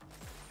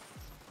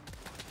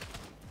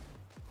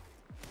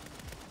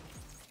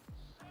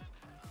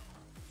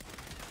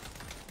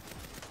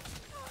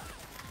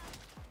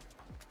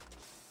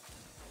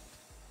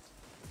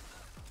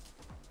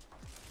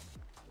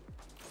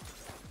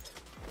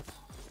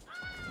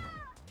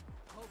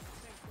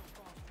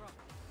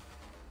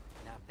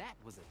 Now that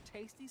was a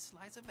tasty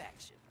slice of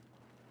action.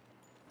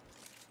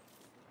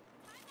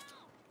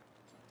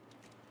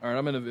 All right,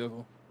 I'm in the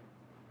vehicle.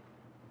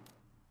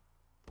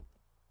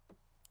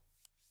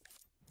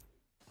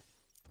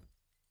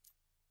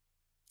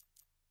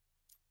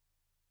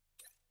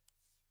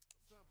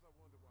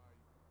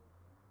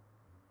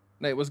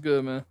 Nate, what's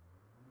good, man?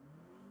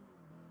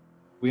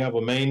 We have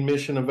a main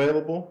mission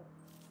available.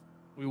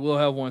 We will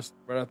have one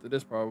right after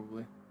this,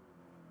 probably.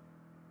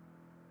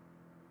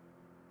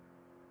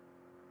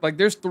 Like,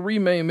 there's 3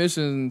 main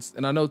missions,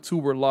 and I know 2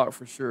 were locked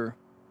for sure.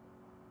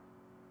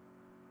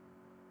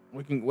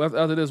 We can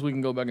after this, we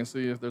can go back and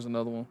see if there's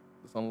another one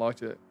that's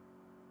unlocked yet.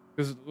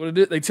 Because what it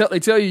is, they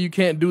tell you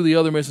can't do the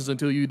other missions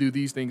until you do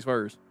these things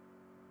first,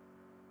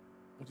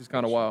 which is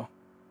kind of wild.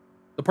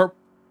 The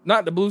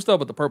not the blue stuff,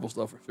 but the purple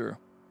stuff for sure.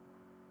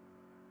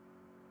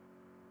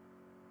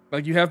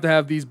 Like, you have to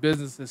have these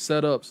businesses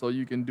set up so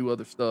you can do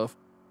other stuff.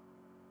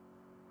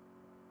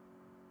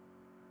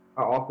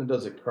 How often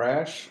does it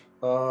crash?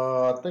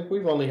 I think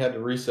we've only had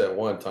to reset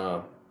one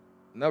time.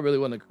 And that really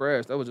wasn't a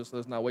crash. That was just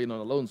us not waiting on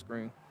the loading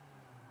screen.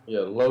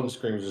 Yeah, the loading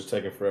screen was just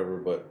taking forever,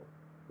 but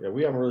yeah,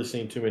 we haven't really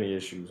seen too many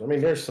issues. I mean,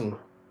 there's some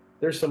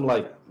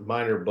like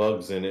minor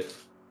bugs in it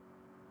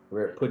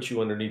where it puts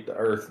you underneath the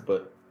earth,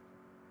 but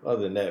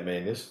other than that,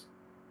 man, it's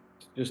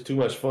just too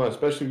much fun,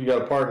 especially if you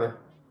got a partner.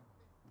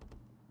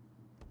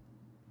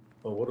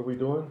 Oh, what are we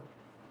doing?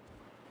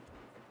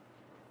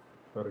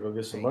 Gotta go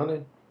get some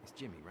money? It's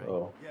Jimmy, right?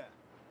 Oh. Yeah.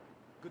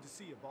 Good to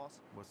see you, boss.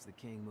 What's the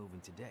king moving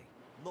today?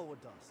 Lower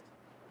dust.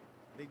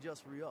 They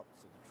just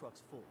re-upped, so the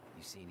truck's full.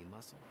 You see any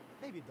muscle?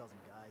 Maybe a dozen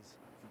guys,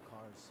 a few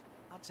cars.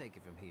 I'll take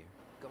it from here.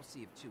 Go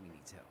see if Chewie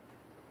needs help.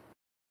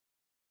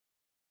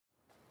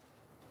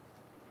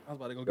 I was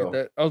about to go get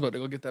that. I was about to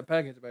go get that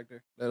package back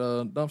there. That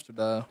dumpster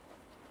dial.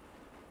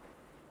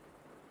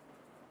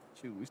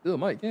 Shoot, we still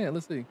might. Yeah,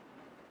 let's see.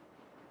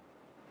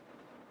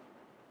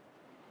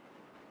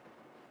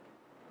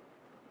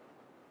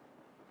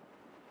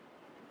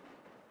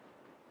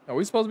 Are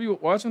we supposed to be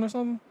watching or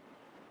something?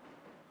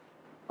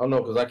 Oh no,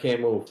 because I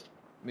can't move.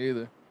 Me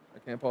either. I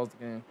can't pause the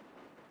game.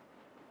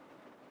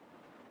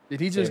 Did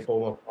he just Can't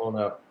pull my phone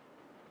out?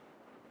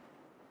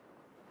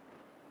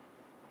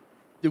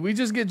 Did we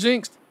just get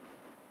jinxed?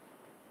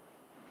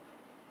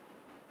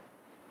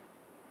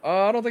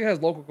 I don't think it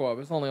has local co-op.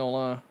 It's only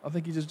online. I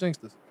think he just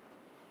jinxed us.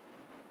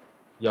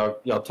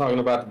 Y'all talking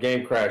about the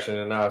game crashing,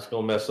 and now it's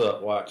gonna mess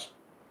up. Watch.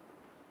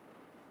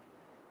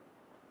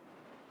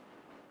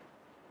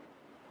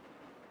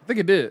 I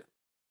think it did.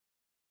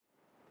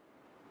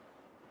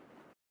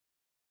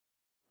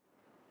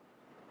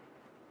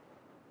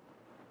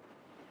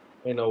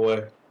 Ain't no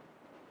way.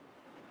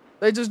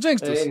 They just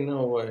jinxed us. Ain't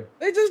no way.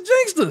 They just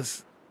jinxed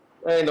us.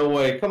 Ain't no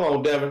way. Come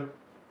on, Devin.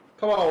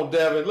 Come on,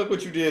 Devin. Look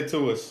what you did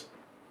to us.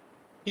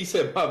 He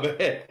said, "My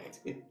bad."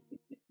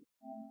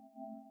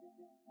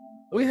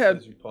 We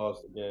had. You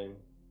paused the game.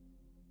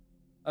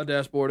 I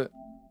dashboarded.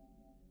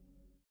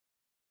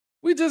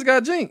 We just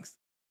got jinxed.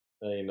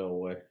 Ain't no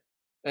way.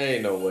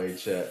 Ain't no way,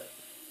 chat.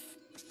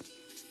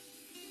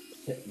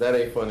 That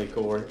ain't funny,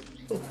 Corey.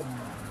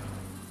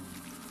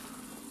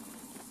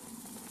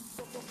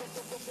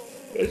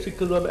 It's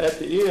because I'm at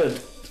the end.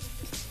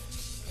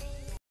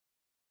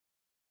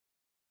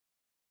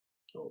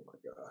 Oh my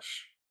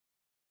gosh.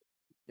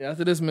 Yeah,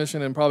 after this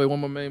mission and probably one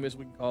more main mission,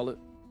 we can call it.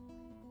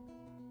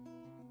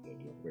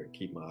 I better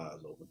keep my eyes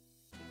open.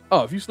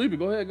 Oh, if you sleepy,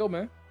 go ahead, go,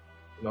 man.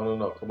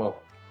 No. Come on.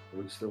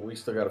 We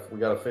still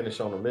gotta finish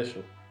on the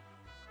mission.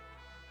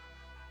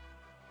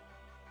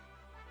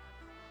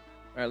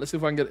 All right, let's see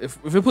if I can get. If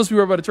it puts me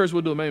right by the church,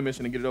 we'll do a main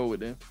mission and get it over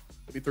with. Then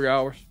it'll be 3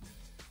 hours.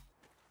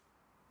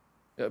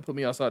 Yeah, put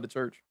me outside the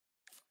church.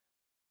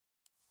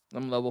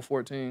 I'm level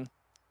 14.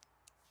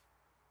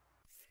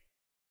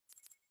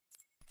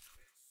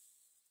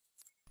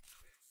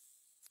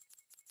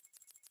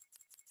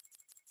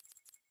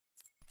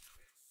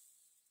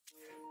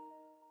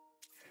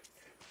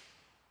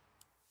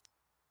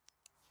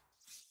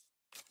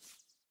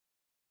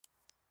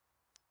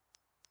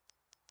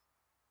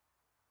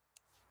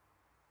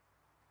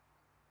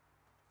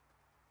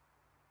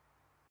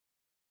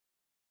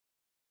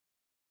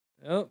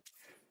 Yep.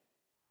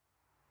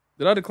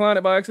 Did I decline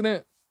it by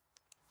accident?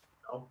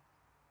 No.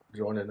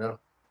 Join it now.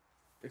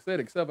 They said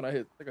accept, and I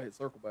think I hit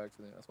circle by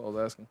accident. That's what I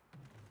was asking.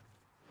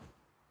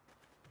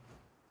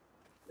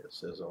 It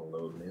says on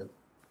load, man.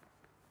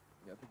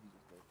 Yeah, I think you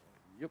just go.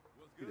 Yep.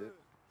 You did.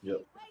 Yep.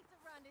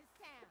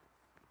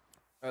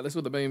 All right, let's see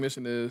what the main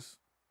mission is.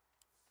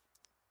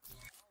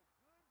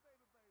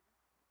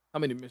 How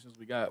many missions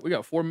we got? We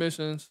got 4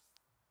 missions.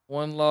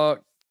 1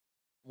 locked.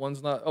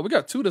 1's not. Oh, we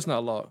got 2 that's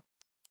not locked.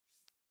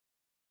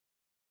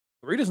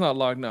 3 that's not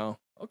locked now.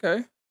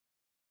 Okay.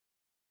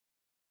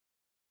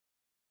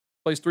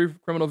 Place 3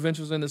 criminal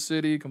ventures in the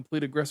city.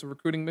 Complete aggressive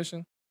recruiting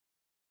mission.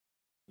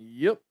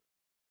 Yep.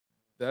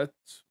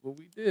 That's what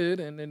we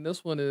did. And then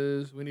this one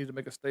is we need to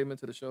make a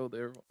statement to the show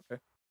there.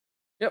 Okay.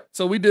 Yep.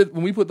 So we did,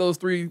 when we put those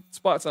 3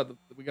 spots out,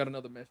 we got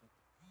another mission.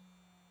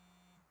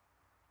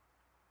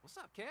 What's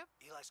up, Kev?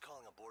 Eli's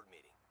calling a board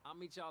meeting. I'll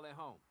meet y'all at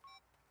home.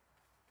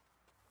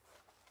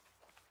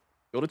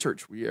 Go to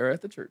church. We are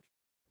at the church.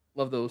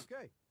 Love those.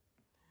 Okay.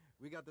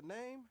 We got the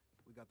name,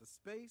 we got the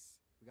space,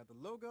 we got the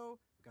logo,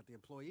 we got the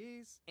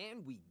employees.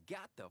 And we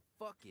got the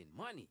fucking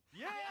money.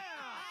 Yeah!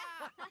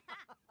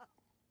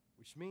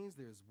 Which means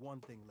there's one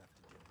thing left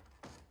to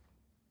do.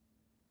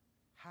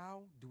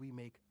 How do we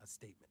make a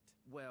statement?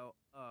 Well,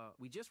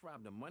 we just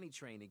robbed a money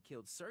train and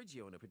killed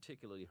Sergio in a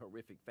particularly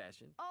horrific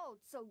fashion. Oh,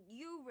 so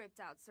you ripped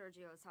out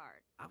Sergio's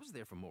heart. I was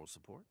there for moral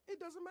support. It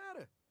doesn't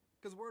matter,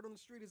 because word on the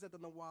street is that the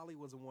Nawali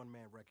was a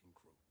one-man wrecking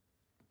crew.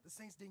 The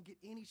Saints didn't get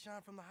any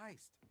shine from the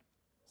heist.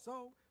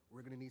 So,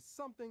 we're gonna need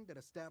something that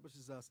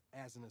establishes us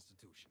as an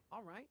institution.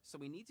 All right, so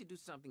we need to do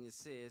something that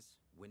says,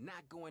 we're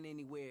not going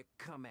anywhere,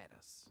 come at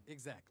us.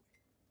 Exactly.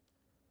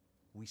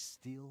 We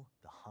steal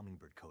the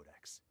Hummingbird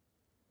Codex.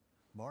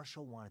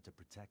 Marshall wanted to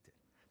protect it.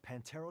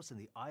 Panteros and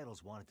the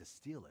Idols wanted to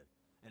steal it.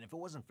 And if it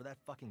wasn't for that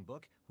fucking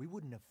book, we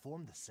wouldn't have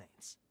formed the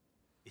Saints.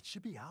 It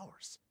should be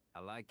ours. I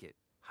like it.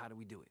 How do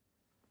we do it?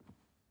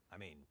 I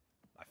mean,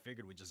 I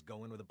figured we'd just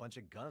go in with a bunch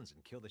of guns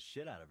and kill the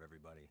shit out of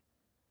everybody.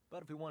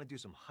 But if we want to do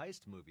some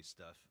heist movie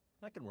stuff,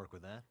 I can work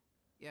with that.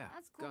 Yeah,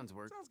 that's cool. Guns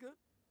work. Sounds good.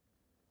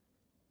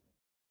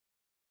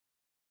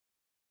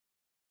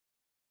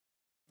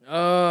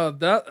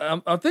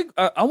 I think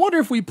I wonder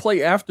if we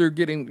play after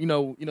getting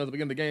the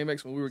beginning of the game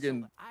X when we were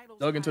getting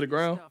dug into the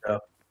ground.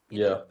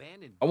 Yeah.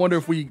 I wonder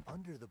if we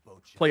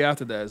play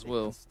after that as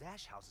well.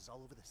 Stash houses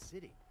all over the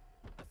city.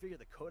 I figure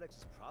the Codex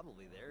is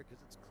probably there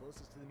because it's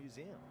closest to the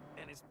museum.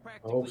 And it's I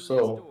practically hope next so.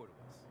 door to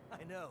us.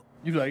 I know.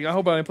 You be like, I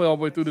hope I didn't play all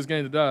the way through this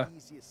game to die.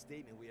 Easiest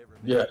statement we ever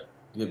made. Yeah.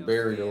 Get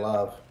buried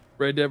alive.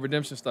 Red Dead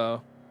Redemption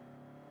style.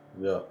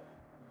 Yeah.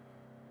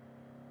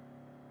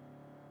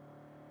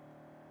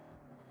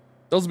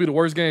 Those would be the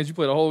worst games. You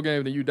play the whole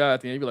game, then you die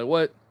at the end. You be like,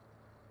 what?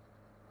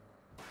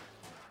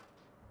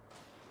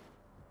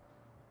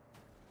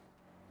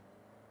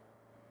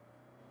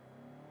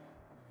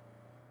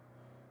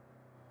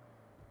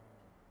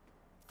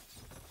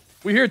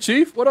 We here,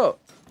 Chief. What up?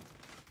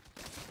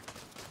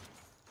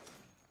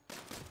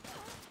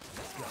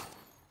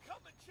 Come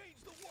and change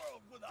the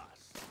world with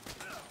us.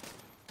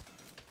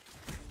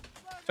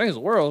 Change the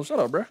world. Shut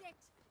up, bruh.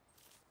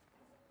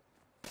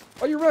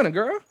 Why you running,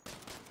 girl?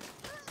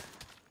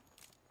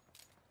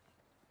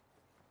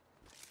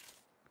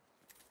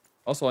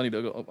 Also, I need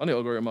to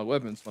upgrade my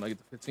weapons when I get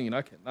to 15.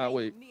 I cannot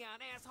wait. Neon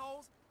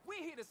assholes, we're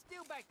here to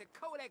steal back the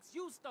codex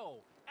you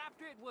stole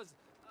after it was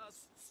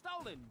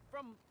stolen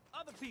from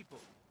other people.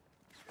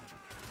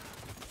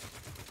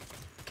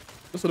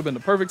 This would have been the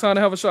perfect time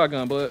to have a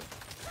shotgun, but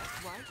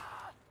Right?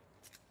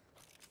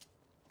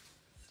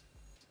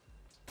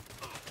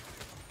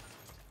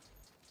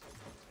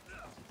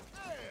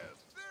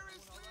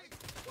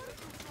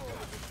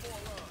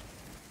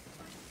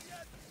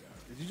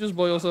 did you just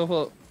blow yourself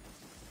up?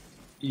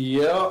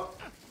 Yep.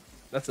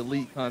 That's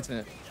elite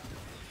content.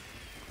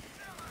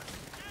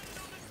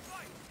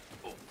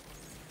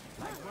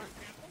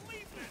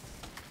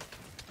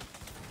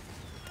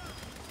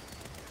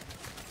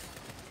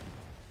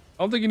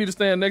 I don't think you need to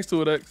stand next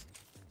to it, X.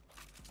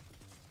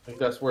 I think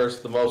that's where it's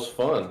the most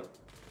fun.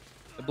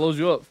 It blows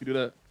you up if you do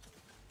that.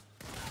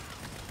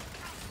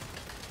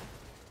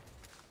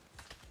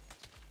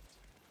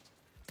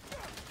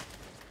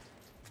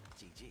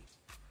 GG.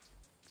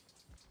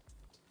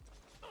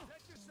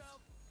 Protect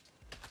yourself.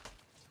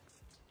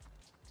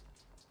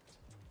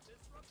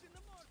 Disrupting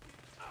the market.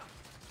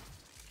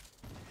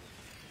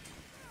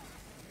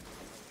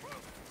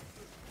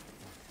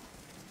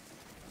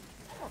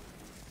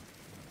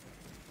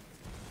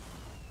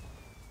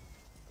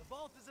 The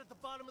vault is at the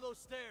bottom of those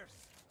stairs.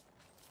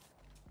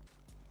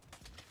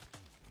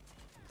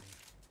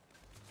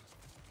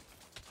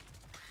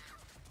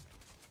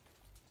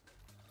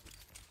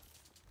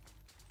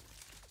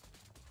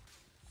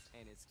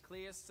 And it's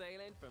clear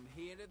sailing from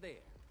here to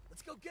there.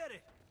 Let's go get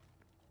it.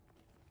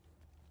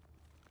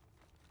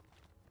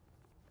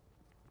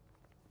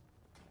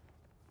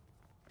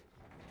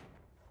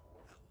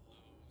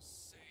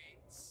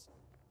 Saints.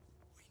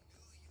 We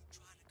knew you'd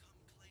try to come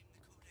claim the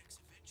Codex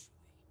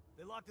eventually.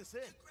 They locked us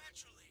in.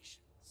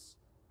 Congratulations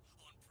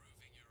on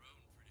proving your own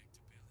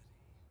predictability.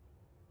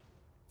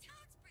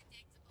 Toad's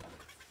predictable.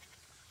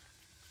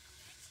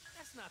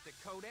 That's not the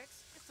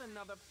codex. It's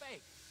another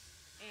fake.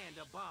 And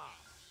a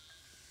bomb.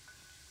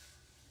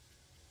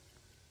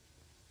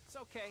 It's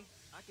okay.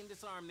 I can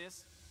disarm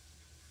this.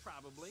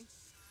 Probably.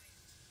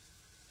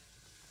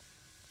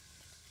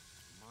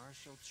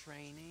 Martial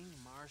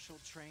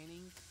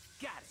training.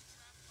 Got it.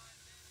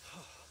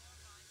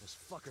 Those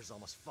fuckers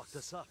almost fucked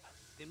us up.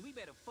 Then we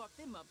better fuck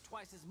them up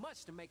twice as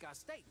much to make our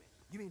statement.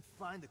 You mean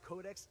find the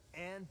Codex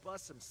and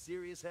bust some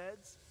serious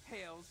heads?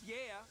 Hells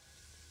yeah.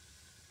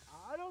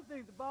 I don't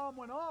think the bomb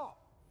went off.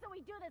 So we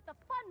do this the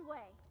fun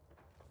way.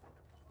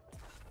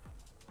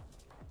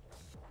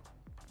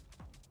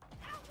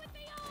 Out with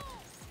the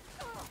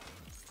old!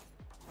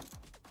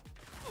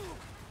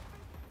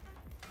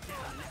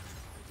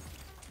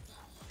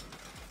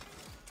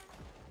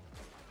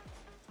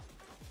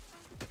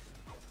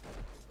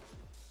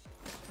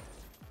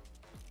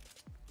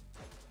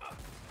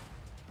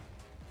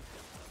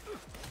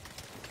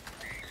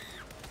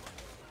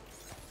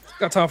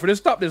 Got time for this.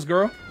 Stop this,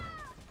 girl.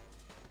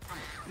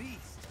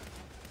 Beast.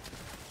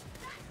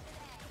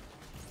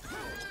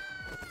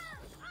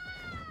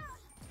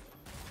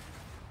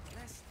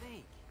 Let's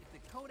think. If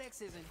the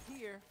codex isn't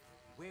here,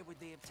 where would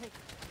they have taken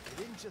it?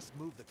 They didn't just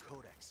move the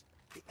Codex.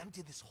 They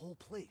emptied this whole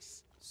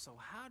place. So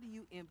how do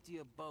you empty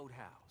a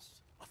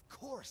boathouse? Of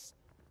course.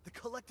 The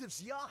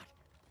Collective's yacht.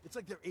 It's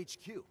like their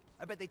HQ.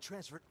 I bet they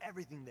transferred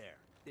everything there.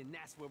 Then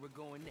that's where we're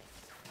going next.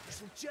 There's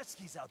some jet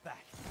skis out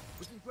back.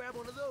 We can grab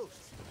one of those.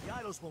 The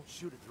idols won't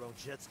shoot at their own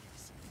jet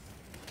skis.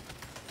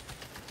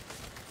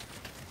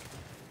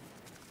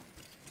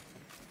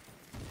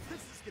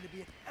 This is gonna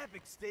be an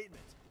epic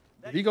statement.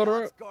 Did he go to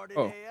yacht's her? guarded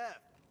Oh. AF.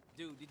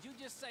 Dude, did you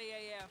just say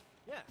AF?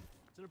 Yeah,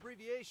 it's an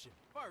abbreviation.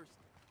 First,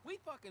 we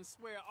fucking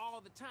swear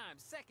all the time.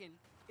 Second,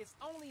 it's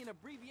only an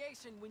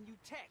abbreviation when you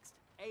text.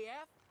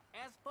 AF,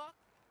 as fuck,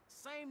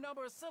 same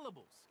number of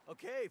syllables.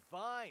 Okay,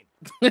 fine.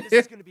 This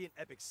is gonna be an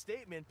epic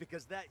statement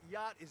because that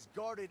yacht is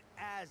guarded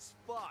as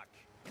fuck.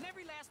 And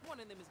every last one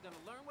of them is gonna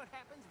learn what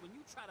happens when you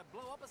try to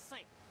blow up a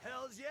saint.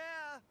 Hells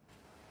yeah!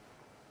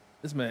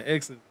 This man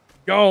X is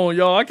gone,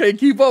 y'all. I can't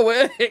keep up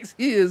with X.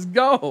 He is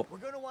gone. We're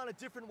gonna want a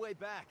different way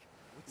back.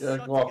 It Yeah,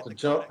 sucked go to off get the the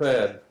jump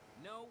Codex. pad.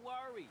 No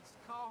worries.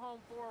 Call home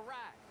for a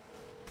ride.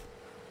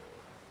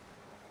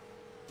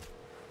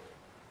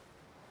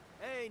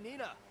 Hey,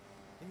 Nina.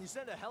 Can you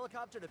send a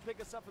helicopter to pick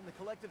us up from the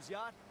Collective's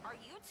yacht? Are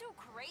you two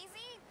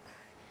crazy?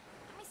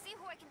 Let me see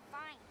who I can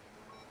find.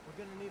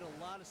 We're gonna need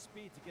a lot of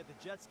speed to get the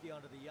jet ski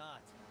onto the yacht.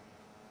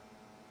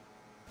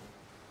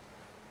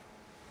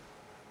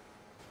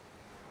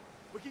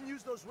 We can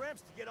use those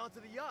ramps to get onto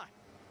the yacht.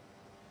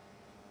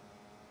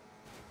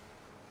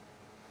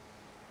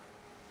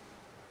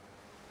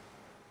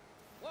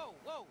 Whoa,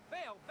 whoa,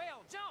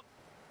 Bell, jump!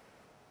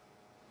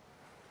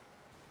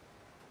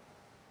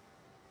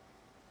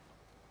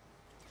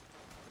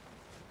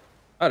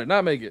 I did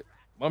not make it.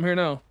 I'm here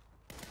now.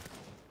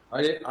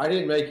 I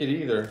didn't make it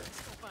either.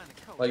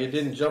 Like, it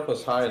didn't jump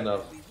us high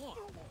enough.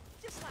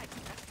 Just like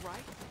you, that's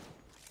right.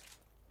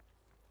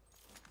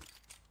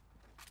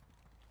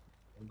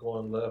 I'm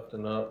going left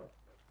and up.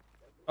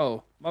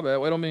 Oh, my bad.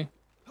 Wait on me.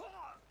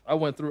 I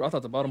went through. I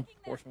thought the bottom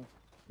portion.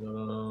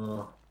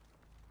 No.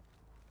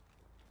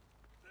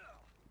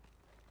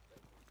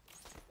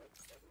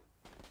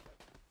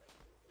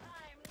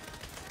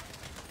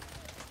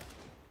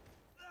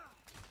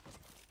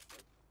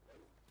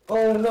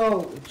 Oh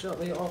no! It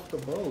jumped me off the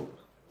boat.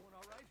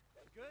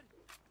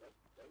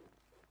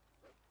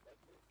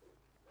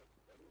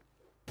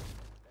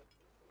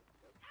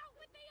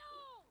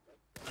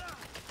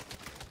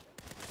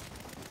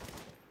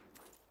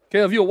 Okay,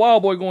 if you a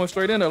wild boy going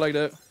straight in there like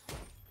that.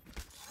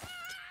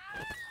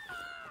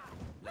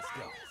 Let's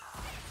go.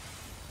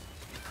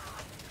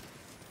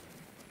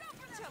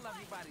 Tell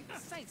everybody the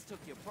Saints took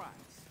your prize.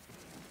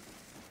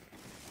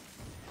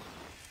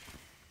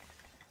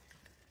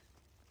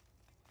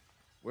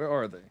 Where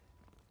are they?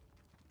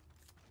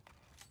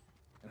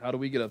 And how do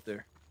we get up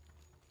there?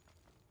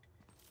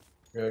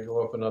 We gotta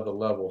go up another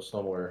level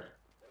somewhere.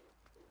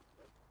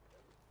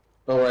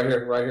 Oh, right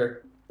here, right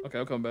here. Okay,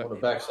 I'll come back. On the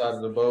back side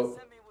of the boat.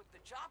 Send me with the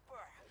chopper.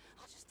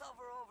 I'll just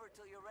hover over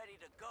till you're ready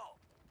to go.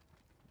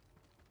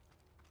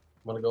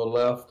 I'm gonna go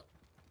left.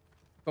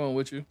 Come on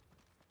with you.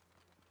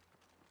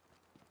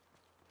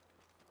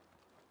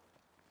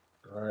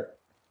 All right.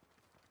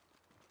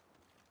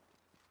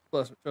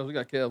 Plus, we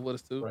got Kev with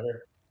us too. Right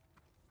here.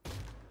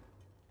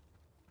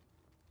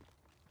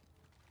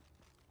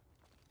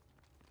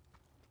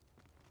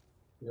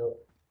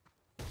 Yep.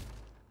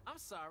 I'm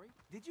sorry.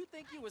 Did you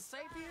think you were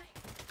safe here?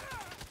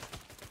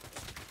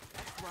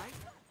 That's right.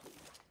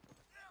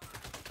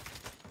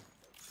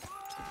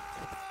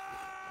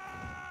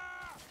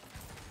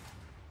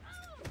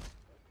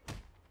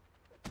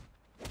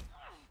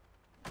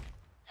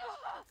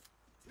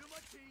 Too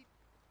much heat.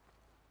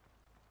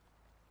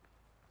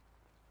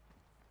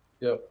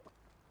 Yep.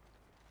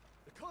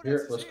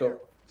 Here, let's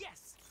go.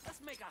 Yes, let's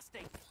make our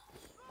statement.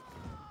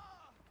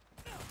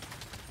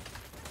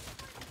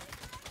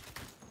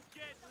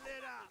 Get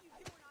lit up.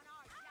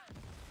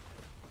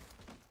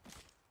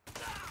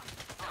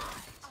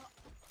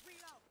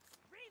 Reload!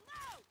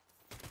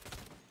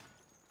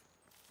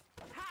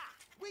 Ha!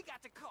 We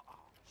got the car.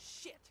 Oh,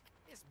 shit.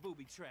 It's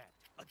booby trapped.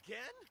 Again?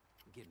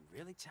 I'm getting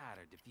really tired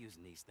of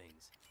diffusing these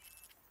things.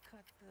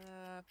 Cut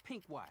the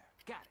pink wire.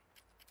 Got it.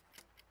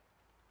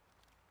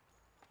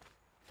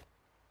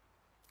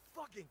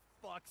 Fucking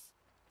fucks.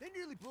 They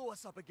nearly blew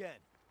us up again.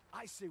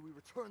 I say we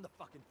return the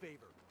fucking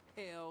favor.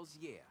 Hells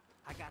yeah.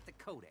 I got the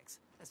codex.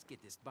 Let's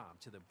get this bomb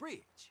to the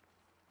bridge.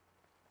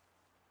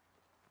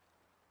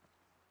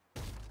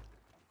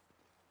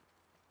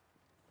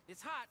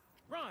 It's hot.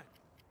 Run.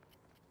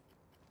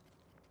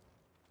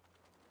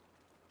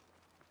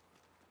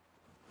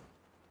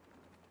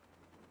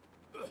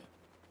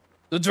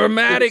 The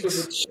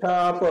dramatics. The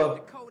chopper.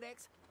 The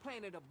codex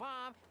planted a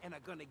bomb and are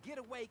gonna get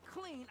away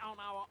clean on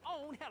our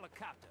own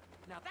helicopter.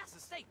 Now that's a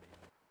statement.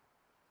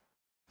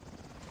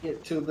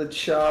 Get to the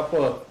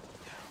chopper.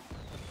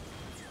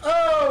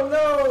 Oh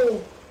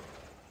no!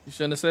 You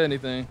shouldn't have said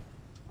anything.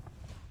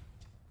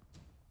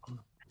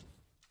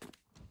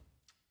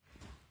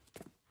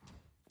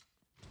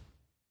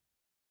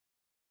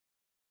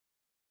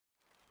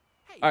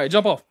 Hey, all right,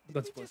 jump off. Did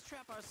That's we just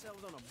trap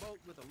ourselves on a boat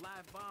with a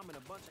live bomb and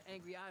a bunch of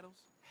angry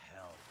idols?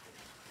 Hell.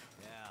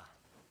 Yeah.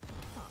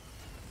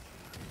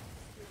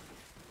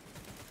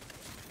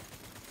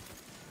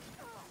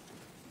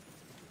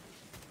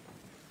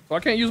 So I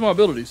can't use my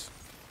abilities.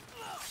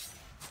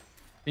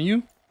 Can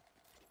you?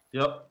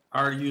 Yep. I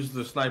already used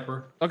the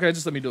sniper. Okay,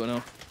 just let me do it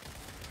now.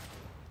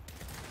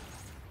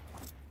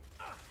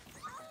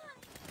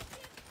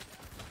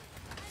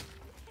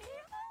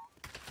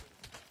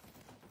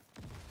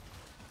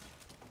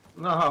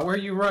 Nah, where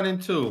you running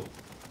to?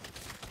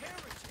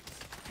 Heretics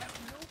have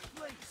no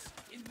place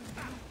in the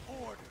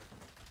new order.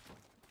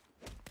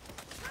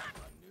 A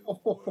new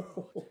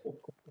world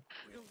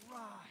will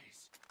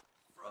rise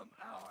from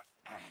our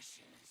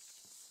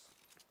ashes.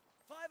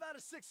 5 out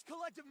of 6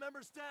 collective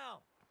members down.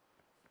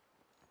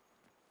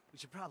 We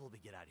should probably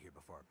get out of here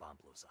before our bomb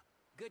blows up.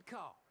 Good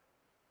call.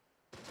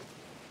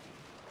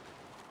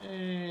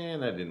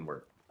 And that didn't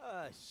work.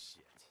 Ah,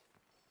 shit.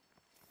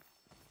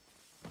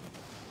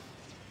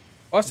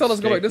 Let's tell us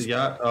go back this.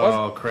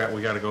 Oh crap!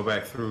 We got to go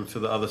back through to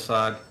the other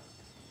side.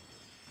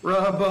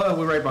 Run, bud.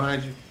 We're right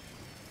behind you.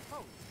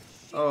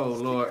 Oh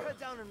Stick Lord! your head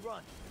down and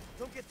run.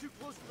 Don't get too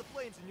close to the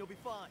flames, and you'll be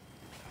fine.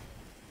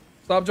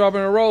 Stop, dropping,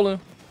 and rolling.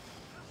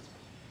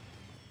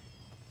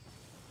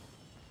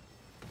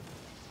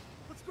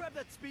 Let's grab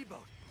that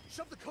speedboat.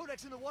 Shove the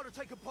codex in the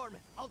watertight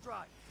compartment. I'll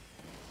drive.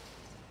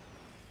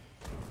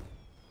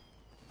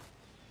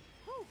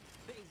 Whew,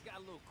 things got a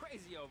little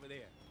crazy over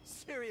there.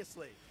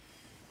 Seriously.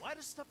 Why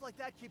does stuff like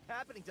that keep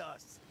happening to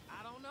us?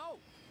 I don't know.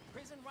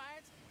 Prison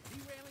riots,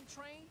 derailing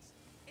trains.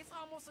 It's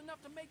almost enough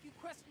to make you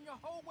question your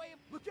whole way of...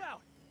 Look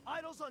out!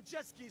 Idols on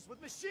jet skis with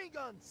machine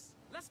guns!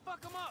 Let's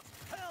fuck them up!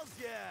 Hells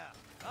yeah!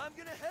 I'm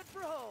gonna head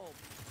for home.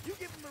 You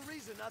give them a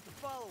reason not to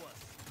follow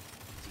us.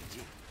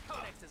 GG.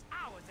 Codex is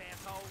ours,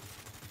 asshole.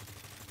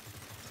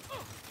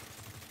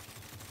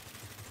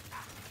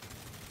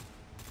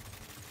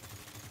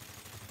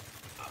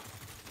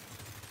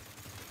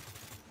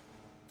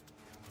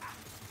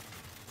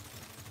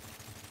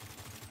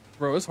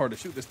 Bro, it's hard to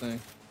shoot this thing.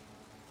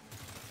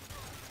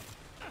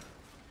 Are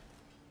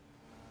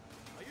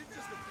you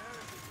just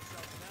embarrassing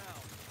yourself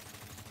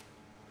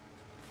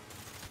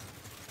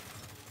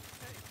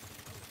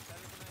now?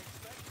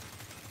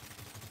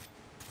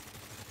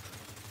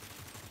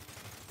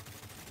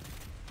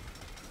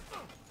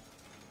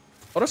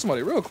 Oh, there's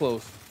somebody real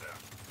close.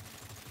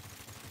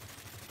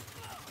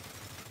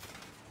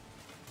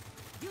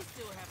 You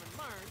still haven't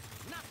learned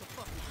not to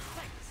fuck with the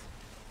Saints.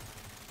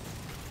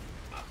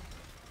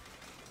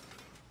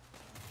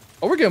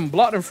 Oh, we're getting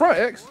blocked in front,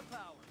 X.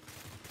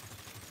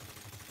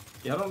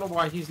 Yeah, I don't know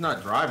why he's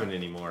not driving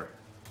anymore.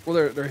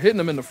 Well, they're hitting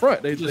him in the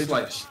front. They just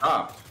like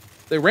stopped.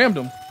 They rammed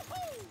him.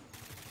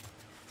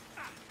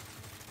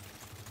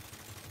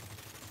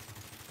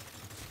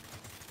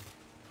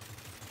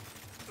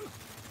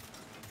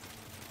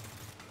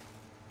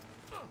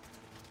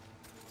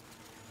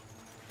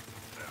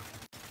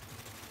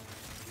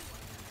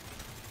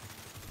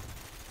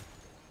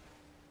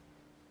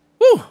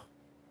 Whew.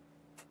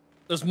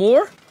 There's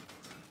more?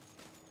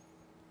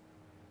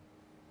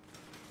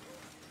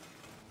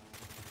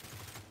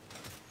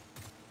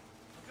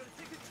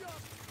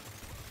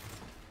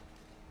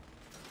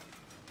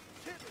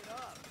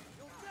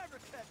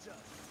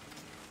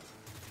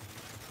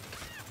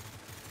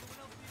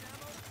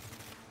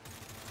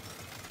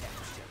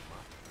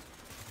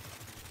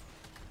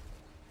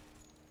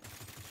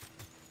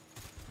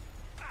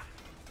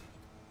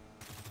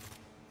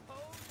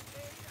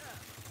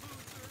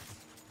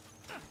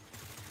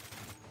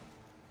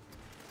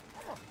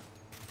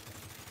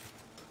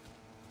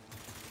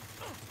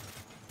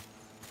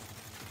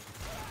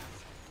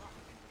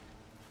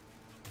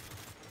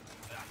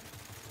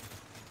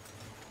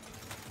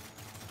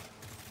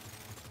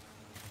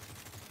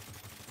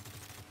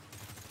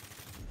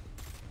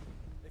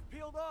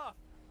 Peeled off.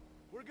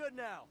 We're good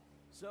now.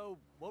 So,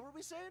 what were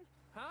we saying?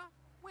 Huh?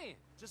 When?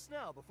 Just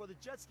now, before the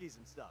jet skis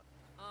and stuff.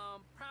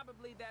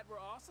 Probably that we're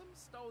awesome,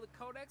 stole the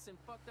Codex, and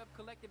fucked up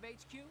Collective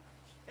HQ?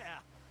 Yeah,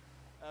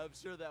 I'm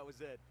sure that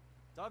was it.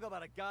 Talk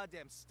about a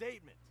goddamn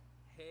statement.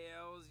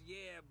 Hells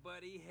yeah,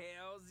 buddy.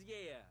 Hells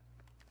yeah.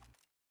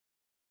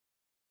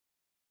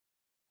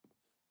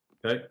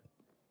 Okay.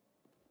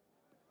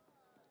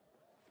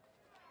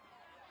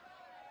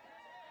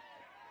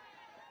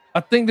 I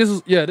think this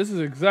is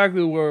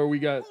exactly where we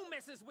got. Who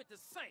messes with the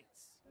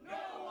Saints? No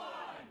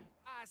one!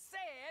 I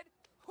said,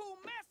 who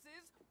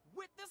messes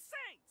with the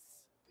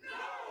Saints? No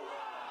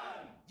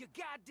one! You're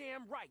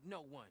goddamn right,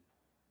 no one.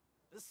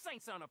 The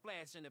Saints aren't a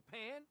flash in the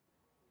pan.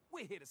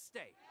 We're here to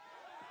stay.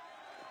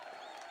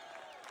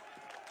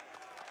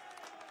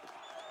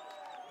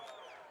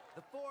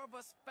 The four of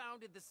us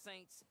founded the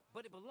Saints,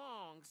 but it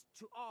belongs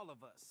to all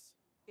of us.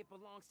 It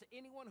belongs to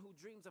anyone who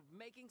dreams of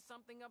making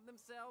something of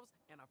themselves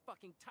and are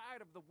fucking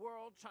tired of the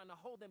world trying to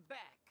hold them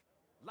back.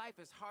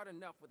 Life is hard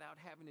enough without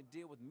having to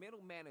deal with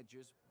middle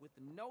managers with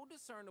no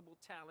discernible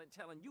talent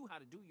telling you how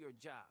to do your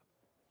job.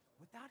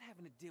 Without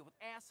having to deal with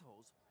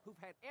assholes who've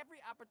had every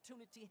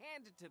opportunity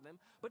handed to them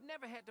but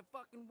never had to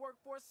fucking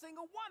work for a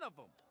single one of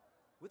them.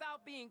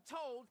 Without being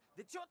told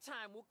that your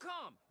time will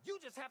come. You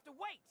just have to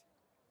wait.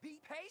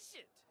 Be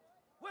patient.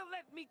 Well,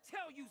 let me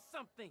tell you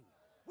something.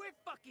 We're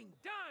fucking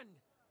done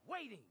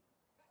waiting.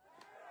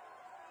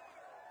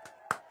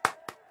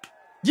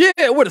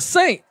 Yeah, we're the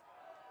Saint.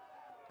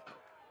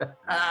 The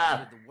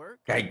work.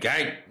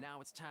 Gang.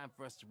 Now it's time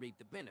for us to reap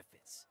the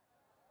benefits.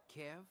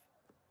 Kev,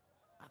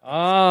 I think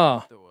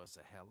Ah. throw us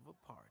a hell of a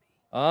party.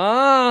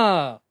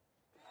 Ah.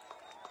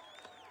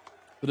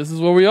 So this is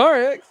where we are,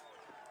 X.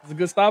 It's a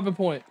good stopping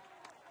point.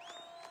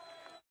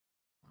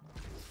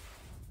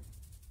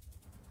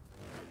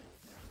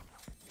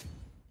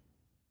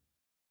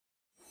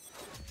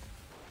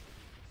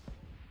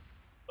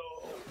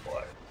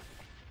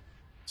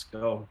 Let's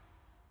go.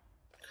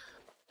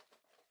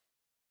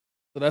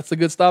 So that's a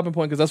good stopping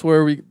point because that's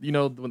where we,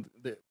 when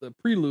the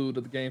prelude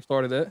of the game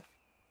started at.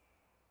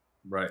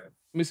 Right. Let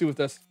me see if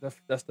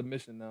that's the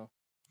mission now.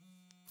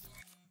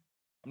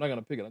 I'm not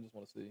gonna pick it. I just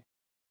want to see.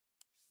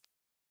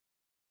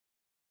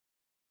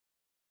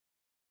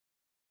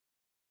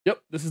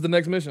 Yep, this is the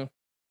next mission.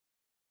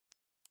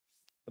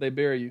 They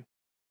bury you.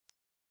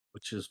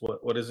 Which is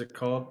what is it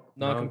called?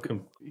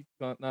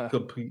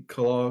 Non-compete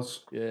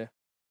clause. Yeah.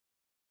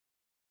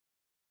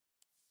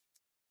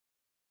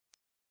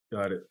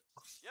 Got it.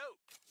 Yo,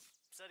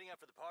 setting up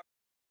for the party.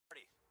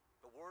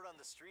 The word on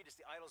the street is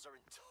the idols are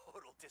in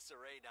total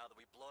disarray now that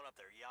we've blown up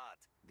their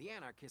yacht. The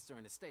anarchists are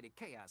in a state of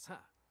chaos,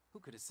 huh? Who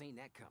could have seen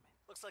that coming?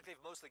 Looks like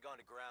they've mostly gone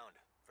to ground.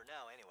 For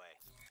now, anyway.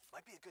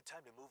 Might be a good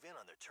time to move in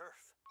on their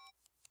turf.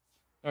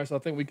 All right, so I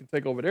think we can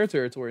take over their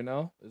territory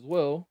now as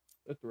well.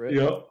 That's right.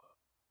 Yep.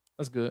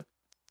 That's good.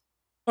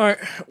 All right.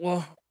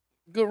 Well,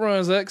 good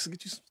runs, X.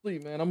 Get you some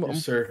sleep, man.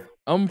 Sir.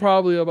 I'm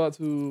probably about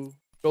to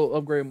go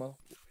upgrade my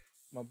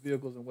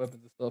vehicles and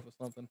weapons and stuff or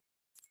something.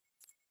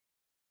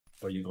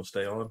 Are you gonna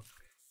stay on?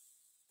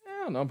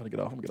 Yeah, no, I'm gonna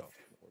get off. Don't worry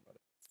about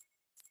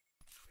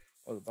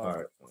it. All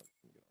right.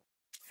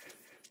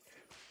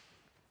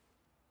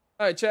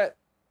 All right, chat.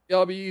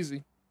 Y'all be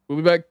easy. We'll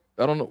be back.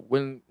 I don't know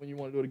when you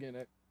want to do it again,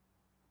 X.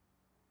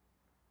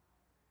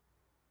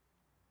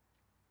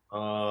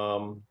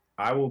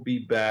 I will be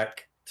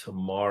back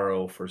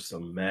tomorrow for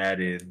some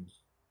Madden,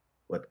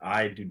 but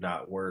I do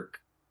not work.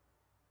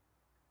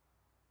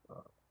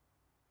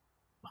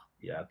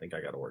 Yeah, I think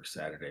I got to work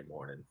Saturday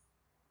morning.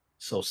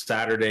 So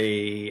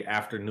Saturday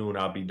afternoon,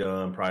 I'll be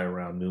done probably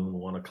around noon,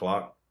 1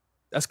 o'clock.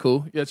 That's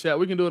cool. Yeah, chat.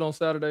 We can do it on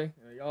Saturday.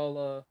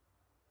 Y'all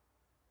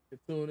can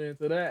tune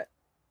into that.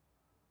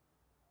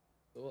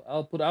 So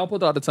I'll put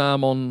out the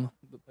time on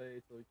the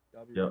page. So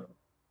y'all be ready.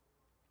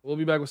 We'll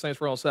be back with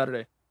Saints Row on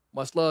Saturday.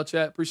 Much love,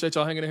 chat. Appreciate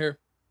y'all hanging in here.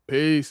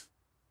 Peace.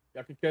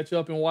 Y'all can catch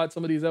up and watch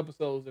some of these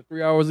episodes. They're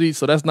 3 hours each,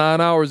 so that's 9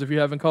 hours if you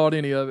haven't caught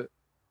any of it.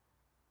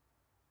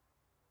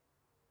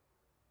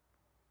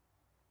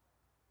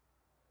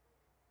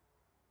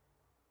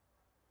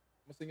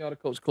 I'm send y'all to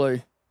Coach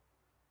Clay.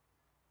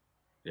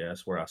 Yeah,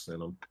 that's where I sent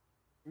them.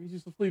 We get you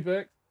some sleep,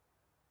 X.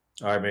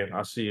 All right, man.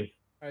 I'll see you.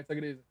 All right, take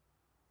it easy.